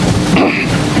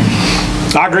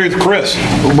 I agree with Chris.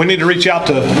 We need to reach out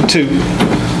to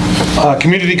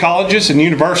community colleges and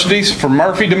universities from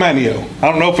Murphy to Manio. I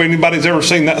don't know if anybody's ever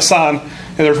seen that sign,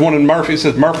 and there's one in Murphy that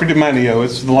says Murphy to Manio.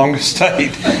 It's the longest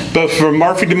state. But from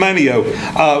Murphy to Manio,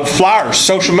 flyers,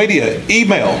 social media,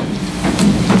 email.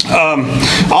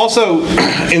 Also,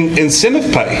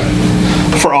 incentive pay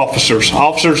for officers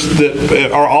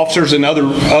that are officers in other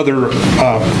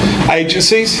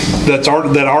agencies that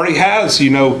already has, you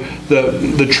know,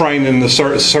 the training, the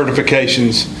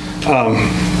certifications.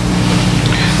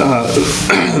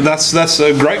 That's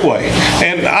a great way.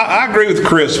 And I agree with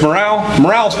Chris.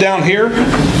 Morale's down here,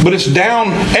 but it's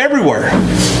down everywhere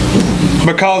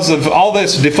because of all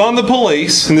this defund the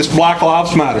police and this Black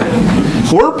Lives Matter.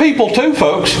 We're people too,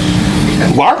 folks.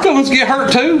 Our feelings get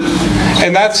hurt too.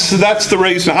 And that's the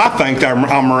reason I think our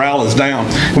morale is down.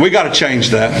 And we got to change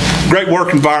that. Great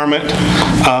work environment.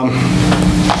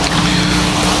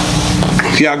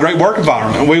 Yeah, great work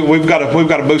environment. We've got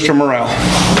to boost our morale.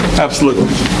 Absolutely.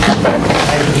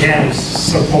 Macon County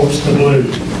supports the blue.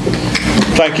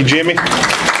 Thank you, Jimmy.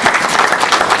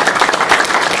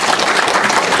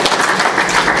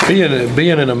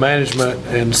 Being in a management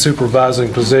and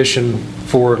supervising position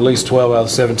for at least 12 out of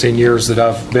 17 years that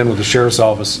I've been with the Sheriff's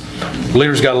Office,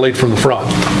 leaders got to lead from the front.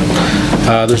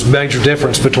 There's a major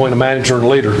difference between a manager and a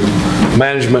leader.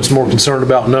 Management's more concerned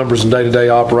about numbers and day-to-day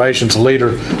operations. A leader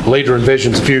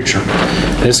envisions the future.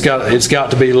 It's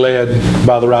got to be led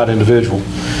by the right individual.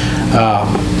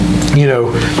 You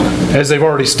know, as they've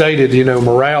already stated, you know,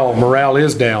 morale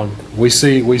is down. We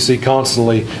see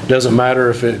constantly. Doesn't matter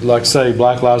if it, like say,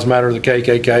 Black Lives Matter, the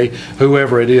KKK,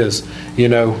 whoever it is. You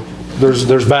know,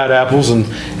 there's bad apples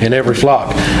in every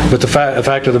flock. But the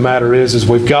fact of the matter is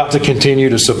we've got to continue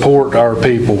to support our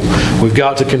people. We've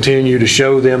got to continue to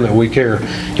show them that we care.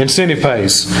 Incentive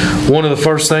pays. One of the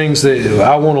first things that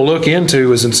I want to look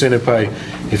into is incentive pay.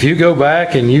 If you go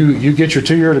back and you get your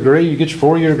 2-year degree, you get your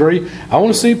 4-year degree, I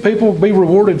want to see people be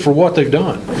rewarded for what they've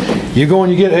done. You go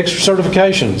and you get extra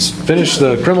certifications, finish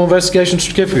the criminal investigation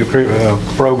certificate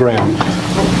program,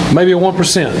 maybe a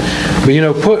 1%. But you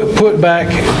know, put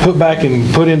back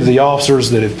and put into the officers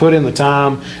that have put in the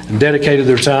time and dedicated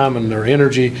their time and their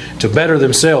energy to better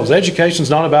themselves. Education's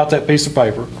not about that piece of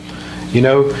paper. You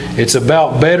know, it's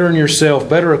about bettering yourself,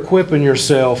 better equipping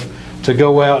yourself to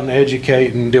go out and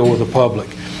educate and deal with the public.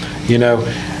 You know,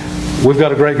 we've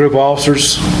got a great group of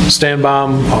officers, stand by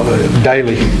them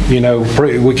daily. You know,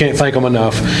 we can't thank them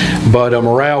enough. But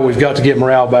morale, we've got to get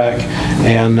morale back,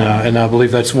 and I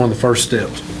believe that's one of the first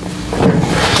steps.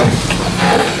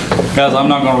 Guys, I'm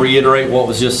not going to reiterate what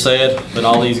was just said, but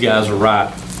all these guys are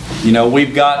right. You know,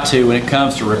 we've got to, when it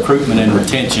comes to recruitment and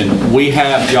retention, we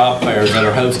have job fairs that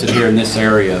are hosted here in this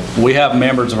area. We have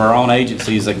members of our own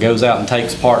agencies that goes out and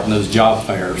takes part in those job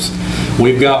fairs.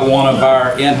 We've got one of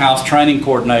our in-house training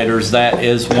coordinators that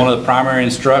is one of the primary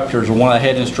instructors or one of the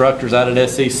head instructors out at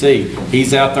SEC.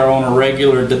 He's out there on a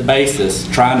regular basis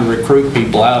trying to recruit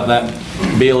people out of that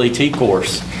BLET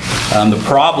course. The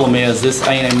problem is this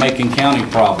ain't a Macon County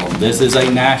problem. This is a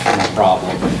national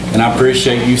problem. And I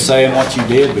appreciate you saying what you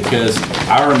did, because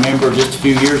I remember just a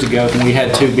few years ago when we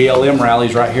had 2 BLM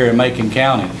rallies right here in Macon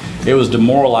County. It was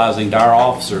demoralizing to our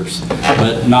officers.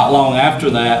 But not long after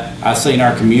that, I seen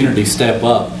our community step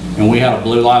up, and we had a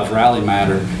Blue Lives Rally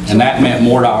matter, and that meant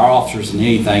more to our officers than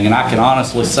anything. And I can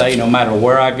honestly say, no matter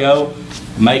where I go,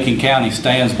 Macon County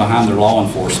stands behind their law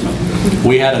enforcement.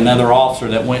 We had another officer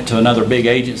that went to another big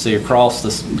agency across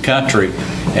the country,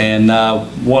 and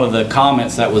one of the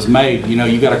comments that was made, you know,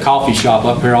 you got a coffee shop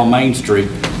up here on Main Street.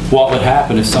 What would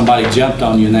happen if somebody jumped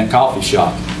on you in that coffee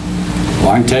shop? Well,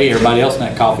 I can tell you, everybody else in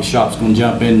that coffee shop is going to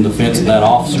jump in the defense of that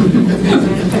officer.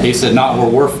 He said, not where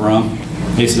we're from.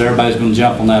 He said, everybody's going to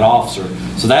jump on that officer.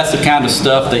 So that's the kind of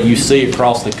stuff that you see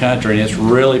across the country, and it's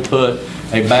really put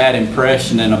a bad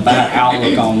impression and a bad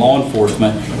outlook on law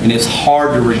enforcement, and it's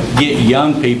hard to get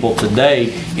young people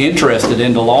today interested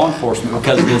into law enforcement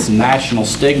because of this national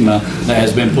stigma that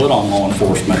has been put on law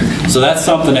enforcement. So that's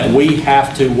something that we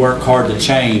have to work hard to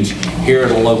change here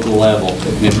at a local level.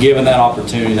 And if given that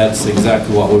opportunity, that's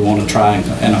exactly what we want to try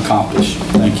and accomplish.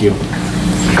 Thank you.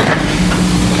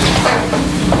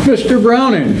 Mr.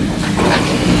 Browning,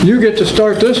 you get to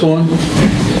start this one.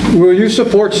 Will you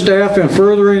support staff in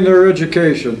furthering their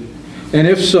education? And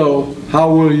if so, how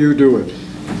will you do it?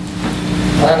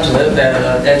 Absolutely.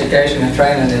 Education and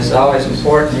training is always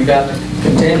important. You got to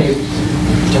continue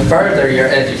to further your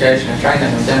education and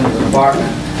training within the department.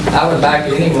 I would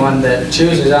back anyone that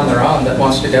chooses on their own that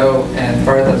wants to go and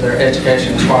further their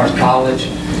education as far as college.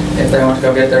 If they want to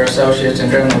go get their associates in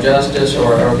criminal justice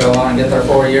or go on and get their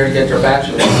 4-year and get their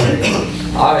bachelor's degree.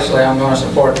 Obviously, I'm going to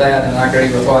support that, and I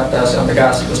agree with what some of the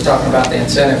guys was talking about the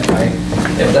incentive pay.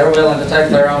 If they're willing to take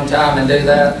their own time and do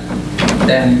that,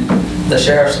 then the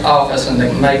sheriff's office and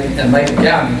Macon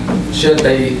County should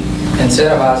be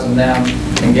incentivizing them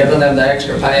and giving them the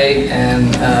extra pay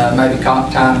and maybe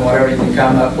comp time, whatever you can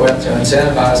come up with to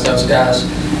incentivize those guys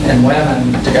and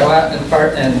women to go out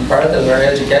and further their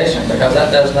education, because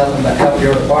that does nothing but help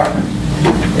your department.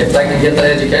 If they can get the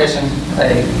education,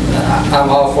 I'm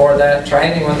all for that.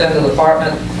 Training within the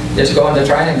department, just going to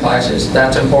training classes,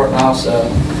 that's important also.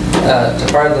 To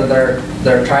further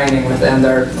their training within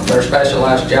their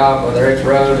specialized job, whether it's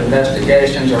road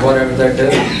investigations or whatever they're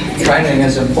doing. Training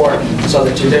is important so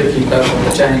that you do keep up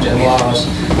with the changing laws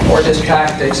or just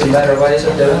tactics and better ways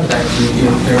of doing things.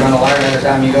 You're going to learn every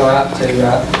time you go out to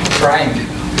train.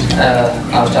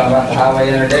 I was talking about the highway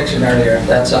interdiction earlier.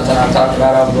 That's something I've talked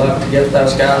about. I would love to get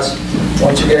those guys,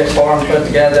 once you get it for them, put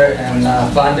together and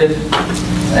funded,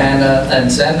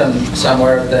 and send them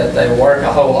somewhere that they work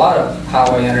a whole lot of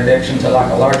highway interdiction to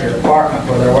like a larger department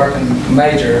where they're working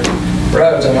major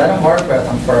roads, and let them work with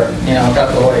them for a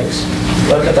couple of weeks.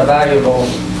 Look at the valuable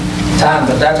time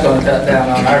that's going to cut down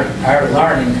on our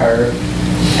learning curve,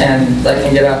 and they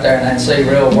can get out there and see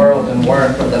real world and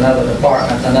work with another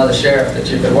department, another sheriff that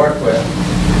you could work with.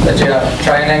 But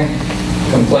training,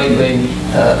 completely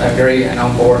agree and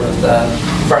on board with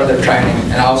further training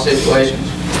in all situations.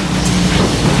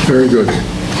 Very good.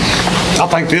 I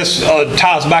think this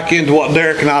ties back into what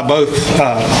Derek and I both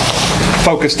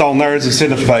focused on there is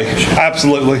incentive pay.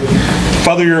 Absolutely.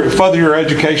 Further your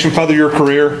education, further your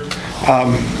career.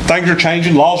 Things are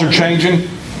changing, laws are changing.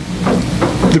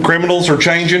 The criminals are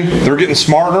changing. They're getting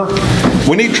smarter.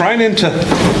 We need training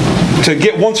to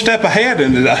get one step ahead,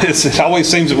 and it always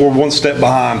seems that we're one step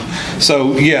behind.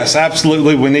 So yes,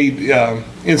 absolutely, we need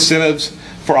incentives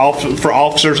for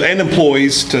officers and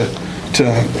employees to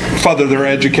further their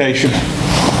education.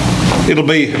 It'll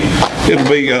be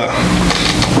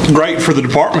great for the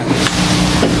department.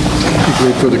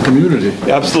 Great for the community.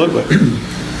 Absolutely.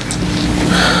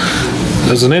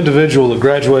 As an individual that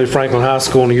graduated Franklin High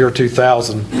School in the year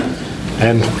 2000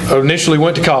 and initially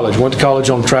went to college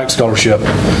on a track scholarship,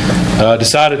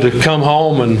 decided to come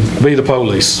home and be the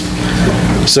police.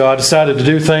 So I decided to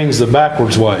do things the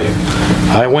backwards way.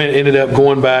 I ended up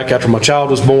going back after my child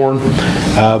was born.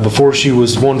 Before she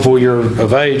was 1 full year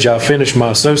of age, I finished my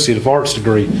Associate of Arts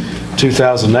degree in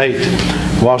 2008.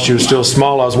 While she was still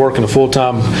small, I was working a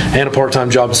full-time and a part-time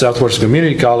job at Southwestern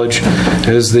Community College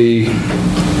as the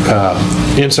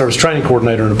in-service training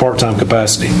coordinator in a part-time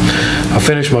capacity. I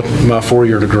finished my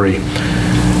 4-year degree.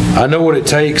 I know what it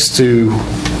takes to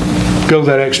go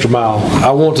that extra mile.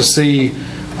 I want to see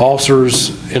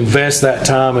officers invest that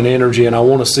time and energy, and I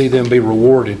want to see them be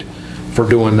rewarded for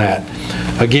doing that.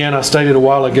 Again, I stated a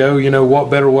while ago, what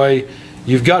better way?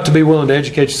 You've got to be willing to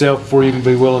educate yourself before you can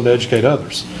be willing to educate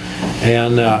others.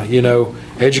 And,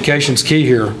 education's key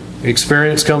here.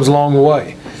 Experience comes a long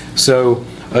way. So,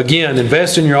 again,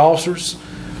 invest in your officers.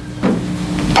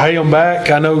 Pay them back.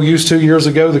 I know 2 years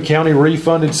ago the county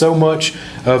refunded so much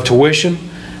of tuition,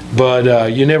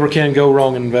 but you never can go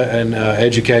wrong in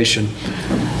education.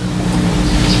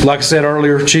 Like I said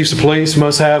earlier, chiefs of police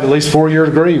must have at least a 4-year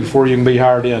degree before you can be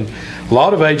hired in. A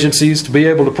lot of agencies, to be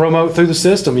able to promote through the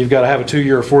system, you've got to have a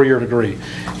 2-year or 4-year degree.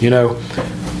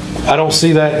 I don't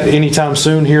see that anytime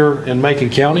soon here in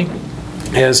Macon County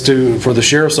for the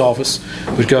sheriff's office,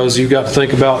 because you've got to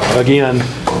think about, again,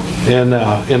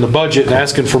 in the budget and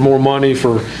asking for more money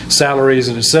for salaries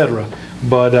and etc.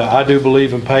 But I do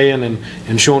believe in paying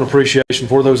and showing appreciation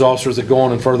for those officers that go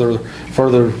on and further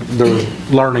their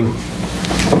learning.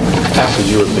 How could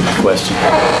you repeat the question?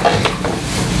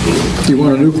 You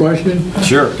want a new question?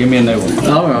 Sure, give me a new one.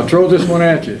 I'll throw this one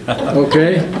at you,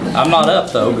 okay? I'm not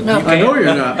up though, but you can. I know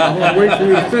you're not. I'm going to wait for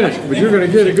you to finish, but you're going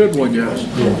to get a good one, yes.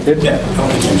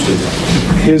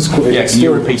 Can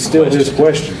you repeat his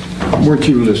question? Weren't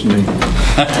you listening?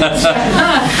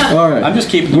 All right. I'm just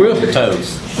keeping you on your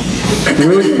toes.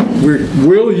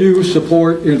 Will you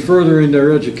support in furthering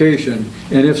their education?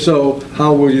 And if so,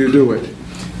 how will you do it?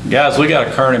 Guys, we got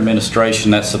a current administration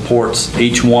that supports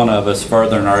each one of us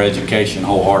furthering our education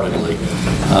wholeheartedly.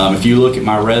 If you look at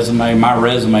my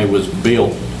resume was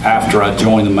built after I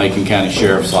joined the Macon County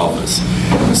Sheriff's Office.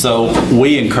 So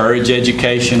we encourage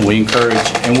education, we encourage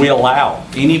and we allow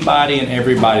anybody and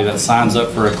everybody that signs up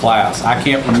for a class. I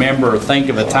can't remember or think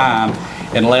of a time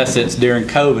unless it's during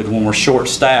COVID when we're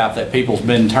short-staffed that people's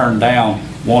been turned down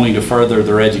wanting to further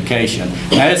their education.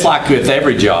 Now, it's like with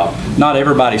every job. Not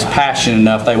everybody's passionate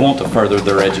enough they want to further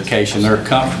their education. They're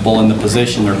comfortable in the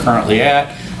position they're currently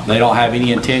at. They don't have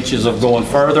any intentions of going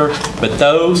further, but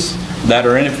those that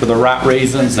are in it for the right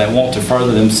reasons, that want to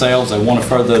further themselves, they want to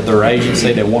further their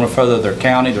agency, they want to further their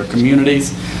county, their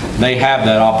communities, they have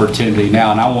that opportunity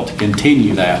now, and I want to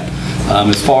continue that.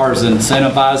 As far as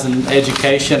incentivizing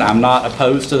education, I'm not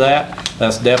opposed to that.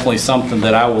 That's definitely something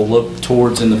that I will look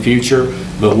towards in the future,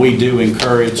 but we do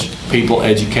encourage people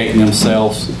educating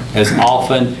themselves as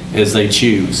often as they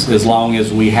choose, as long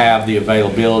as we have the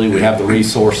availability, we have the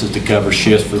resources to cover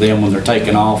shifts for them when they're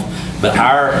taking off. But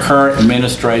our current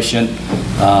administration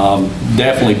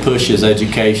definitely pushes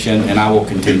education, and I will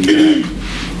continue that.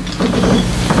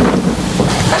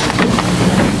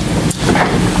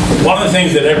 One of the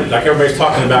things that everybody's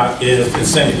talking about is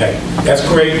incentive pay. That's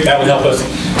great. That will help us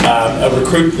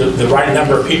recruit the right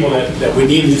number of people that we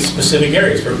need in these specific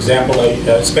areas. For example,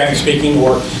 Spanish-speaking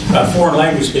or foreign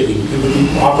language speaking. We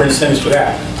can offer incentives for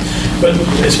that. But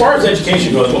as far as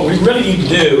education goes, what we really need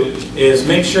to do is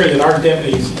make sure that our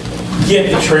deputies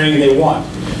get the training they want.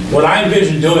 What I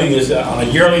envision doing is on a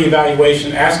yearly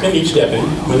evaluation, asking each deputy,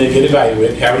 when they get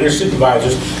evaluated, having their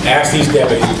supervisors ask these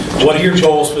deputies, what are your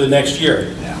goals for the next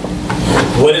year?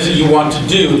 What is it you want to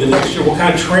do the next year? What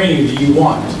kind of training do you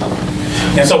want?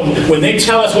 And so when they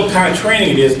tell us what kind of training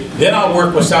it is, then I'll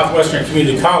work with Southwestern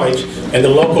Community College and the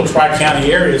local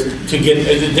tri-county areas to get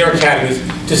their academies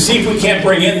to see if we can't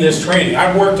bring in this training. When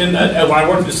I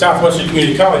worked at Southwestern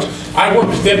Community College, I worked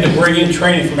with them to bring in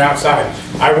training from outside.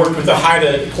 I worked with the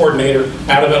HIDA coordinator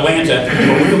out of Atlanta,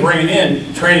 where we were bringing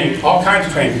in training, all kinds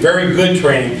of training, very good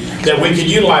training that we could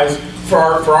utilize for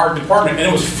our department, and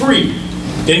it was free.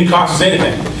 Didn't cost us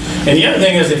anything. And the other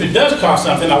thing is, if it does cost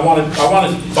something, I want to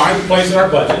find a place in our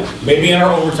budget, maybe in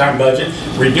our overtime budget,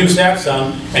 reduce that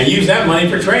some, and use that money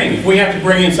for training. If we have to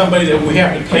bring in somebody that we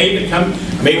have to pay to come,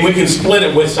 maybe we can split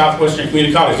it with Southwestern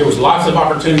Community College. There was lots of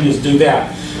opportunities to do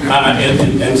that,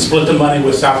 and split the money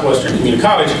with Southwestern Community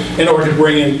College in order to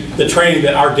bring in the training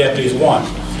that our deputies want.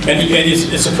 And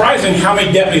it's surprising how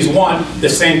many deputies want the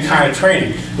same kind of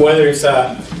training, whether it's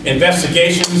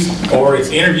investigations or it's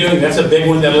interviewing. That's a big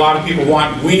one that a lot of people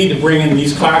want. We need to bring in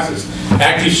these classes.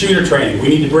 Active shooter training, we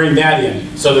need to bring that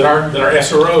in so that our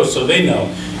SROs, so they know.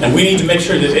 And we need to make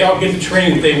sure that they all get the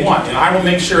training that they want. And I will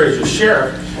make sure as your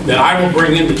sheriff that I will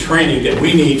bring in the training that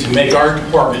we need to make our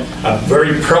department a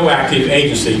very proactive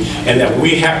agency, and that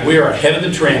we are ahead of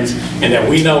the trends, and that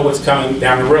we know what's coming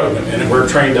down the road, and we're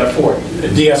trained up for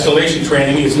it. De-escalation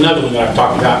training is another one that I've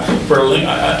talked about for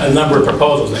a number of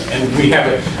proposals, and we have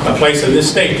a place in this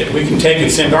state that we can take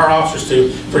and send our officers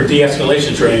to for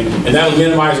de-escalation training, and that'll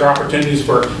minimize our opportunities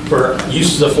for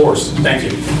uses of force.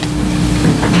 Thank you.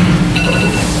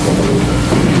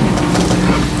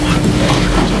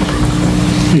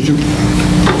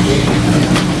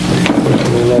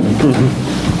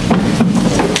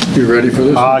 You ready for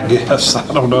this? I guess.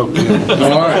 I don't know.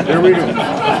 All right, here we go.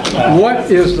 What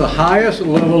is the highest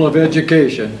level of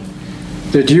education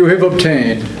that you have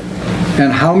obtained,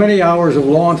 and how many hours of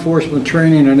law enforcement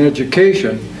training and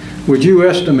education would you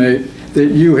estimate that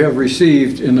you have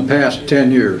received in the past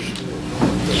 10 years?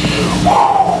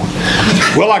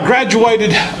 Well, I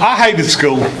graduated. I hated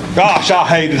school. Gosh, I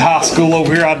hated high school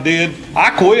over here. I did.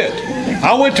 I quit.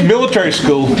 I went to military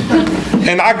school,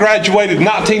 and I graduated in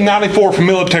 1994 from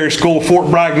military school, Fort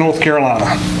Bragg, North Carolina.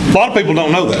 A lot of people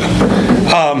don't know that.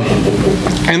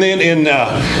 And then in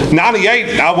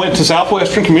 98, I went to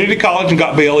Southwestern Community College and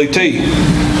got BLET.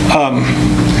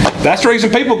 That's the reason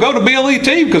people go to BLET,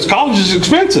 because college is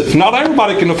expensive. Not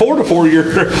everybody can afford a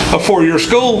four-year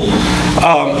school.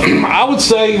 I would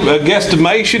say a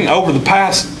guesstimation over the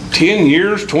past 10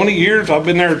 years, 20 years, I've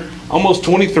been there almost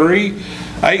 23,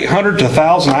 800 to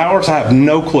 1,000 hours. I have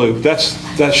no clue. That's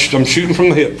I'm shooting from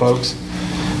the hip, folks.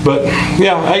 But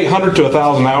yeah, 800 to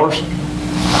 1,000 hours.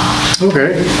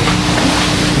 Okay.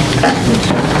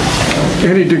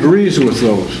 Any degrees with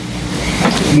those?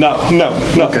 No.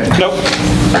 Okay. Nope.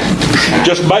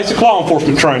 Just basic law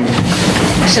enforcement training.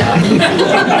 You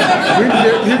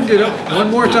can get up one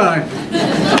more time.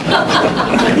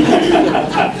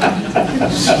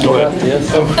 Go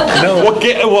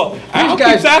ahead. Well, Al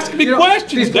keeps asking me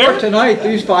questions. Before tonight,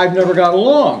 these five never got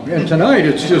along, and tonight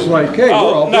it's just like, hey, we're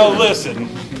all no, listen.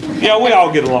 Yeah, we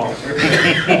all get along.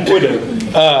 We do.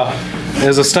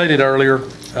 As I stated earlier,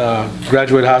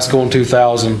 graduated high school in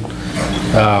 2000.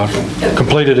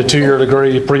 Completed a 2-year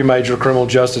degree, pre-major criminal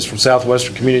justice from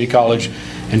Southwestern Community College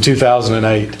in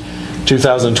 2008.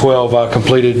 2012, I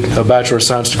completed a Bachelor of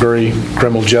Science degree in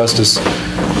Criminal Justice,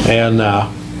 and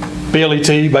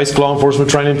BLET, Basic Law Enforcement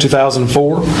Training,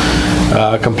 2004.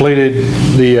 Completed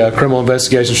the Criminal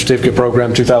Investigation Certificate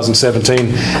Program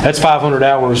 2017. That's 500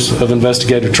 hours of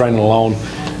investigative training alone.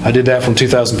 I did that from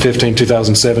 2015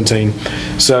 2017.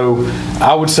 So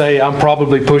I would say I'm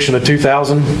probably pushing a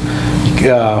 2,000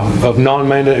 of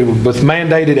non-mandated, with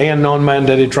mandated and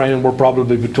non-mandated training. We're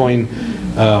probably between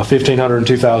 1,500 and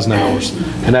 2,000 hours,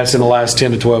 and that's in the last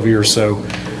 10 to 12 years. So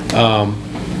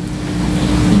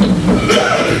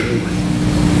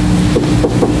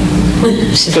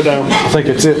sit down. I think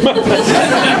that's it.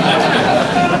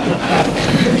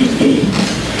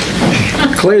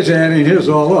 Clay's adding his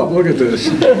all up. Look at this.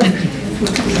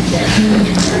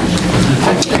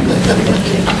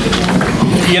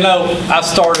 You know, I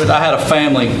had a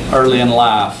family early in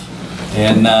life,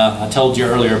 and I told you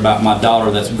earlier about my daughter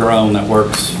that's grown that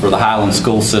works for the Highland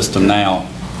school system now.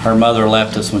 Her mother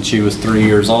left us when she was 3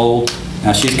 years old.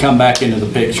 Now she's come back into the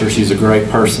picture. She's a great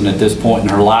person at this point in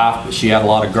her life, but she had a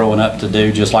lot of growing up to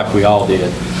do, just like we all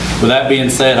did. With that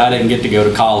being said, I didn't get to go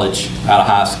to college out of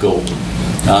high school.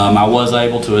 I was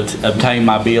able to obtain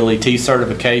my BLET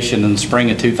certification in the spring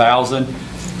of 2000.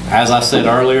 As I said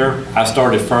earlier, I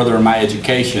started furthering my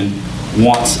education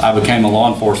once I became a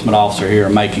law enforcement officer here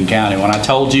in Macon County. When I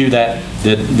told you that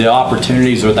the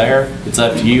opportunities are there, it's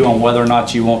up to you on whether or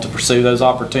not you want to pursue those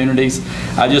opportunities.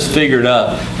 I just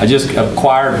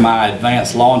acquired my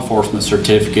advanced law enforcement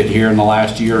certificate here in the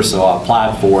last year or so. I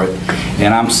applied for it,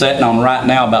 and I'm sitting on right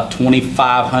now about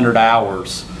 2,500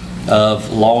 hours of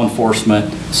law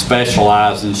enforcement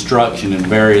specialized instruction in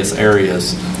various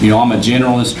areas. You know, I'm a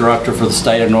general instructor for the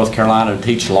state of North Carolina to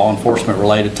teach law enforcement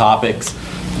related topics.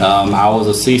 I was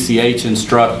a CCH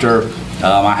instructor.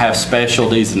 I have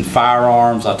specialties in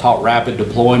firearms. I taught rapid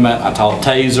deployment. I taught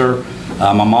taser.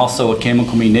 I'm also a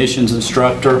chemical munitions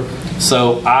instructor.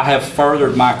 So I have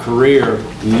furthered my career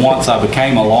once I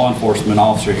became a law enforcement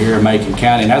officer here in Macon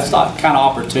County. And that's the kind of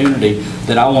opportunity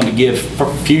that I want to give for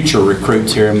future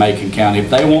recruits here in Macon County. If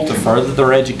they want to further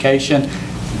their education,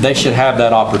 they should have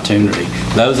that opportunity.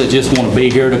 Those that just want to be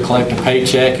here to collect a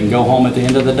paycheck and go home at the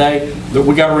end of the day,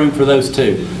 we got room for those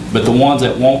too. But the ones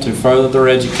that want to further their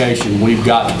education, we've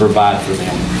got to provide for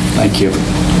them. Thank you.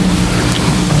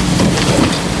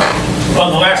 Well,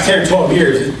 in the last 10 or 12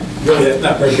 years, really that's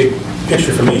not a very big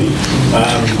picture for me.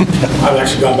 I've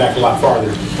actually gone back a lot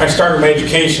farther. I started my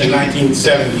education in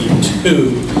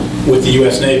 1972 with the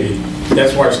U.S. Navy.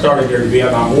 That's where I started during the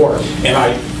Vietnam War. And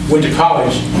I went to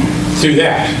college through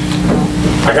that.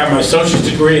 I got my associate's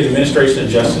degree in administration of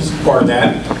justice. Part of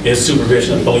that is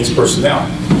supervision of police personnel.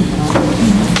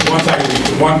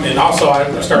 And also I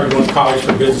started going to college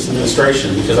for business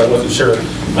administration because I wasn't sure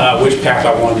which path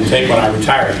I wanted to take when I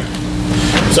retired.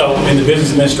 So in the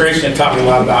business administration, it taught me a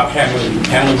lot about handling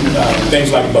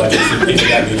things like budgets and things of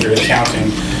that nature,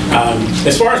 accounting.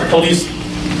 As far as police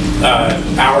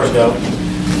hours go,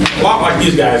 a lot like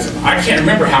these guys, I can't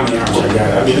remember how many hours I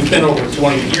got. I mean, it's been over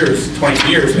 20 years,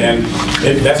 and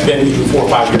that's been even 4 or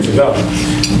 5 years ago.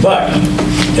 But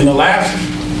in the last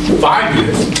 5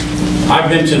 years, I've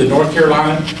been to the North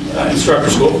Carolina Instructor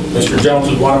School. Mr. Jones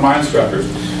was one of my instructors,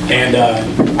 and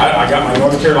I got my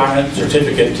North Carolina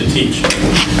certificate to teach.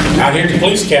 Out here at the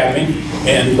Police Academy,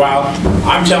 and while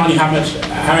I'm telling you how much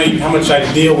I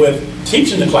deal with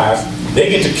teaching the class, they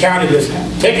get to count it as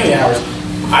taking the hours.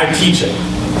 I teach it.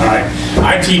 All right.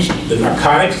 I teach the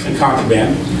narcotics and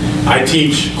contraband. I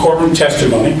teach courtroom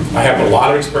testimony. I have a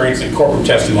lot of experience in courtroom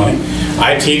testimony.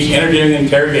 I teach interviewing and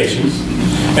interrogations.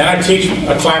 And I teach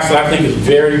a class that I think is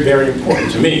very, very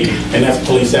important to me, and that's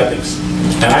police ethics.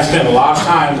 And I spend a lot of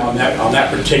time on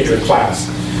that particular class.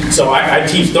 So I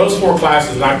teach those 4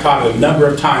 classes, and I've taught it a number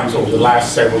of times over the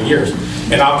last several years.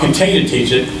 And I'll continue to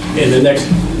teach it in the next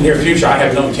near future. I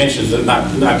have no intentions of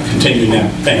not continuing that.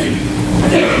 Thank you.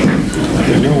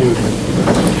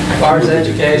 As far as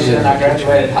education, I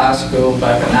graduated high school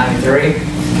back in '93.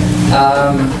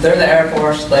 Through the Air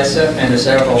Force, they sent me into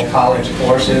several college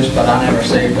courses, but I never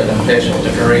received an official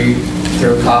degree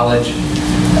through college.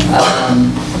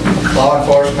 Law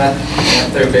enforcement,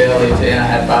 went through BLET, and I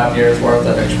had 5 years worth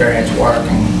of experience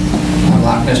working. I'm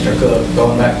like Mr. Cook,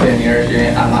 going back 10 years,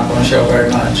 I'm not going to show very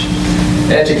much.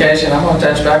 Education, I'm going to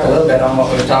touch back a little bit on what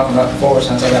we were talking about before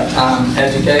since I got time.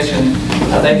 Education,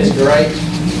 I think is great.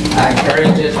 I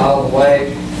encourage it all the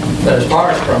way. But as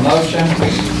far as promotion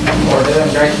or doing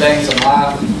great things in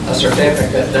life, a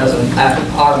certificate doesn't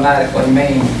automatically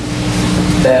mean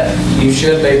that you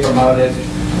should be promoted,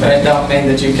 but it don't mean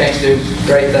that you can't do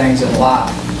great things in life.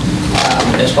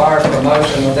 As far as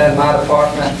promotion within my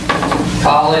department,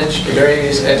 college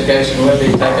degrees, education would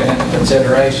be taken into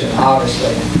consideration,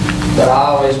 obviously, but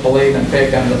I always believe in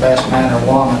picking the best man or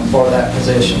woman for that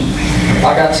position. If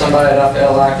I got somebody that I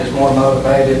feel like is more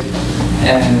motivated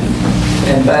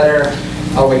and better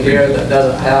over here that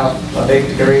doesn't have a big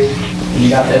degree, and you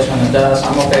got this one that does,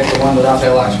 I'm going to pick the one that I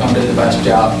feel like is going to do the best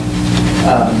job.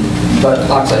 But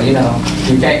like I said, you know,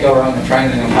 you can't go wrong with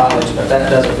training in college, but that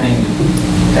doesn't mean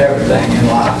everything in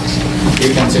life.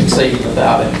 You can succeed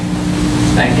without it.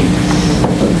 Thank you.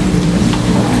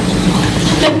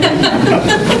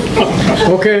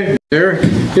 Okay, Derek,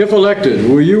 if elected,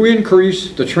 will you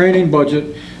increase the training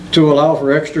budget to allow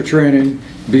for extra training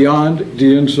beyond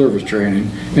the in-service training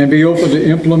and be open to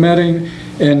implementing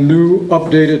and new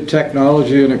updated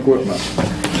technology and equipment?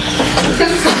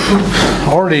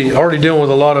 Already dealing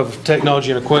with a lot of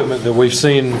technology and equipment that we've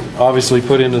seen obviously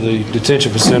put into the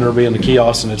detention center, being the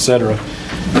kiosks and et cetera,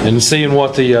 and seeing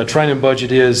what the training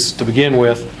budget is to begin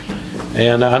with.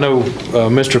 And I know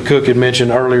Mr. Cook had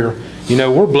mentioned earlier, you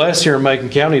know, we're blessed here in Macon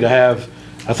County to have,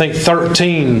 I think,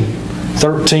 13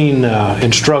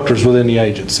 instructors within the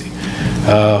agency.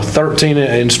 13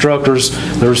 instructors.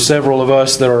 There's several of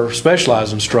us that are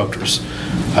specialized instructors.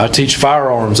 I teach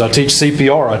firearms, I teach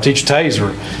CPR, I teach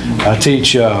taser, I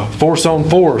teach force on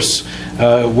force.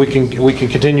 We can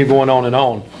continue going on and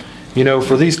on. You know,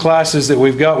 for these classes that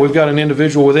we've got an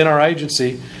individual within our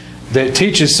agency that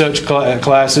teaches such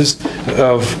classes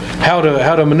of how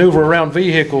to maneuver around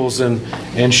vehicles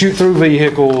and shoot through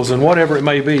vehicles and whatever it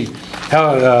may be.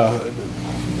 How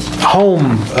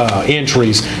home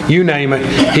entries, you name it.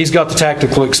 He's got the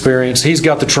tactical experience, he's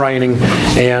got the training,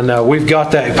 and we've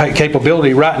got that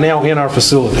capability right now in our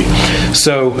facility.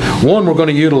 So one, we're going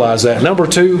to utilize that. Number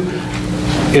two,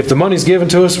 if the money's given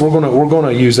to us, we're going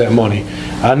to use that money.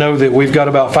 I know that we've got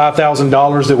about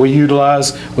 $5,000 that we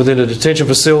utilize within the detention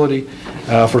facility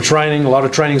for training. A lot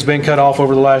of training's been cut off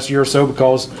over the last year or so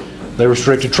because they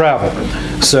restricted travel.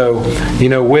 So, you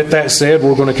know, with that said,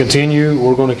 we're going to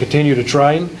continue to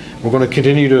train. We're going to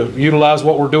continue to utilize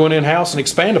what we're doing in-house and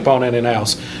expand upon it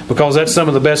in-house, because that's some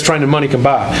of the best training money can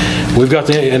buy. We've got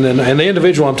and the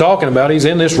individual I'm talking about, he's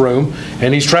in this room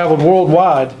and he's traveled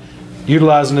worldwide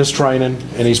utilizing this training,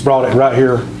 and he's brought it right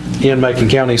here in Macon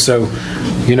County. So,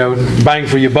 you know, bang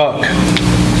for your buck.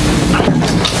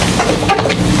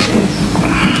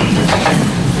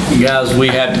 You guys, we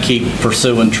have to keep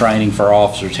pursuing training for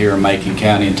officers here in Macon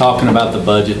County. And talking about the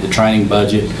budget, the training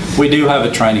budget, we do have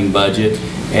a training budget,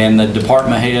 and the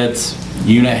department heads,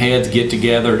 unit heads get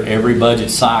together every budget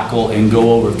cycle and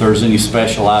go over if there's any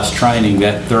specialized training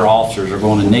that their officers are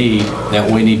going to need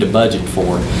that we need to budget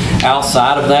for.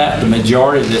 Outside of that, the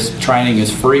majority of this training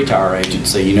is free to our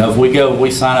agency. You know, if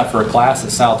we sign up for a class at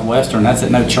Southwestern, that's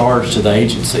at no charge to the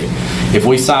agency. If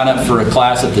we sign up for a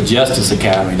class at the Justice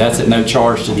Academy, that's at no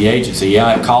charge to the agency.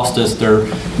 Yeah, it costs us their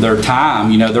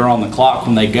time. You know, they're on the clock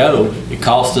when they go. It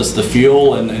costs us the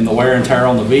fuel and the wear and tear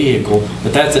on the vehicle,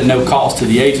 but that's at no cost to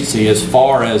the agency, as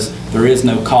far as there is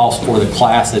no cost for the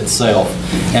class itself.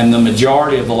 And the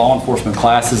majority of the law enforcement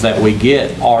classes that we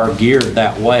get are geared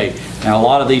that way. Now, a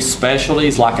lot of these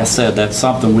specialties, like I said, that's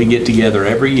something we get together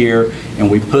every year,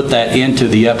 and we put that into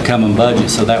the upcoming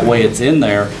budget, so that way it's in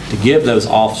there to give those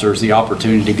officers the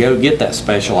opportunity to go get that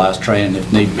specialized training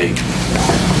if need be.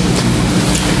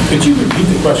 Could you repeat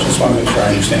the question so I make sure I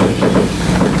understand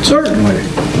it? Certainly.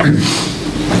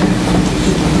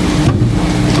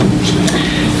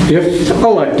 If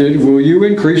elected, will you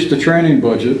increase the training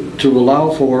budget to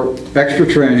allow for extra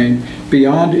training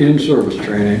beyond in-service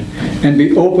training and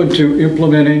be open to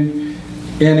implementing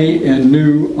any and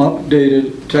new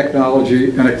updated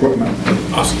technology and equipment?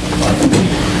 Awesome.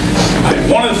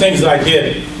 One of the things that I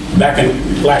did back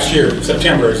in last year,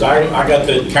 September, is I got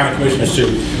the county commissioners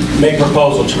to make a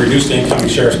proposal to reduce the incoming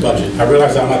sheriff's budget. I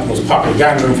realize I'm not the most popular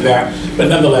guy in the room for that, but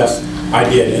nonetheless, I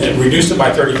did, and it reduced it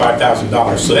by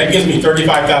 $35,000. So that gives me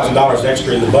 $35,000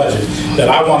 extra in the budget that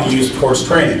I want to use towards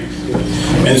training.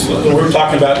 And so we were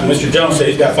talking about, Mr. Jones said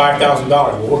he's got $5,000.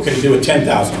 Well, what can he do with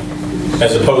 $10,000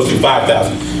 as opposed to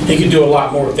 $5,000? He can do a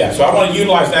lot more with that. So I want to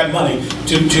utilize that money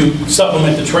to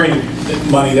supplement the training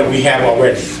money that we have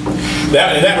already. In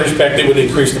that respect, it would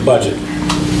increase the budget.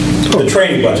 The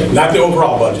training budget, not the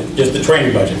overall budget, just the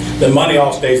training budget. The money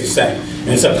all stays the same, and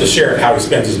it's up to the sheriff how he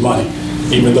spends his money.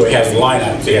 even though he has the line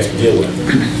items he has to deal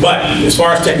with. But as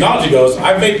far as technology goes,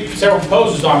 I've made several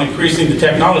proposals on increasing the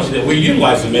technology that we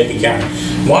utilize in Macon County.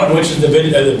 One of which is the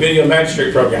video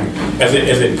magistrate program. As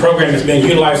a program that's being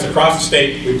utilized across the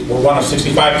state, we're one of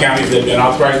 65 counties that have been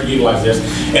authorized to utilize this,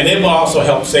 and it will also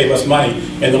help save us money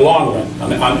in the long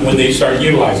run when they start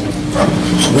utilizing it.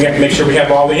 We have to make sure we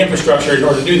have all the infrastructure in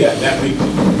order to do that. That we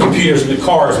computers in the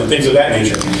cars and things of that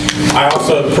nature. I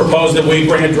also propose that we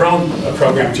bring a drone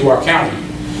program to our county.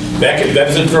 That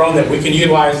is a drone that we can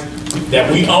utilize,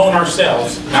 that we own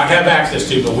ourselves, not have access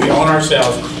to, but we own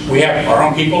ourselves. We have our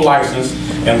own people licensed,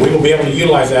 and we will be able to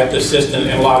utilize that to assist in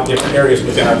a lot of different areas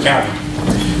within our county.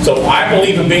 So I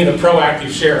believe in being a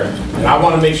proactive sheriff, and I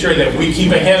want to make sure that we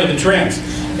keep ahead of the trends.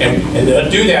 And to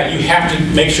do that, you have to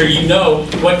make sure you know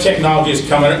what technology is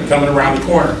coming around the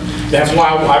corner. That's why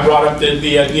I brought up the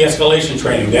de-escalation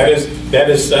training. That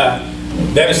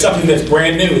is something that's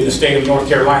brand new in the state of North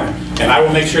Carolina. And I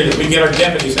will make sure that we get our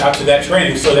deputies out to that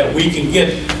training so that we can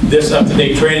get this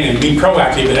up-to-date training and be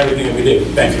proactive in everything that we do.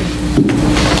 Thank you.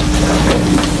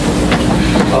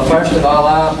 Well, first of all,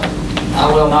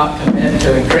 I will not commit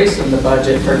to increasing the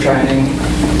budget for training,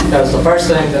 because the first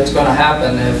thing that's going to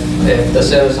happen if the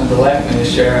citizens elect me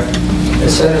as sheriff,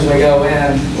 as soon as we go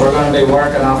in, we're going to be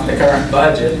working off the current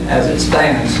budget as it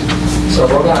stands. So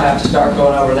we're going to have to start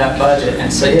going over that budget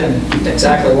and seeing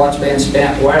exactly what's being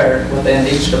spent where within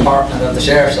each department of the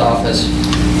sheriff's office.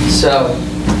 So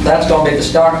that's going to be the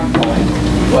starting point.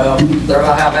 Well, they're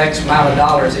going to have X amount of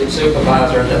dollars each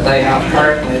supervisor that they have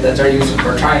currently that they're using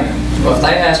for training. Well, if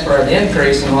they ask for an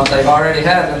increase in what they've already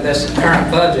had in this current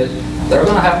budget, they're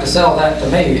going to have to sell that to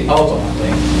me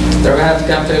ultimately. They're going to have to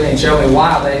come to me and show me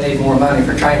why they need more money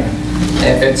for training.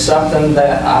 If it's something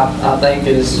that I think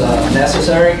is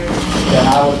necessary, then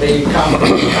I would be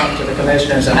comfortable to come to the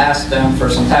commissioners and ask them for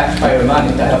some taxpayer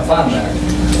money to help fund that.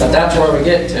 But that's where we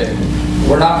get to.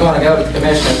 We're not going to go to the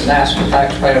commissioners and ask for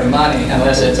taxpayer money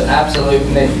unless it's an absolute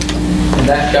need. And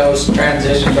that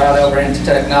transitions right over into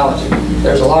technology.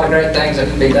 There's a lot of great things that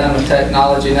can be done with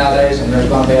technology nowadays, and there's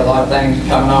going to be a lot of things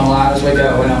coming online as we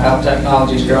go. We know how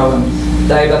technology's growing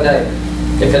day by day.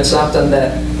 If it's something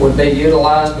that would be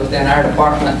utilized within our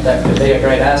department, that could be a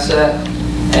great asset,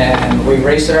 and we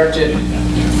research it,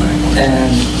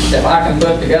 and if I can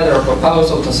put together a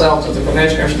proposal to sell to the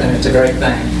commissioners, then it's a great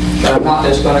thing. But I'm not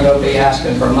just going to go be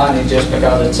asking for money just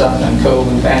because it's something cool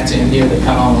and fancy and new that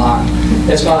come online.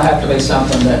 It's going to have to be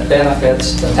something that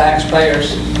benefits the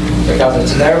taxpayers, because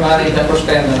it's their money that we're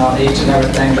spending on each and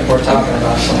everything that we're talking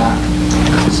about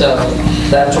tonight. So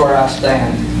that's where I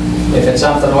stand. If it's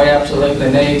something we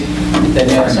absolutely need, then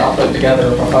yes, I'll put together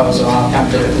a proposal. I'll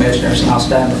come to the commissioners and I'll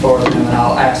stand before them and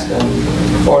I'll ask them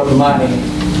for the money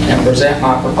and present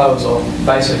my proposal,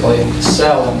 basically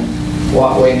selling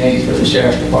what we need for the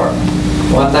sheriff's department.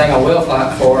 One thing I will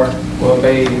fight for will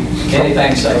be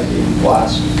anything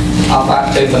safety-wise. I'll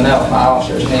fight tooth and nail if my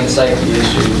officers need a safety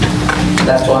issue.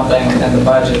 That's one thing within the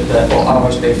budget that will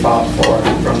always be fought for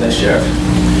from this sheriff.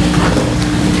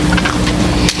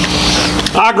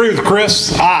 I agree with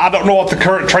Chris. I don't know what the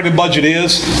current training budget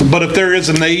is, but if there is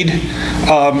a need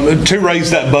to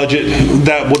raise that budget,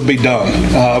 that would be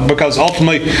done. Because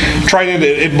ultimately, training,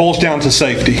 it boils down to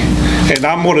safety. And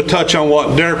I'm going to touch on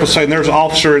what Derek was saying. There's an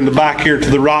officer in the back here to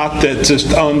the right that's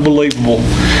just unbelievable.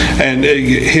 And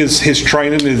his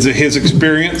training, his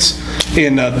experience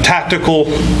in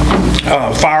tactical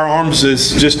firearms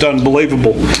is just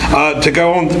unbelievable. To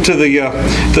go on to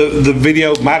the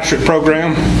video magistrate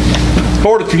program,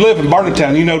 Lord, if you live in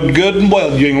Barnetown, you know good and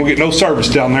well you ain't gonna get no service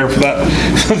down there for that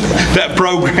that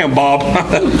program, Bob.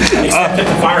 Except at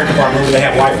the fire department where they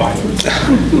have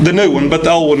Wi-Fi. The new one, but the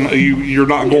old one you're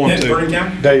not going to.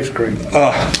 Barnetown? Dave's Creek.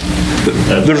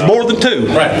 There's more than two.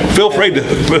 Right. Feel free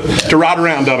to ride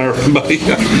around down there, buddy.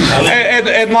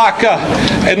 And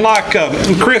like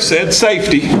Chris said,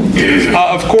 safety.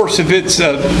 Of course, if it's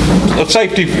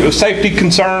a safety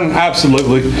concern,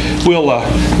 absolutely,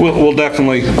 we'll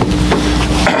definitely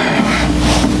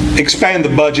expand the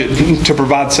budget to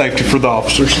provide safety for the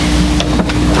officers.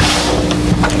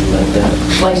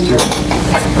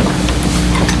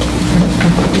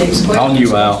 On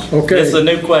you, Al. Okay. This is a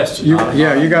new question. You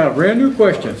got a brand new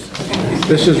question.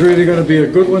 This is really going to be a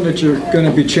good one that you're going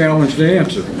to be challenged to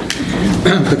answer.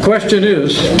 The question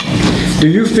is, do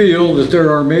you feel that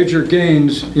there are major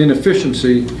gains in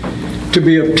efficiency to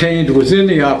be obtained within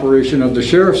the operation of the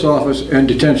Sheriff's Office and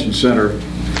Detention Center?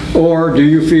 Or do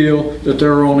you feel that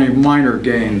there are only minor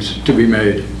gains to be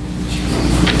made?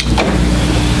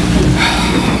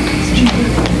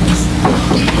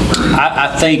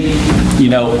 I think,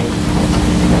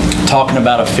 talking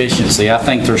about efficiency, I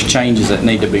think there's changes that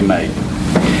need to be made.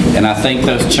 And I think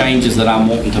those changes that I'm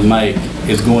wanting to make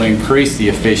is going to increase the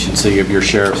efficiency of your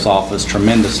sheriff's office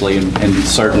tremendously in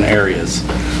certain areas,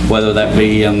 whether that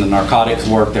be in the narcotics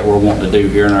work that we're wanting to do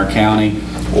here in our county,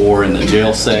 or in the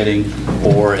jail setting,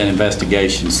 or an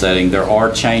investigation setting. There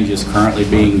are changes currently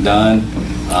being done,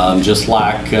 just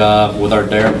like with our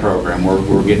DARE program.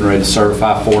 We're getting ready to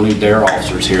certify 4 new DARE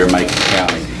officers here in Macon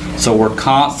County. So we're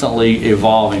constantly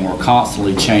evolving, we're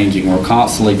constantly changing, we're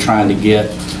constantly trying to get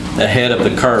ahead of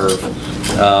the curve.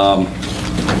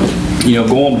 You know,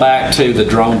 going back to the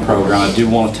drone program, I do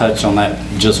want to touch on that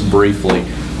just briefly.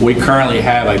 We currently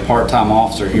have a part-time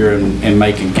officer here in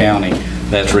Macon County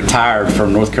that's retired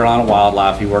from North Carolina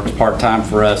Wildlife. He works part-time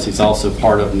for us. He's also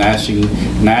part of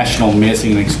National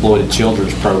Missing and Exploited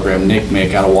Children's Program,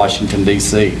 NCMEC, out of Washington,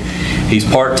 D.C. He's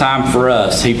part-time for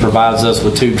us. He provides us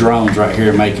with 2 drones right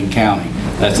here in Macon County.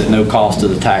 That's at no cost to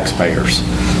the taxpayers.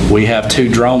 We have 2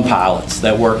 drone pilots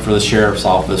that work for the sheriff's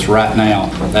office right now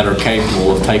that are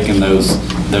capable of taking those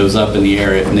up in the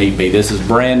air if need be. This is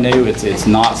brand new. It's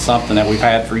not something that we've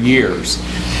had for years.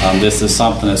 This is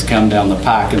something that's come down the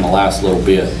pike in the last little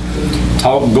bit.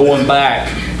 Going back,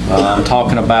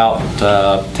 talking about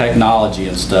technology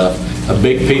and stuff, a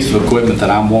big piece of equipment that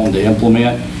I'm wanting to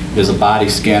implement is a body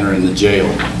scanner in the jail.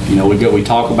 You know, we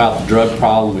talk about the drug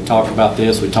problem, we talk about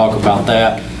this, we talk about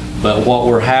that, but what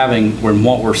we're having,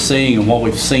 what we're seeing, and what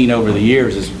we've seen over the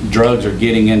years is drugs are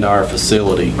getting into our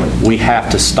facility. We have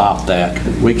to stop that.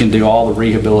 We can do all the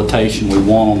rehabilitation we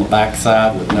want on the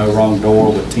backside with No Wrong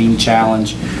Door, with Team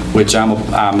Challenge, which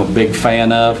I'm a big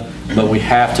fan of, but we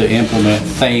have to implement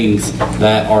things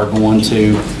that are going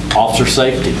to officer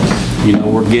safety. You know,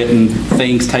 we're getting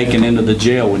things taken into the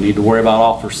jail. We need to worry about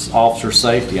officer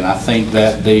safety, and I think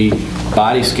that the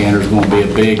body scanner is going to be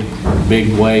a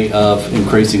big way of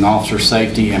increasing officer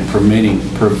safety and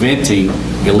preventing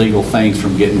illegal things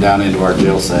from getting down into our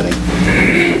jail setting.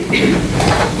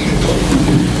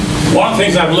 One of the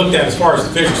things I've looked at as far as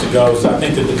efficiency goes, I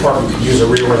think the department could use a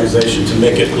reorganization to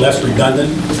make it less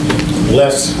redundant,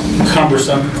 less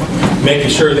cumbersome, making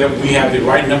sure that we have the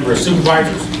right number of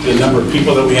supervisors, the number of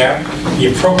people that we have,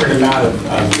 the appropriate amount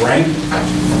of rank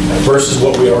versus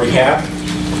what we already have.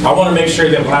 I want to make sure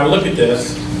that when I look at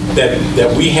this,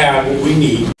 that we have what we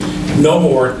need, no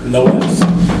more, no less.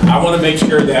 I want to make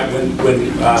sure that when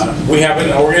we have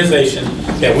an organization,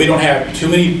 that we don't have too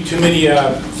many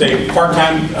say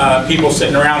part-time people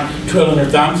sitting around twiddling their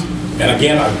thumbs. And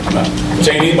again, I'm not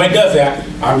saying anybody does that.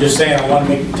 I'm just saying I want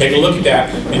to take a look at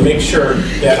that and make sure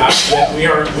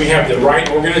that we have the right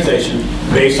organization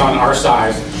based on our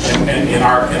size and in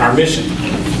our mission.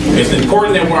 It's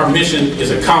important that our mission is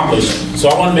accomplished. So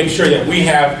I want to make sure that we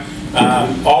have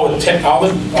all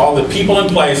the people in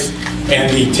place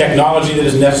and the technology that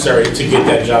is necessary to get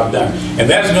that job done. And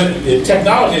the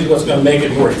technology is what's going to make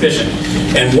it more efficient.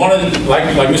 And one of the, like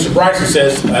Mr. Bryson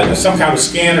says, some kind of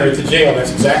scanner at the jail,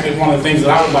 that's exactly one of the things that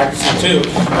I would like to see too.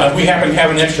 We happen to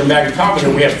have an extra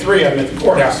magnetometer. We have 3 of them at the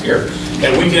courthouse here.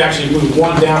 And we could actually move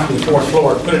 1 down from the 4th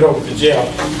floor, put it over to the jail,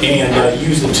 and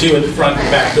use the 2 at the front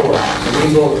and back door. And we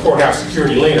can go over to courthouse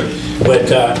security later. But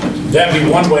that'd be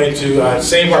one way to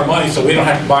save our money so we don't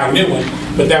have to buy a new one.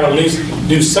 But that would at least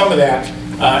do some of that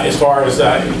as far as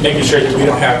making sure that we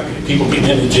don't have people getting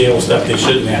into jail and stuff they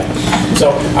shouldn't have.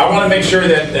 So I want to make sure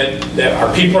that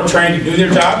our people are trained to do their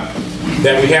job,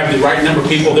 that we have the right number of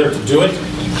people there to do it,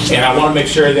 and I want to make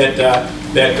sure that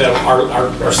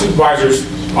our supervisors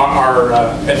are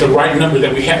at the right number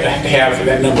that we have to have for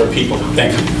that number of people.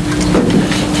 Thank you.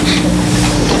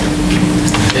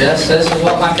 Yes, this is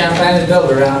what my campaign is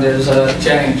built around, is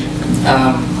change.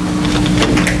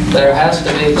 There has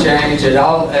to be change at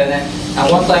all, and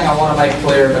one thing I want to make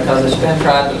clear, because it's been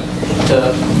tried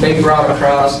to be brought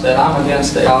across, that I'm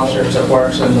against the officers that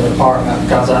works in the department,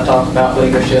 because I talk about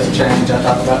leadership change, I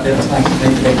talk about different things that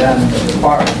need to be done in the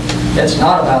department. It's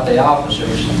not about the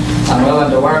officers. I'm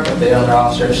willing to work with the other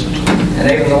officers, and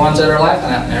even the ones that are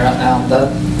laughing at me right now,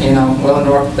 that, you know, willing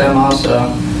to work with them also.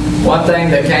 One thing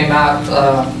that came out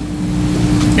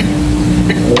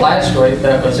last week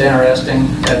that was interesting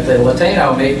at the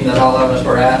Latino meeting that all of us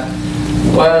were at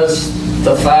was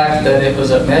the fact that it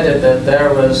was admitted that there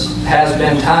has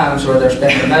been times where there's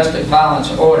been domestic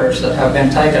violence orders that have been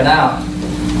taken out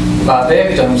by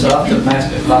victims of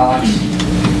domestic violence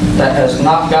that has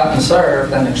not gotten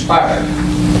served and expired.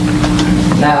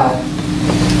 Now,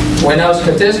 we know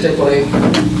statistically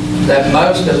that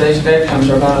most of these victims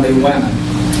are going to be women,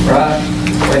 right?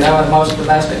 We know in most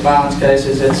domestic violence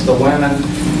cases it's the women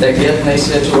that get in these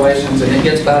situations, and it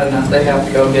gets bad enough they have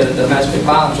to go get a domestic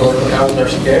violence order because they're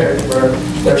scared for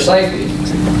their safety.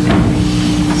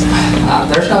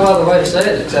 There's no other way to say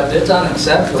it except it's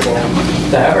unacceptable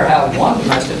to ever have one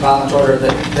domestic violence order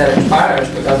that expires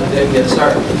because it didn't get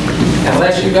served.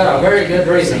 Unless you got a very good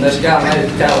reason this guy made it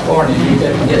to California and you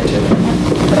didn't get to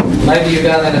it. Maybe you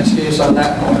got an excuse on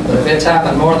that point, but if it's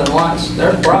happened more than once,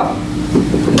 there's a problem.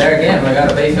 And there again, we got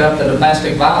to beef up the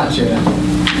domestic violence unit.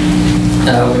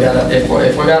 If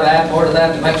we got to add more to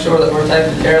that to make sure that we're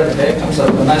taking care of the victims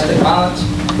of domestic violence,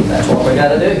 that's what we got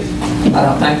to do. I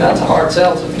don't think that's a hard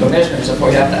sell to the commissioners if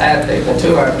we have to add people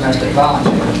to our domestic violence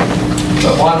unit.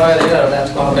 But one way or the other,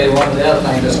 that's going to be one of the other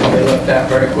things that's going to be looked at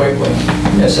very quickly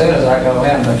as soon as I go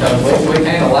in, because we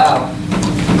can't allow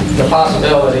the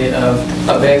possibility of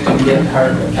a victim getting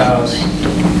hurt, because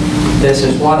this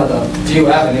is one of the few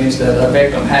avenues that a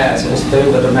victim has is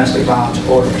through the domestic violence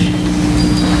orders.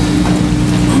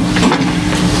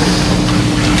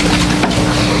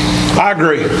 I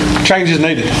agree. Change is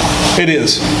needed. It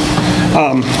is.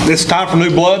 It's time for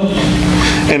new blood,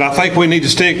 and I think we need to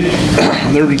stick.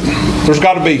 There's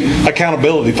got to be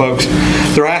accountability, folks.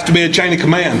 There has to be a chain of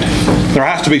command. There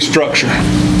has to be structure.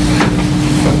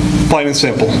 Plain and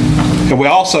simple. And we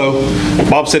also,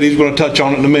 Bob said he's going to touch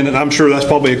on it in a minute, and I'm sure that's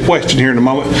probably a question here in a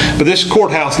moment, but this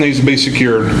courthouse needs to be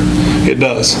secured. It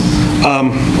does.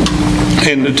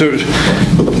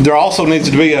 There also needs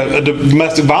to be a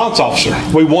domestic violence officer.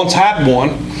 We once had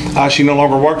one. She no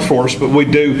longer works for us, but we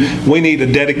need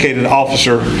a dedicated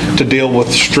officer to deal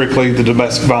with strictly the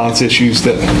domestic violence issues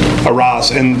that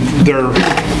arise. And there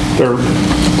are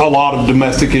a lot of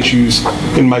domestic issues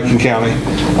in Macon County.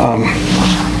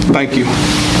 Thank you.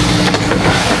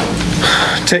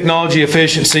 Technology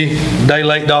efficiency, day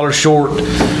late, dollar short.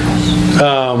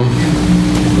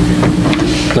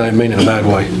 I didn't mean it in a bad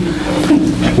way.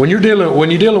 When you're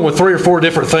dealing with 3 or 4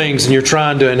 different things and you're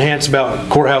trying to enhance about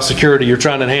courthouse security, you're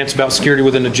trying to enhance about security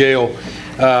within the jail.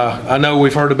 I know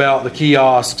we've heard about the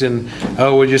kiosks and,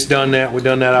 oh, we just done that. We've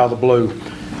done that out of the blue.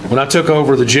 When I took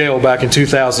over the jail back in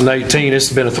 2018,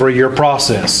 it's been a 3-year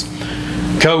process.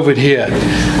 COVID hit.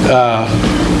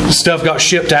 Stuff got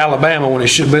shipped to Alabama when it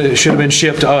should have been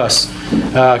shipped to us.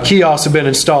 Kiosks have been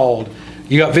installed.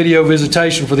 You got video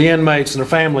visitation for the inmates and their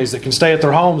families that can stay at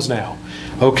their homes now.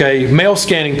 Okay, mail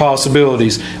scanning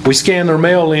possibilities. We scan their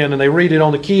mail in and they read it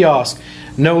on the kiosk.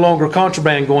 No longer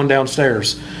contraband going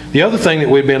downstairs. The other thing that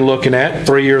we've been looking at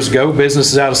 3 years ago,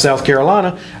 businesses out of South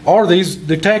Carolina, are these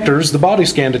detectors, the body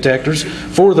scan detectors,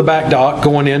 for the back dock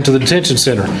going into the detention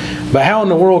center. But how in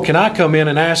the world can I come in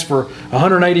and ask for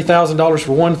 $180,000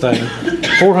 for one thing,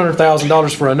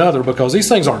 $400,000 for another, because these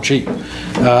things aren't cheap.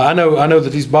 I know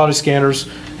that these body scanners,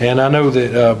 and I know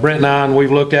that Brent and I,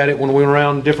 we've looked at it when we were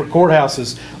around different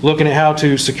courthouses, looking at how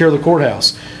to secure the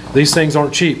courthouse. These things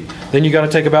aren't cheap. Then you got to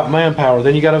take about manpower.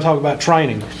 Then you got to talk about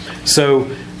training. So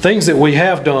things that we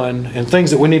have done and things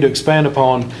that we need to expand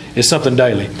upon is something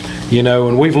daily. You know,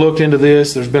 and we've looked into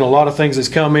this. There's been a lot of things that's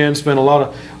come in, spent a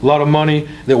lot of money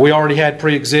that we already had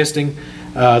pre-existing.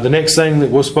 The next thing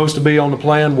that was supposed to be on the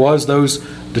plan was those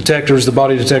detectors, the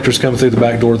body detectors coming through the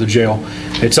back door of the jail.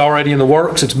 It's already in the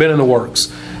works. It's been in the works.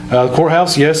 The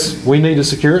courthouse, yes, we need to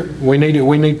secure it. We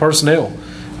need personnel.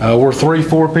 We're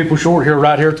 3-4 people short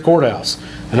right here at the courthouse.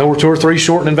 I know we're 2 or 3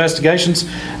 short in investigations.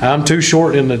 I'm 2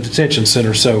 short in the detention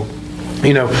center. So,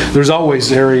 you know, there's always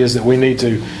areas that we need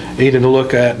to even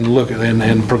look at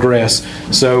and progress.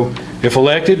 So, if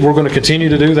elected, we're going to continue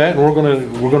to do that, and we're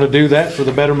going to do that for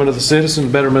the betterment of the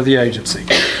citizen, betterment of the agency.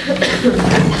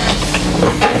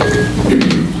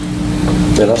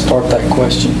 Did I start that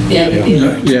question? Yeah,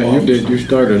 you did. You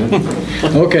started it.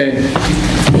 Okay.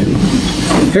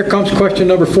 Here comes question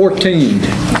number 14.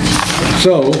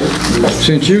 So,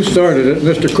 since you started it,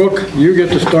 Mr. Cook, you get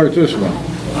to start this one.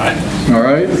 All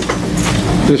right?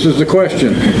 This is the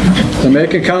question. The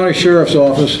Macon County Sheriff's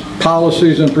Office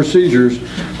policies and procedures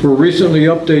were recently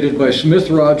updated by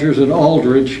Smith, Rogers, and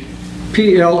Aldridge,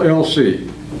 PLLC.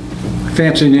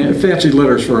 Fancy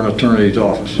letters for an attorney's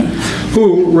office.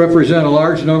 Who represent a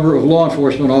large number of law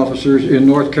enforcement officers in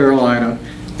North Carolina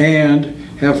and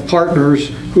have partners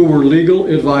who were legal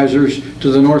advisors to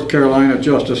the North Carolina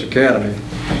Justice Academy.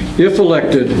 If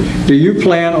elected, do you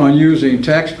plan on using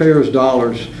taxpayers'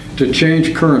 dollars to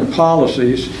change current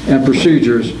policies and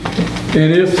procedures?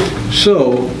 And if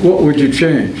so, what would you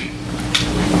change?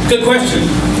 Good question.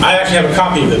 I actually have a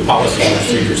copy of the policy and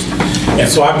procedures, and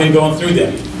so I've been going through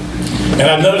them. And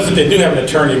I've noticed that they do have an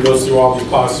attorney who goes through all these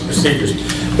policy and procedures,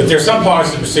 but there's some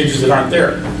policy and procedures that aren't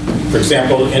there. For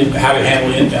example, how to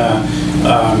handle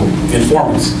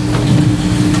informants.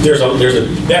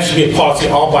 That should be a policy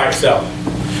all by itself.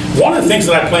 One of the things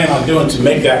that I plan on doing to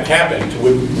make that happen,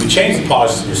 when we change the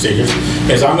policies and procedures,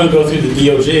 is I'm going to go through the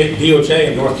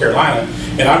DOJ in North Carolina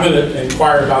and I'm going to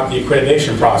inquire about the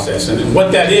accreditation process. And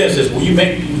what that is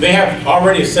they have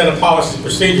already a set of policies and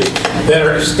procedures that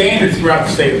are standard throughout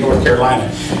the state of North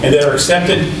Carolina, and that are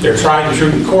accepted, they're tried and true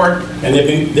in court, and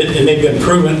they've been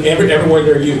proven everywhere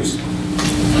they're used.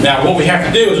 Now, what we have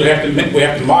to do is we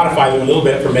have to modify them a little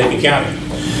bit for Macon County.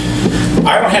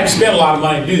 I don't have to spend a lot of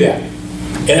money to do that.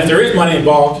 And if there is money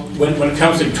involved when it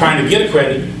comes to trying to get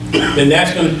accredited, then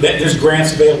there's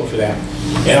grants available for that.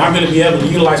 And I'm going to be able to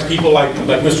utilize people like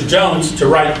Mr. Jones to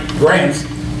write grants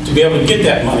to be able to get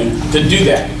that money to do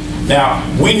that. Now,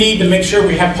 we need to make sure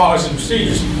we have policies and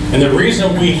procedures. And the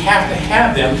reason we have to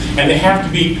have them, and they have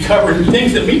to be covered in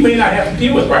things that we may not have to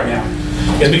deal with right now,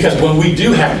 is because when we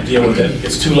do have to deal with it,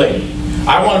 it's too late.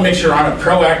 I want to make sure I'm a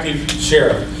proactive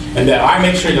sheriff, and that I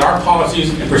make sure that our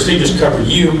policies and procedures cover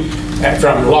you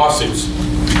from lawsuits.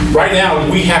 Right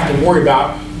now, we have to worry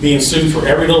about being sued for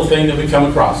every little thing that we come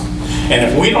across. And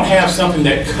if we don't have something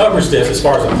that covers this as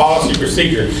far as a policy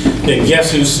procedure, then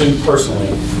guess who's sued personally?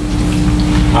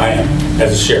 I am,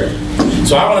 as a sheriff.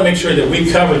 So I want to make sure that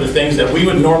we cover the things that we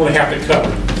would normally have to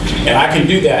cover. And I can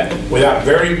do that without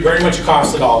very, very much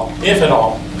cost at all, if at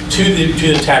all, to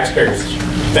the taxpayers.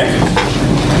 Thank you.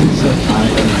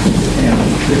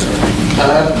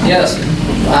 Yes,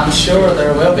 I'm sure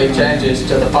there will be changes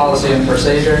to the policy and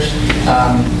procedures.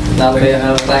 That'll be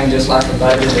another thing, just like the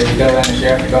budget. If you go in as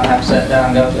sheriff, you're going to have to sit down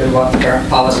and go through what the current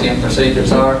policy and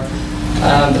procedures are.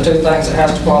 The two things it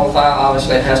has to qualify,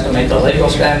 obviously it has to meet the legal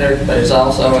standard, but it's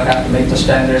also it has to meet the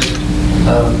standards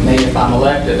of me if I'm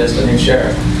elected as the new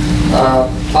sheriff.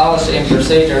 Policy and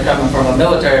procedure coming from a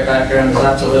military background is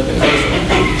absolutely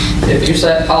crucial. If you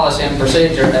set policy and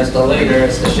procedure as the leader,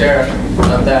 as the sheriff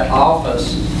of that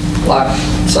office, like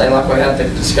we had the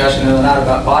discussion the other night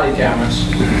about body cameras,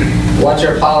 what's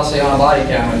your policy on a body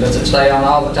camera? Does it stay on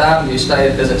all the time? Does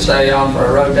it stay on for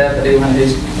a road deputy when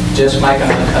he's just making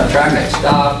a traffic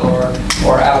stop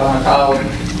or out on a call,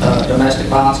 domestic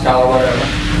violence call or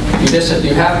whatever?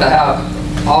 You have to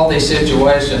have all these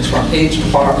situations from each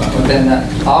department within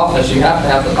that office. You have to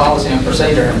have the policy and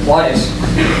procedure in place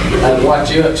of what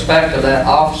you expect of that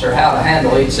officer, how to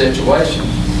handle each situation.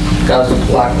 Because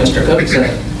like Mr. Cook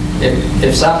said,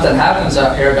 if something happens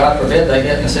out here, God forbid they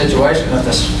get in a situation of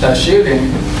a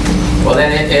shooting, well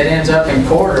then it ends up in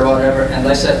court or whatever, and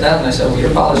they sit down and they say, well,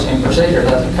 your policy and procedure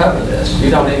doesn't cover this. You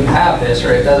don't even have this,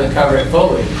 or it doesn't cover it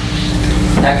fully.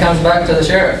 That comes back to the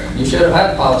sheriff. You should have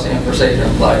had policy and procedure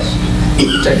in place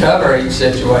to cover each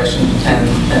situation,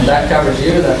 and that covers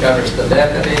you, that covers the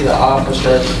deputy, the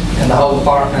officer, and the whole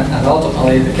department, and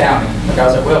ultimately the county,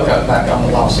 because it will cut back on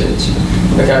the lawsuits.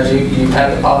 Because you've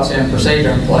had the policy and procedure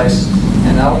in place,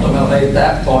 and ultimately at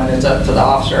that point it's up to the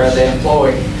officer or the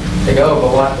employee to go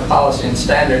over what the policy and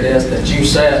standard is that you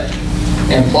set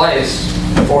in place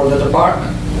for the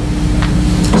department.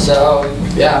 So,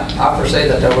 yeah, I foresee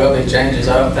that there will be changes.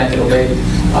 I don't think it'll be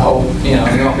a whole, you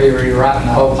won't be rewriting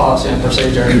the whole policy and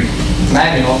procedure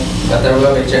manual, but there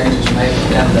will be changes made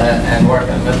in that and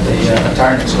working with the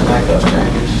attorneys to make those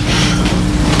changes.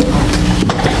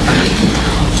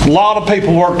 A lot of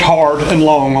people worked hard and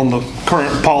long on the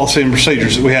current policy and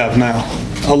procedures that we have now.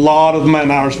 A lot of man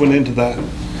hours went into that.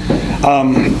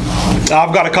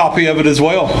 I've got a copy of it as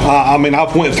well. I mean,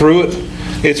 I've went through it.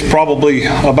 It's probably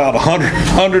about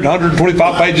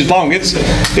 125 pages long. It's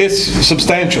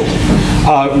substantial.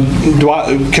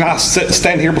 Can I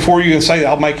stand here before you and say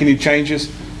I'll make any changes?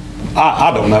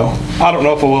 I don't know. I don't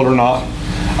know if I will or not.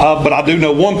 But I do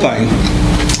know one thing.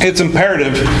 It's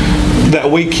imperative that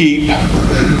we keep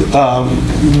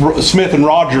Smith and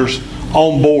Rogers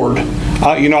on board.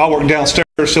 I work downstairs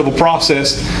civil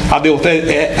process. I deal with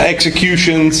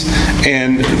executions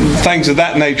and things of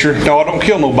that nature. No, I don't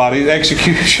kill nobody.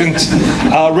 Executions,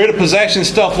 writ of possession,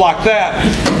 stuff like that.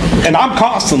 And I'm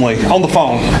constantly on the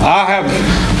phone. I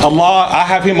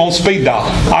have him on speed dial.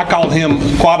 I call him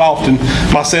quite often.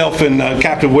 Myself and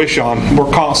Captain Wishon,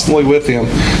 we're constantly with him.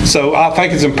 So I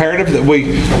think it's imperative that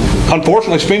we,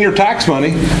 unfortunately, spend your tax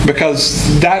money,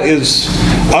 because that is,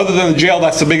 other than the jail,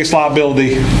 that's the biggest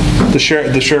liability the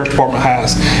sheriff's department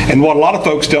has. And what a lot of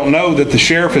folks don't know that the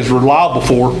sheriff is reliable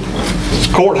for is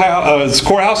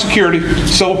courthouse security,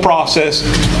 civil process,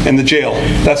 and the jail.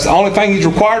 That's the only thing he's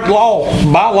required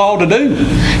by law to do.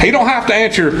 He don't have to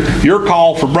answer your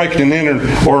call for breaking and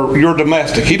entering or your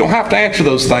domestic. He don't have to answer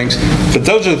those things, but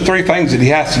those are the three things that he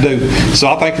has to do. So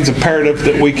I think it's imperative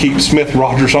that we keep Smith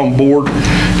Rogers on board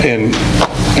and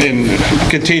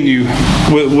continue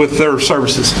with their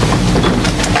services.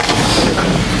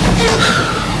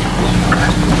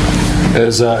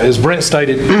 As Brent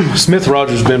stated, Smith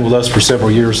Rogers has been with us for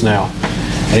several years now,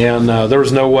 and there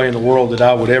was no way in the world that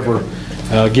I would ever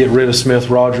get rid of Smith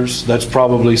Rogers. That's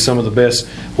probably some of the best,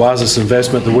 wisest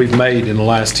investment that we've made in the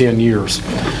last 10 years.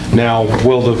 Now,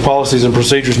 will the policies and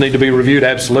procedures need to be reviewed?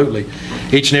 Absolutely.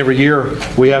 Each and every year,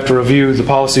 we have to review the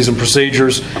policies and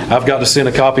procedures. I've got to send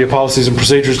a copy of policies and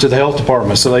procedures to the health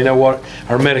department so they know what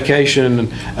our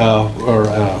medication or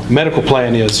medical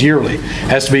plan is yearly.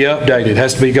 Has to be updated,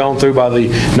 has to be gone through by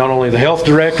not only the health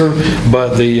director,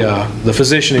 but the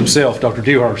physician himself, Dr.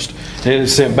 Dewhurst, and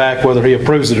it's sent back whether he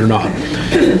approves it or not.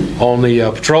 On the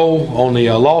patrol, on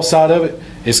the law side of it,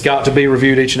 it's got to be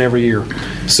reviewed each and every year.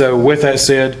 So with that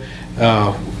said,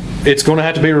 it's going to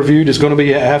have to be reviewed. It's going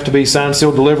to have to be signed,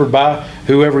 sealed, delivered by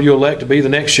whoever you elect to be the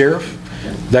next sheriff.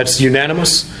 That's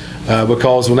unanimous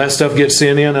because when that stuff gets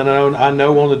sent in, and I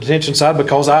know on the detention side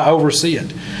because I oversee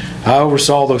it. I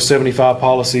oversaw those 75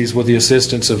 policies with the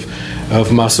assistance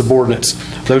of my subordinates.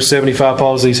 Those 75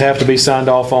 policies have to be signed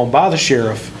off on by the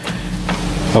sheriff,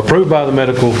 approved by the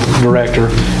medical director,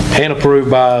 and approved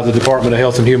by the Department of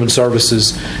Health and Human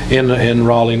Services in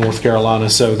Raleigh, North Carolina.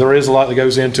 So there is a lot that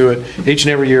goes into it. Each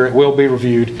and every year it will be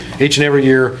reviewed. Each and every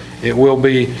year it will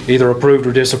be either approved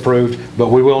or disapproved, but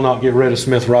we will not get rid of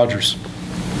Smith Rogers.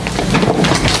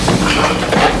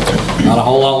 Not a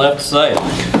whole lot left to say.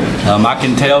 I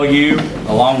can tell you,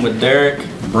 along with Derek,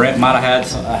 Brent might have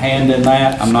had a hand in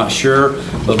that, I'm not sure,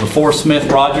 but before Smith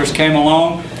Rogers came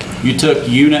along, you took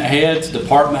unit heads,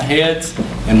 department heads,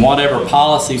 and whatever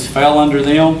policies fell under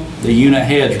them, the unit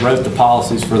heads wrote the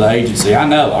policies for the agency. I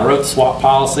know, I wrote the SWAT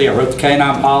policy, I wrote the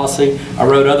K-9 policy, I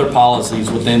wrote other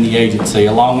policies within the agency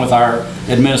along with our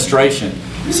administration.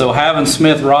 So having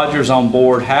Smith Rogers on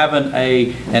board, having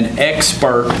an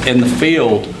expert in the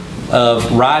field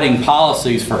of writing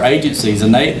policies for agencies,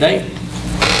 and they're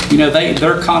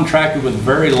contracted with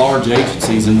very large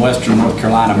agencies in Western North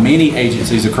Carolina, many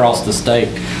agencies across the state.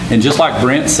 And just like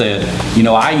Brent said,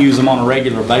 I use them on a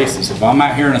regular basis. If I'm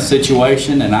out here in a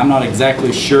situation and I'm not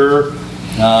exactly sure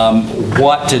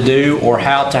what to do or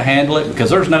how to handle it, because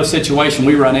there's no situation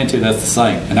we run into that's the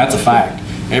same, and that's a fact.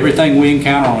 Everything we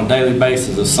encounter on a daily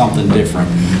basis is something different.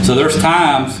 So there's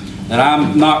times that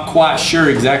I'm not quite sure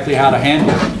exactly how to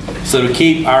handle it. So to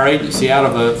keep our agency out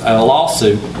of a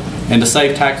lawsuit and to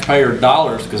save taxpayer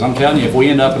dollars, because I'm telling you, if we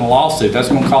end up in a lawsuit, that's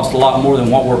going to cost a lot more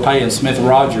than what we're paying Smith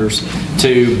Rogers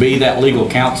to be that legal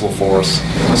counsel for us.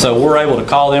 So we're able to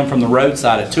call them from the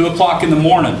roadside at 2 o'clock in the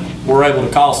morning. We're able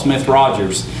to call Smith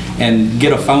Rogers and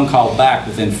get a phone call back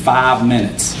within 5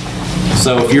 minutes.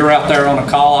 So if you're out there on a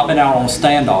call, I've been out on a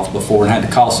standoff before and had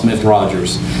to call Smith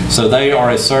Rogers. So they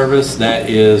are a service that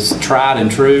is tried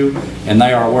and true, and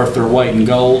they are worth their weight in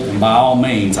gold. And by all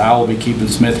means, I will be keeping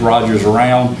Smith Rogers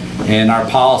around. And our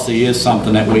policy is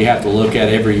something that we have to look at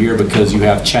every year because you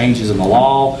have changes in the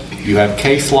law, you have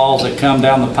case laws that come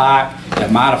down the pike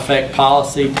that might affect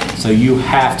policy. So you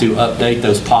have to update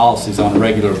those policies on a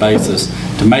regular basis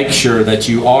to make sure that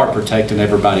you are protecting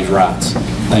everybody's rights.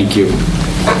 Thank you.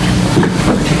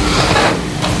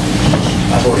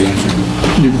 I've already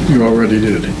answered. You already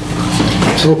did.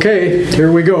 Okay,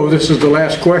 here we go. This is the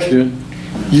last question.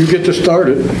 You get to start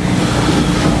it.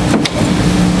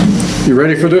 You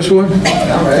ready for this one?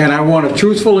 And I want a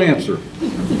truthful answer.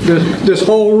 This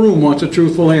whole room wants a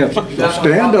truthful answer. So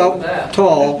stand up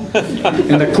tall,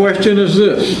 and the question is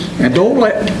this, and don't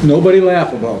let nobody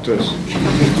laugh about this.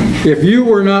 If you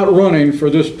were not running for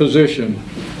this position,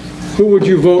 who would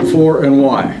you vote for and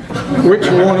why? Which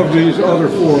one of these other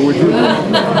four would you vote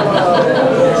for?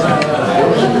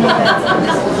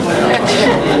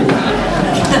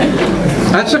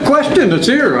 That's a question that's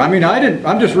here. I mean,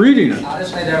 I'm just reading it. I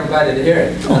just need everybody to hear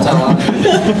it. That's all I need.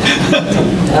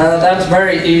 That's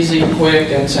very easy, quick,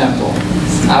 and simple.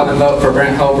 I would vote for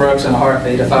Brent Holbrooks in a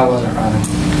heartbeat if I wasn't running.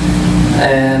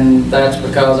 And that's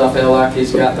because I feel like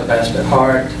he's got the best at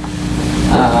heart.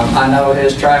 I know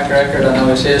his track record, I know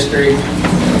his history.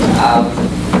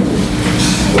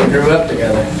 We grew up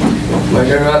together. We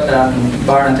grew up down in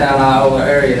Barnetown, Iowa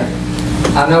area.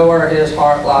 I know where his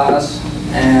heart lies,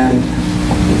 and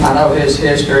I know his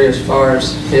history as far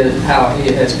as how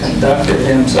he has conducted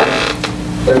himself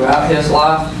throughout his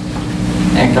life,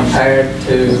 and compared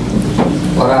to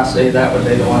what I see, that would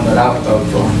be the one that I would vote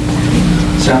for.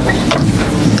 Simple.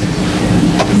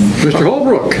 Mr.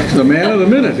 Holbrook, the man of the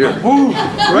minute here.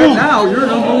 Right now, you're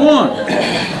number one.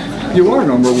 You are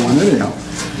number one, anyhow.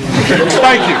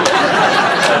 Thank you.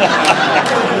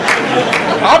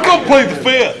 I'm going to plead the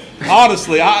fifth.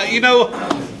 Honestly,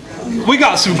 we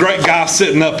got some great guys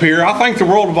sitting up here. I think the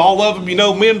world of all of them.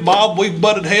 Me and Bob, we've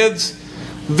butted heads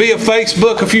via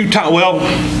Facebook a few times. Well,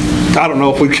 I don't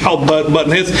know if we call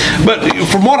button heads, but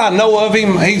from what I know of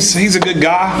him, he's a good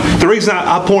guy. The reason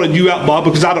I pointed you out, Bob,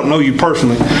 because I don't know you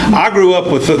personally. I grew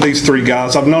up with these three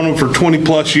guys. I've known them for 20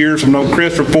 plus years. I've known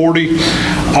Chris for 40.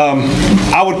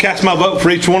 I would cast my vote for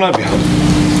each one of you.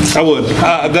 I would.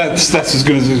 That's as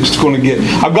good as it's going to get.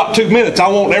 I've got 2 minutes. I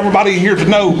want everybody here to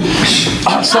know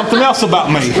something else about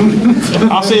me.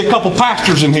 I see a couple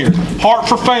pastors in here. Heart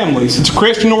for Families. It's a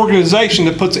Christian organization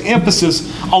that puts an emphasis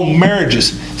on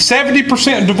marriages.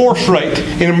 70% divorce rate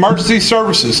in emergency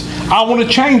services. I want to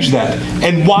change that.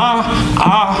 And why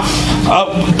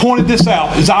I pointed this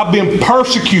out is I've been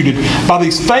persecuted by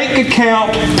these fake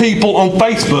account people on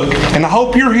Facebook. And I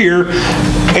hope you're here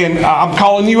and I'm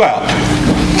calling you out.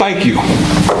 Thank you.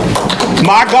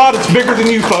 My God, it's bigger than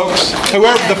you folks.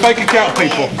 Whoever the fake account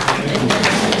people.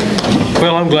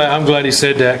 Well, I'm glad he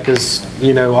said that, because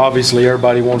obviously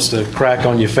everybody wants to crack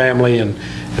on your family and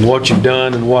what you've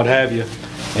done and what have you,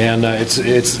 and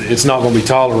it's not going to be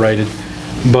tolerated.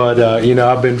 But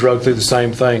I've been drugged through the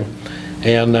same thing,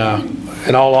 and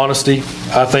in all honesty,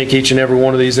 I think each and every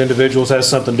one of these individuals has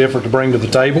something different to bring to the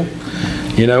table.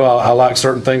 I like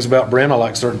certain things about Brent, I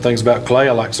like certain things about Clay,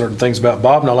 I like certain things about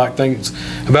Bob, and I like things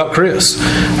about Chris.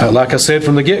 Like I said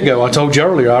from the get-go, I told you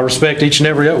earlier, I respect each and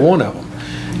every one of them.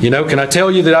 Can I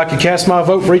tell you that I could cast my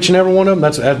vote for each and every one of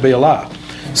them? That'd be a lie.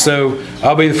 So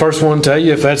I'll be the first one to tell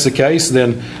you if that's the case,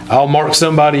 then I'll mark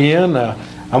somebody in. I'm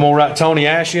going to write Tony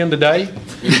Ash in today.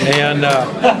 And,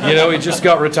 he just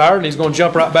got retired and he's going to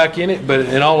jump right back in it. But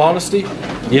in all honesty,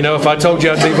 if I told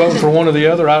you I'd be voting for one or the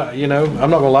other, I'm not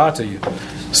going to lie to you.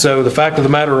 So the fact of the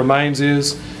matter remains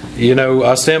is,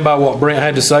 I stand by what Brent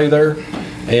had to say there.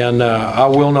 And I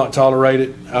will not tolerate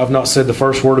it. I've not said the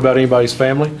first word about anybody's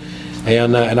family.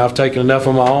 And I've taken enough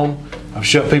on my own. I've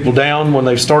shut people down when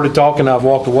they've started talking. I've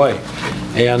walked away,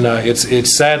 and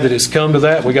it's sad that it's come to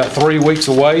that. We got 3 weeks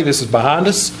away. This is behind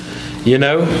us, and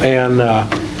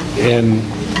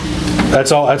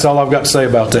that's all I've got to say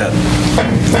about that.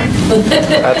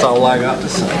 That's all I got to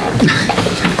say.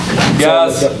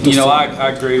 Guys,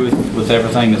 I agree with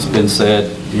everything that's been said.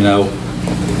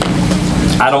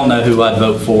 I don't know who I'd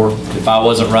vote for if I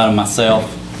wasn't running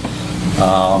myself.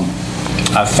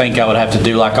 I think I would have to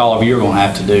do like all of you are going to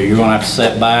have to do. You're going to have to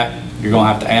sit back. You're going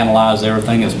to have to analyze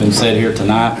everything that's been said here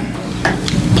tonight.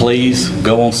 Please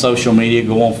go on social media,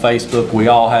 go on Facebook. We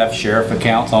all have sheriff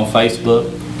accounts on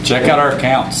Facebook. Check out our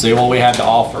accounts, see what we have to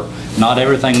offer. Not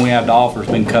everything we have to offer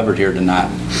has been covered here tonight.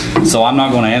 So I'm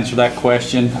not going to answer that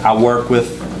question. I work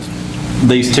with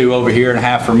these two over here and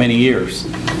have for many years.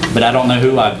 But I don't know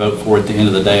who I'd vote for at the end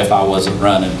of the day if I wasn't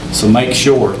running. So make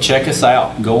sure, check us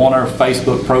out. Go on our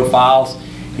Facebook profiles.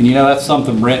 And that's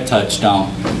something Brent touched on.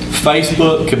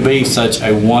 Facebook could be such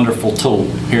a wonderful tool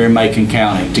here in Macon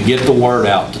County to get the word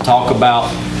out, to talk about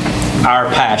our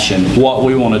passion, what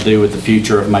we want to do with the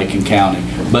future of Macon County.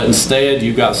 But instead,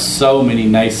 you've got so many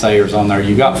naysayers on there.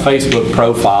 You've got Facebook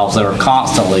profiles that are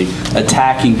constantly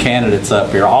attacking candidates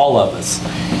up here, all of us,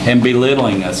 and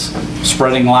belittling us,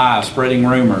 spreading lies, spreading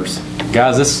rumors.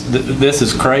 Guys, this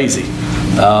is crazy.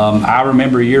 I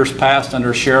remember years past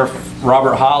under Sheriff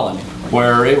Robert Holland,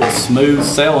 where it was smooth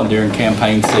sailing during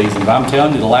campaign season. But I'm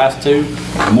telling you, the last two,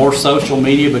 the more social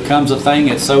media becomes a thing,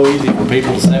 it's so easy for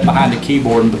people to sit behind a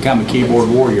keyboard and become a keyboard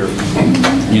warrior.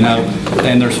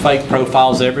 And there's fake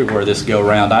profiles everywhere this go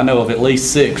around. I know of at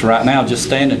least 6 right now just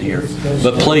standing here.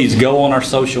 But please go on our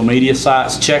social media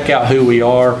sites, check out who we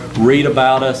are, read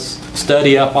about us,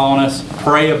 study up on us,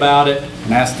 pray about it,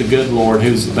 and ask the good Lord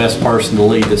who's the best person to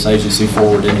lead this agency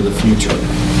forward into the future.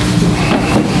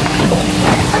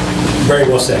 Very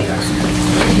well said, guys.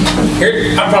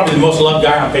 Here, I'm probably the most loved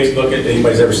guy on Facebook that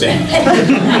anybody's ever seen.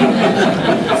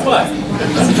 Guess what?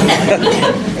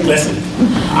 Listen,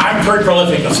 I'm pretty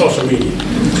prolific on social media.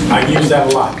 I use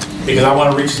that a lot because I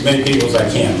want to reach as many people as I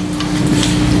can.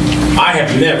 I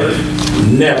have never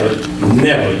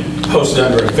posted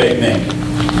under a fake name.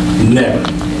 Never.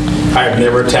 I have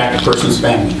never attacked a person's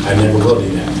family. I never will do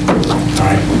that. All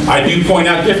right. I do point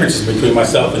out differences between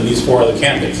myself and these 4 other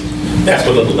candidates. That's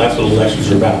what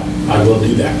elections are about. I will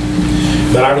do that.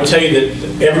 But I will tell you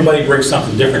that everybody brings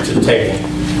something different to the table,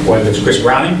 whether it's Chris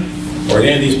Browning or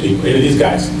any of these people, any of these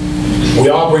guys. We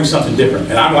all bring something different.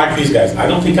 And I'm like these guys. I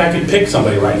don't think I can pick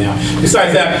somebody right now.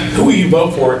 Besides that, who you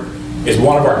vote for is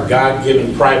one of our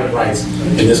God-given private rights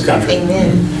in this country.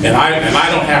 Amen. And I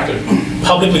don't have to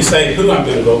publicly say who I'm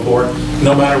going to vote for,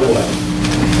 no matter what.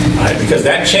 All right, because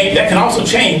that can also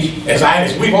change,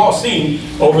 as we've all seen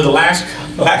over the last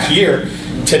year.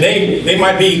 Today they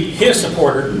might be his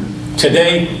supporter.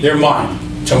 Today they're mine.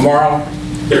 Tomorrow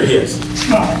they're his.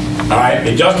 All right?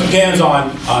 It just depends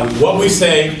on what we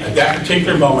say at that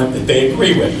particular moment that they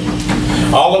agree with.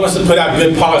 All of us have put out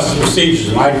good policies and procedures,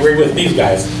 and I agree with these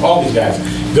guys, all these guys.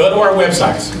 Go to our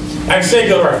websites. I say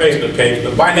go to our Facebook page,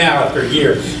 but by now, after a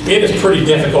year, it is pretty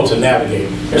difficult to navigate.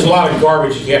 There's a lot of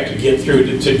garbage you have to get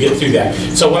through to get through that.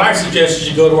 So what I suggest is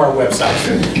you go to our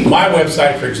websites. My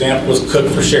website, for example, is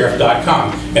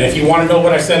cookforsheriff.com. And if you want to know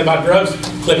what I said about drugs,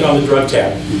 click on the drug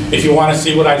tab. If you want to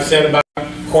see what I said about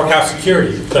courthouse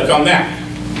security, click on that.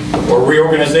 Or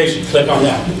reorganization, click on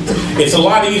that. It's a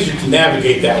lot easier to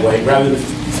navigate that way rather than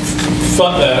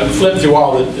flip through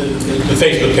all the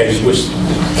Facebook pages, which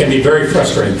can be very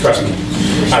frustrating, trust me.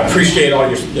 I appreciate all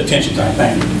your attention time.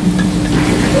 Thank you.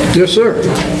 Yes, sir.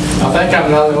 I think I'm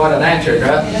the only one that answered,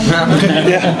 right?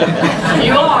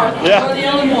 You are. Yeah. You're the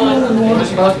only one. We're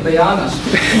supposed to be honest.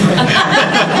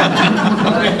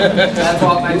 That's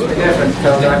what makes me different,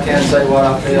 because I can't say what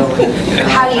I feel.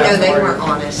 How do you know they weren't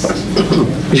honest?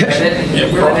 They didn't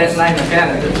name the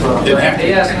candidate for them.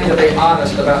 He asked me to be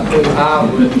honest about who I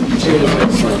would choose,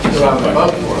 who I would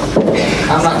vote for.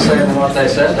 I'm not saying what they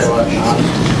said they wasn't honest,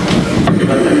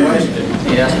 but they questioned.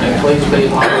 He asked me, please be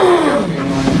honest.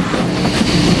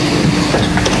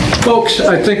 Folks,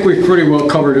 I think we've pretty well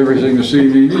covered everything this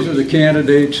evening. These are the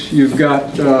candidates. You've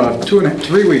got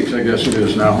 3 weeks, I guess it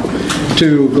is now,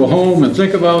 to go home and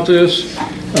think about this.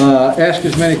 Ask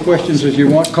as many questions as you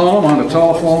want. Call them on the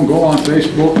telephone. Go on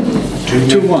Facebook.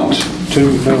 2 months.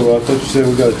 No, I thought you said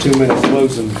we got a 2-minute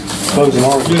closing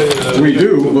argument. We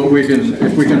do, but we can,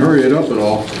 if we can hurry it up at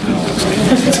all.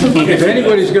 If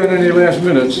anybody's got any last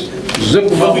minutes, zip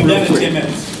them up We'll be real done in quick. 10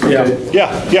 minutes.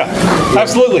 Yeah,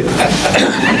 absolutely.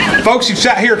 Folks, you've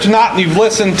sat here tonight and you've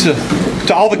listened to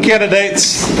all the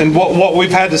candidates and what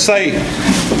we've had to say.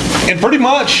 And pretty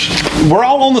much, we're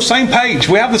all on the same page.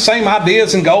 We have the same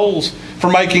ideas and goals for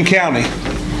Macon County.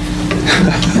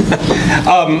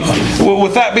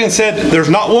 With that being said, there's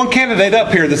not one candidate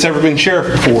up here that's ever been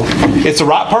sheriff before. It's the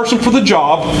right person for the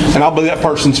job, and I believe that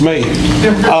person's me.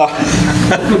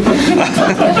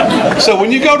 So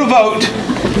when you go to vote,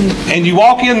 and you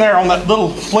walk in there on that little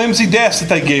flimsy desk that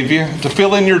they give you to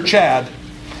fill in your CHAD,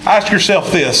 ask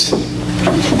yourself this: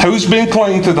 who's been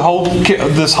clean through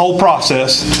this whole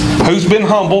process? Who's been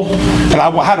humble? And I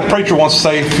had a preacher once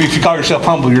say, if you call yourself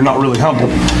humble, you're not really humble.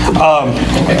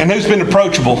 And who's been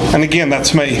approachable? And again,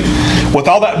 that's me. With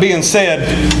all that being said,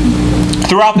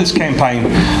 throughout this campaign,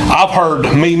 I've heard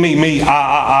me,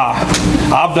 I.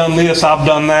 I've done this, I've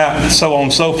done that, so on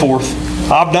and so forth.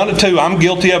 I've done it too. I'm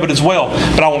guilty of it as well.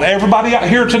 But I want everybody out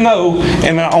here to know,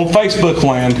 and on Facebook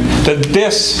land, that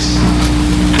this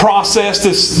process,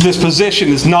 this position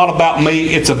is not about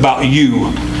me, it's about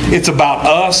you. It's about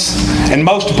us, and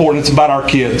most important, it's about our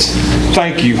kids.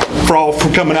 Thank you for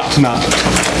coming out tonight.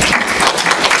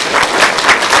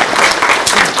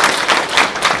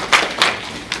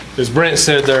 As Brent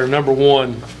said there, number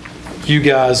one, you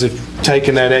guys have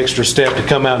taken that extra step to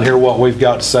come out and hear what we've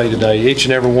got to say today. Each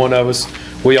and every one of us,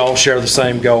 we all share the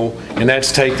same goal, and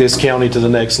that's take this county to the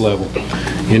next level.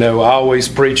 You know, I always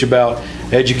preach about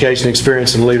education,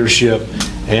 experience, and leadership,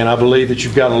 and I believe that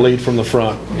you've got to lead from the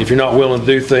front. If you're not willing to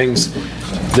do things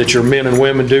that your men and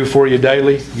women do for you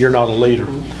daily, you're not a leader.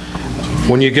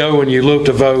 When you go and you look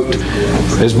to vote,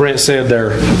 as Brent said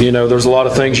there, you know, there's a lot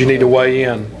of things you need to weigh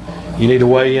in. You need to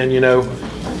weigh in, you know,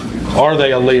 are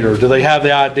they a leader? Do they have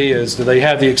the ideas? Do they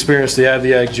have the experience? Do they have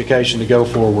the education to go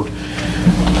forward?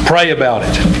 Pray about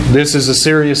it. This is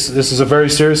a very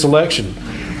serious election.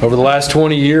 Over the last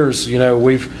 20 years, you know,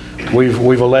 we've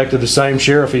elected the same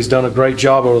sheriff. He's done a great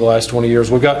job over the last 20 years.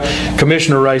 We've got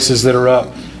commissioner races that are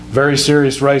up, very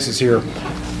serious races here.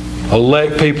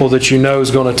 Elect people that you know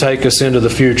is going to take us into the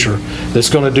future, that's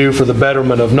going to do for the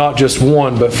betterment of not just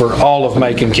one, but for all of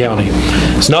Macon County.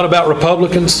 It's not about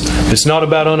Republicans. It's not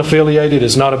about unaffiliated.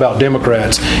 It's not about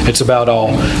Democrats. It's about all.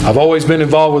 I've always been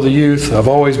involved with the youth. I've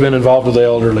always been involved with the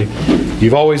elderly.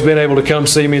 You've always been able to come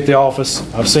see me at the office.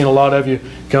 I've seen a lot of you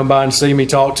come by and see me,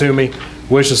 talk to me,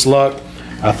 wish us luck.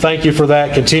 I thank you for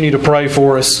that. Continue to pray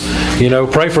for us. You know,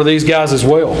 pray for these guys as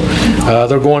well.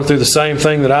 They're going through the same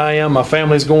thing that I am. My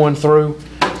family's going through.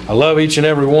 I love each and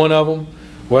every one of them,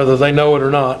 whether they know it or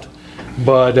not.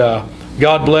 But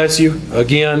God bless you.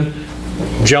 Again,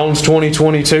 Jones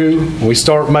 2022. We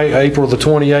start April the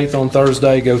 28th on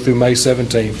Thursday, go through May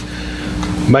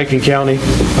 17th. Macon County,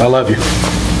 I love you.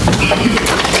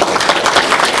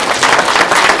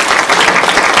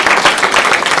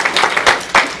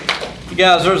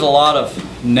 Guys, there's a lot of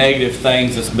negative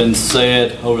things that's been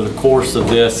said over the course of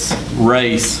this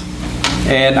race,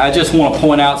 and I just want to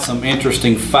point out some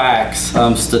interesting facts,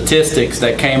 statistics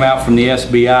that came out from the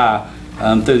SBI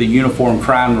through the Uniform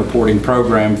Crime Reporting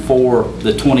Program for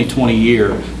the 2020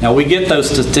 year. Now, we get those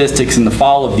statistics in the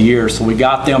fall of the year, so we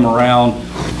got them around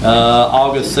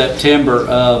August, September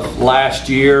of last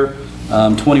year.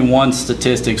 21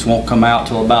 statistics won't come out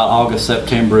till about August,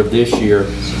 September of this year.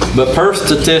 But per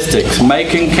statistics,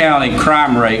 Macon County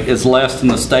crime rate is less than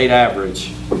the state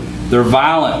average. Their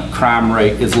violent crime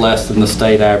rate is less than the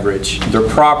state average. Their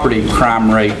property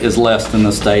crime rate is less than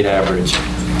the state average.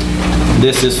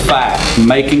 This is fact.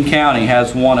 Macon County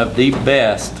has one of the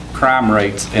best crime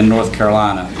rates in North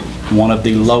Carolina, one of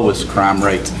the lowest crime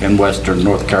rates in Western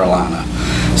North Carolina.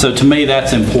 So to me,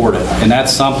 that's important, and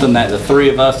that's something that the three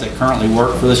of us that currently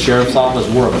work for the Sheriff's Office,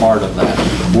 we're a part of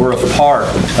that. We're a part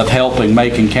of helping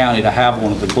Macon County to have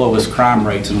one of the lowest crime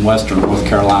rates in Western North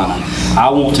Carolina. I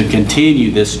want to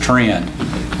continue this trend.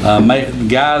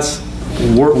 Guys,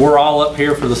 we're all up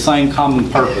here for the same common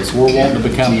purpose. We're wanting to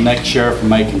become the next sheriff of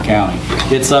Macon County.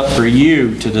 It's up for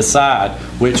you to decide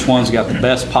which one's got the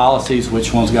best policies,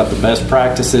 which one's got the best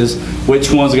practices,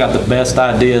 which one's got the best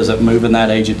ideas at moving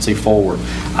that agency forward.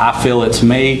 I feel it's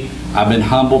me. I've been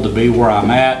humbled to be where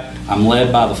I'm at. I'm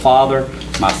led by the Father,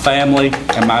 my family,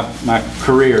 and my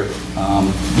career.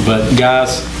 But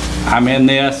guys, I'm in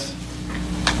this.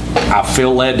 I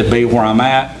feel led to be where I'm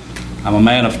at. I'm a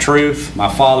man of truth.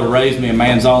 My father raised me, a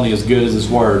man's only as good as his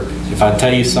word. If I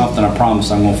tell you something, I promise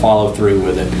I'm going to follow through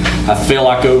with it. I feel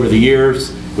like over the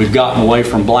years, we've gotten away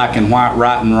from black and white,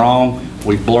 right and wrong.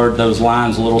 We've blurred those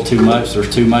lines a little too much.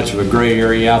 There's too much of a gray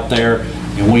area out there,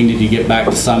 and we need to get back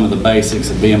to some of the basics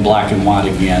of being black and white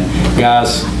again.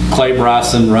 Guys, Clay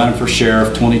Bryson, running for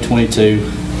sheriff 2022.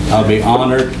 I'll be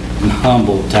honored and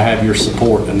humbled to have your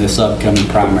support in this upcoming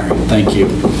primary. Thank you.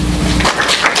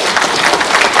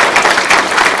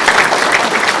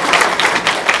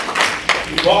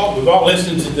 We've all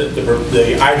listened to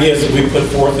the ideas that we put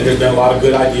forth, and there's been a lot of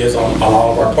good ideas on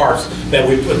all of our parts that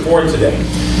we put forward today.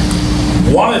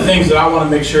 One of the things that I want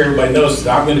to make sure everybody knows is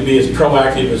that I'm going to be as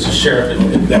proactive as a sheriff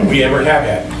that we ever have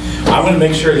had. I'm going to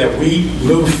make sure that we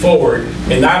move forward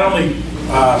in not only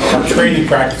our training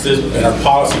practices and our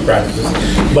policy practices,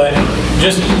 but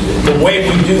just the way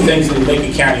we do things in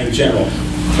Macon County in general.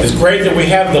 It's great that we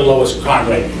have the lowest crime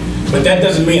rate. But that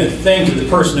doesn't mean a thing to the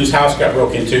person whose house got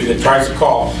broke into that tries to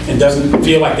call and doesn't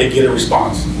feel like they get a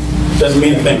response. Doesn't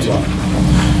mean a thing to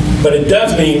them. But it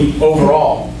does mean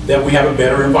overall that we have a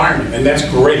better environment, and that's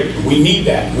great. We need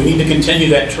that. We need to continue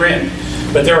that trend.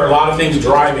 But there are a lot of things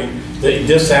driving the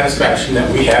dissatisfaction that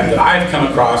we have that I've come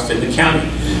across in the county,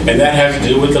 and that has to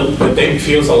do with what they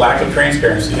feel is a lack of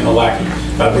transparency and a lack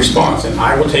of response. And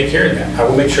I will take care of that. I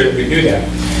will make sure that we do that.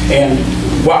 And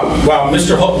while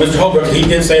Mr. Holbrook, he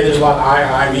did say there's a lot of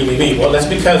I, me. Well, that's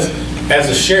because as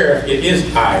a sheriff, it is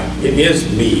it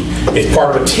is me. It's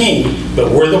part of a team,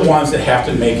 but we're the ones that have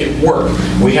to make it work.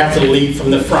 We have to lead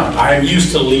from the front. I am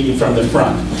used to leading from the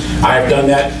front. I have done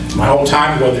that my whole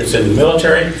time, whether it's in the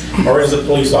military or as a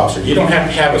police officer. You don't have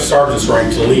to have a sergeant's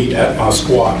rank to lead a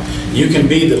squad. You can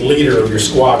be the leader of your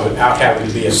squad without having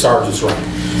to be a sergeant's rank.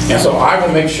 And so I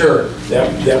will make sure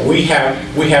that we have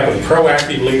a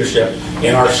proactive leadership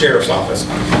in our sheriff's office.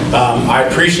 I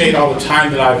appreciate all the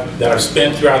time that I've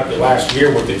spent throughout the last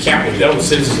year with the county, with the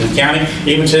citizens of the county.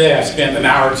 Even today, I spent an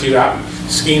hour or two out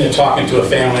skiing and talking to a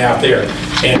family out there.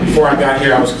 And before I got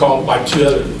here, I was called by two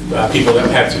other people that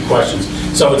had some questions.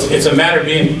 So it's a matter of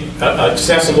being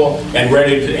accessible and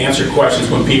ready to answer questions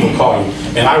when people call you.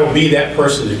 And I will be that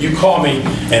person. If you call me,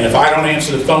 and if I don't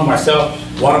answer the phone myself,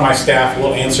 one of my staff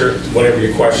will answer whatever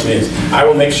your question is. I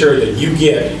will make sure that you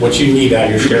get what you need out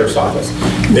of your sheriff's office.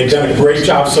 They've done a great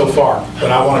job so far,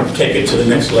 but I want to take it to the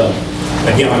next level.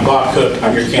 Again, I'm Bob Cook.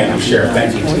 I'm your candidate sheriff.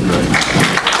 Thank you.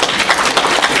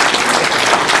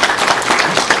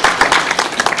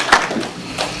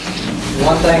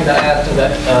 One thing to add to the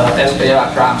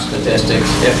SBI crime statistics,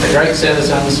 if the great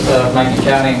citizens of Macon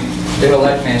County do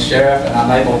elect me as sheriff and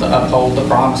I'm able to uphold the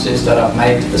promises that I've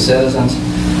made to the citizens,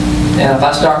 and if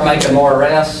I start making more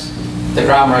arrests, the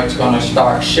crime rate's going to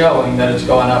start showing that it's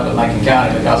going up in Macon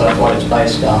County because that's what it's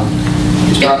based on.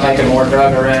 You start making more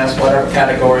drug arrests, whatever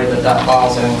category that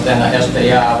falls in within the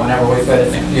SBI, whenever we put it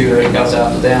in the computer, it goes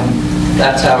out to them.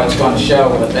 That's how it's going to show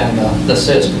within the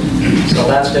system. So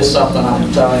that's just something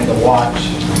I'm telling you to watch.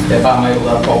 If I'm able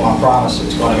to uphold my promise,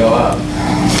 it's going to go up.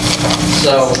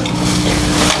 So,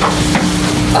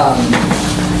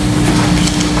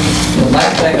 the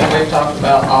main thing that we've talked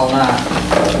about all night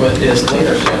is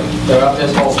leadership throughout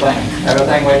this whole thing.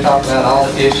 Everything we've talked about, all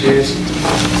the issues,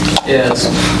 is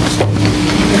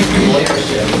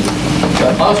leadership.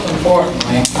 But most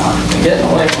importantly, getting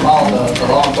away from all the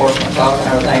law enforcement talk and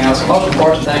everything else, the most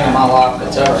important thing in my life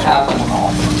that's ever happened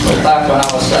was back when I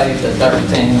was saved at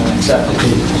 13 and accepted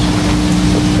Jesus.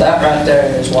 That right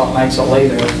there is what makes a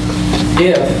leader.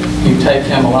 If you take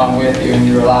him along with you and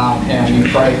you rely on him, you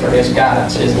pray for his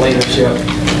guidance, his leadership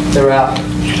throughout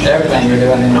everything you're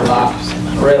doing in your life,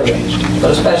 really.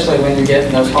 But especially when you get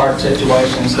in those hard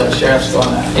situations that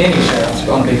any sheriff's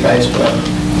going to be faced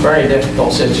with. Very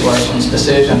difficult situations,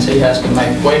 decisions he has to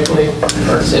make quickly,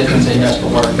 or decisions he has to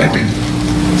work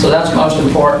on. So that's most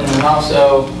important. And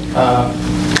also,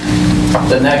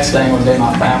 the next thing would be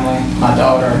my family, my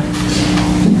daughter,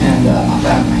 and my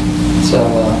family. So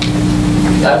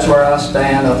that's where I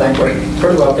stand. I think we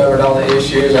pretty well covered all the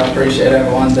issues. I appreciate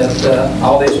everyone that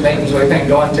all these meetings we've been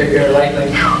going to here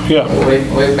lately. Yeah.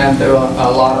 We've been through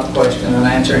a lot of question and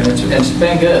answering. It's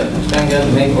been good. It's been good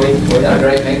to meet. We had a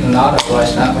great meeting in Ottawa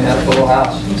last night. We had a full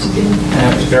house.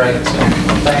 And it was great. So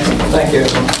thank you.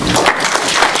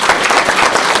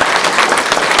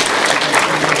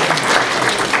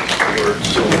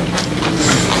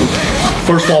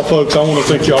 First of all, folks, I want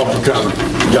to thank y'all for coming.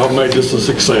 Y'all made this a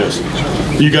success.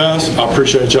 You guys, I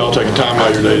appreciate y'all taking time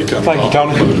out of your day to come. Thank you,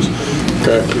 Tony.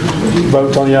 Okay.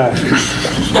 Vote on your ass.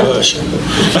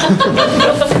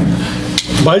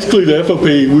 Basically, the FOP,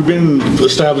 we've been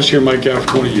established here in Macon County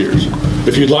for 20 years.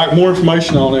 If you'd like more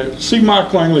information on it, see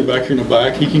Mike Langley back here in the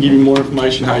back. He can give you more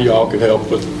information how y'all could help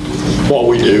with what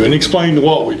we do and explain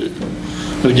what we do.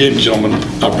 And again, gentlemen,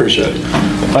 I appreciate it.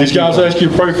 These guys ask you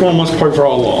to pray for them, let's pray for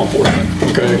all law enforcement,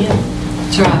 okay?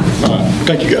 That's right. All right,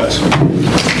 thank you guys.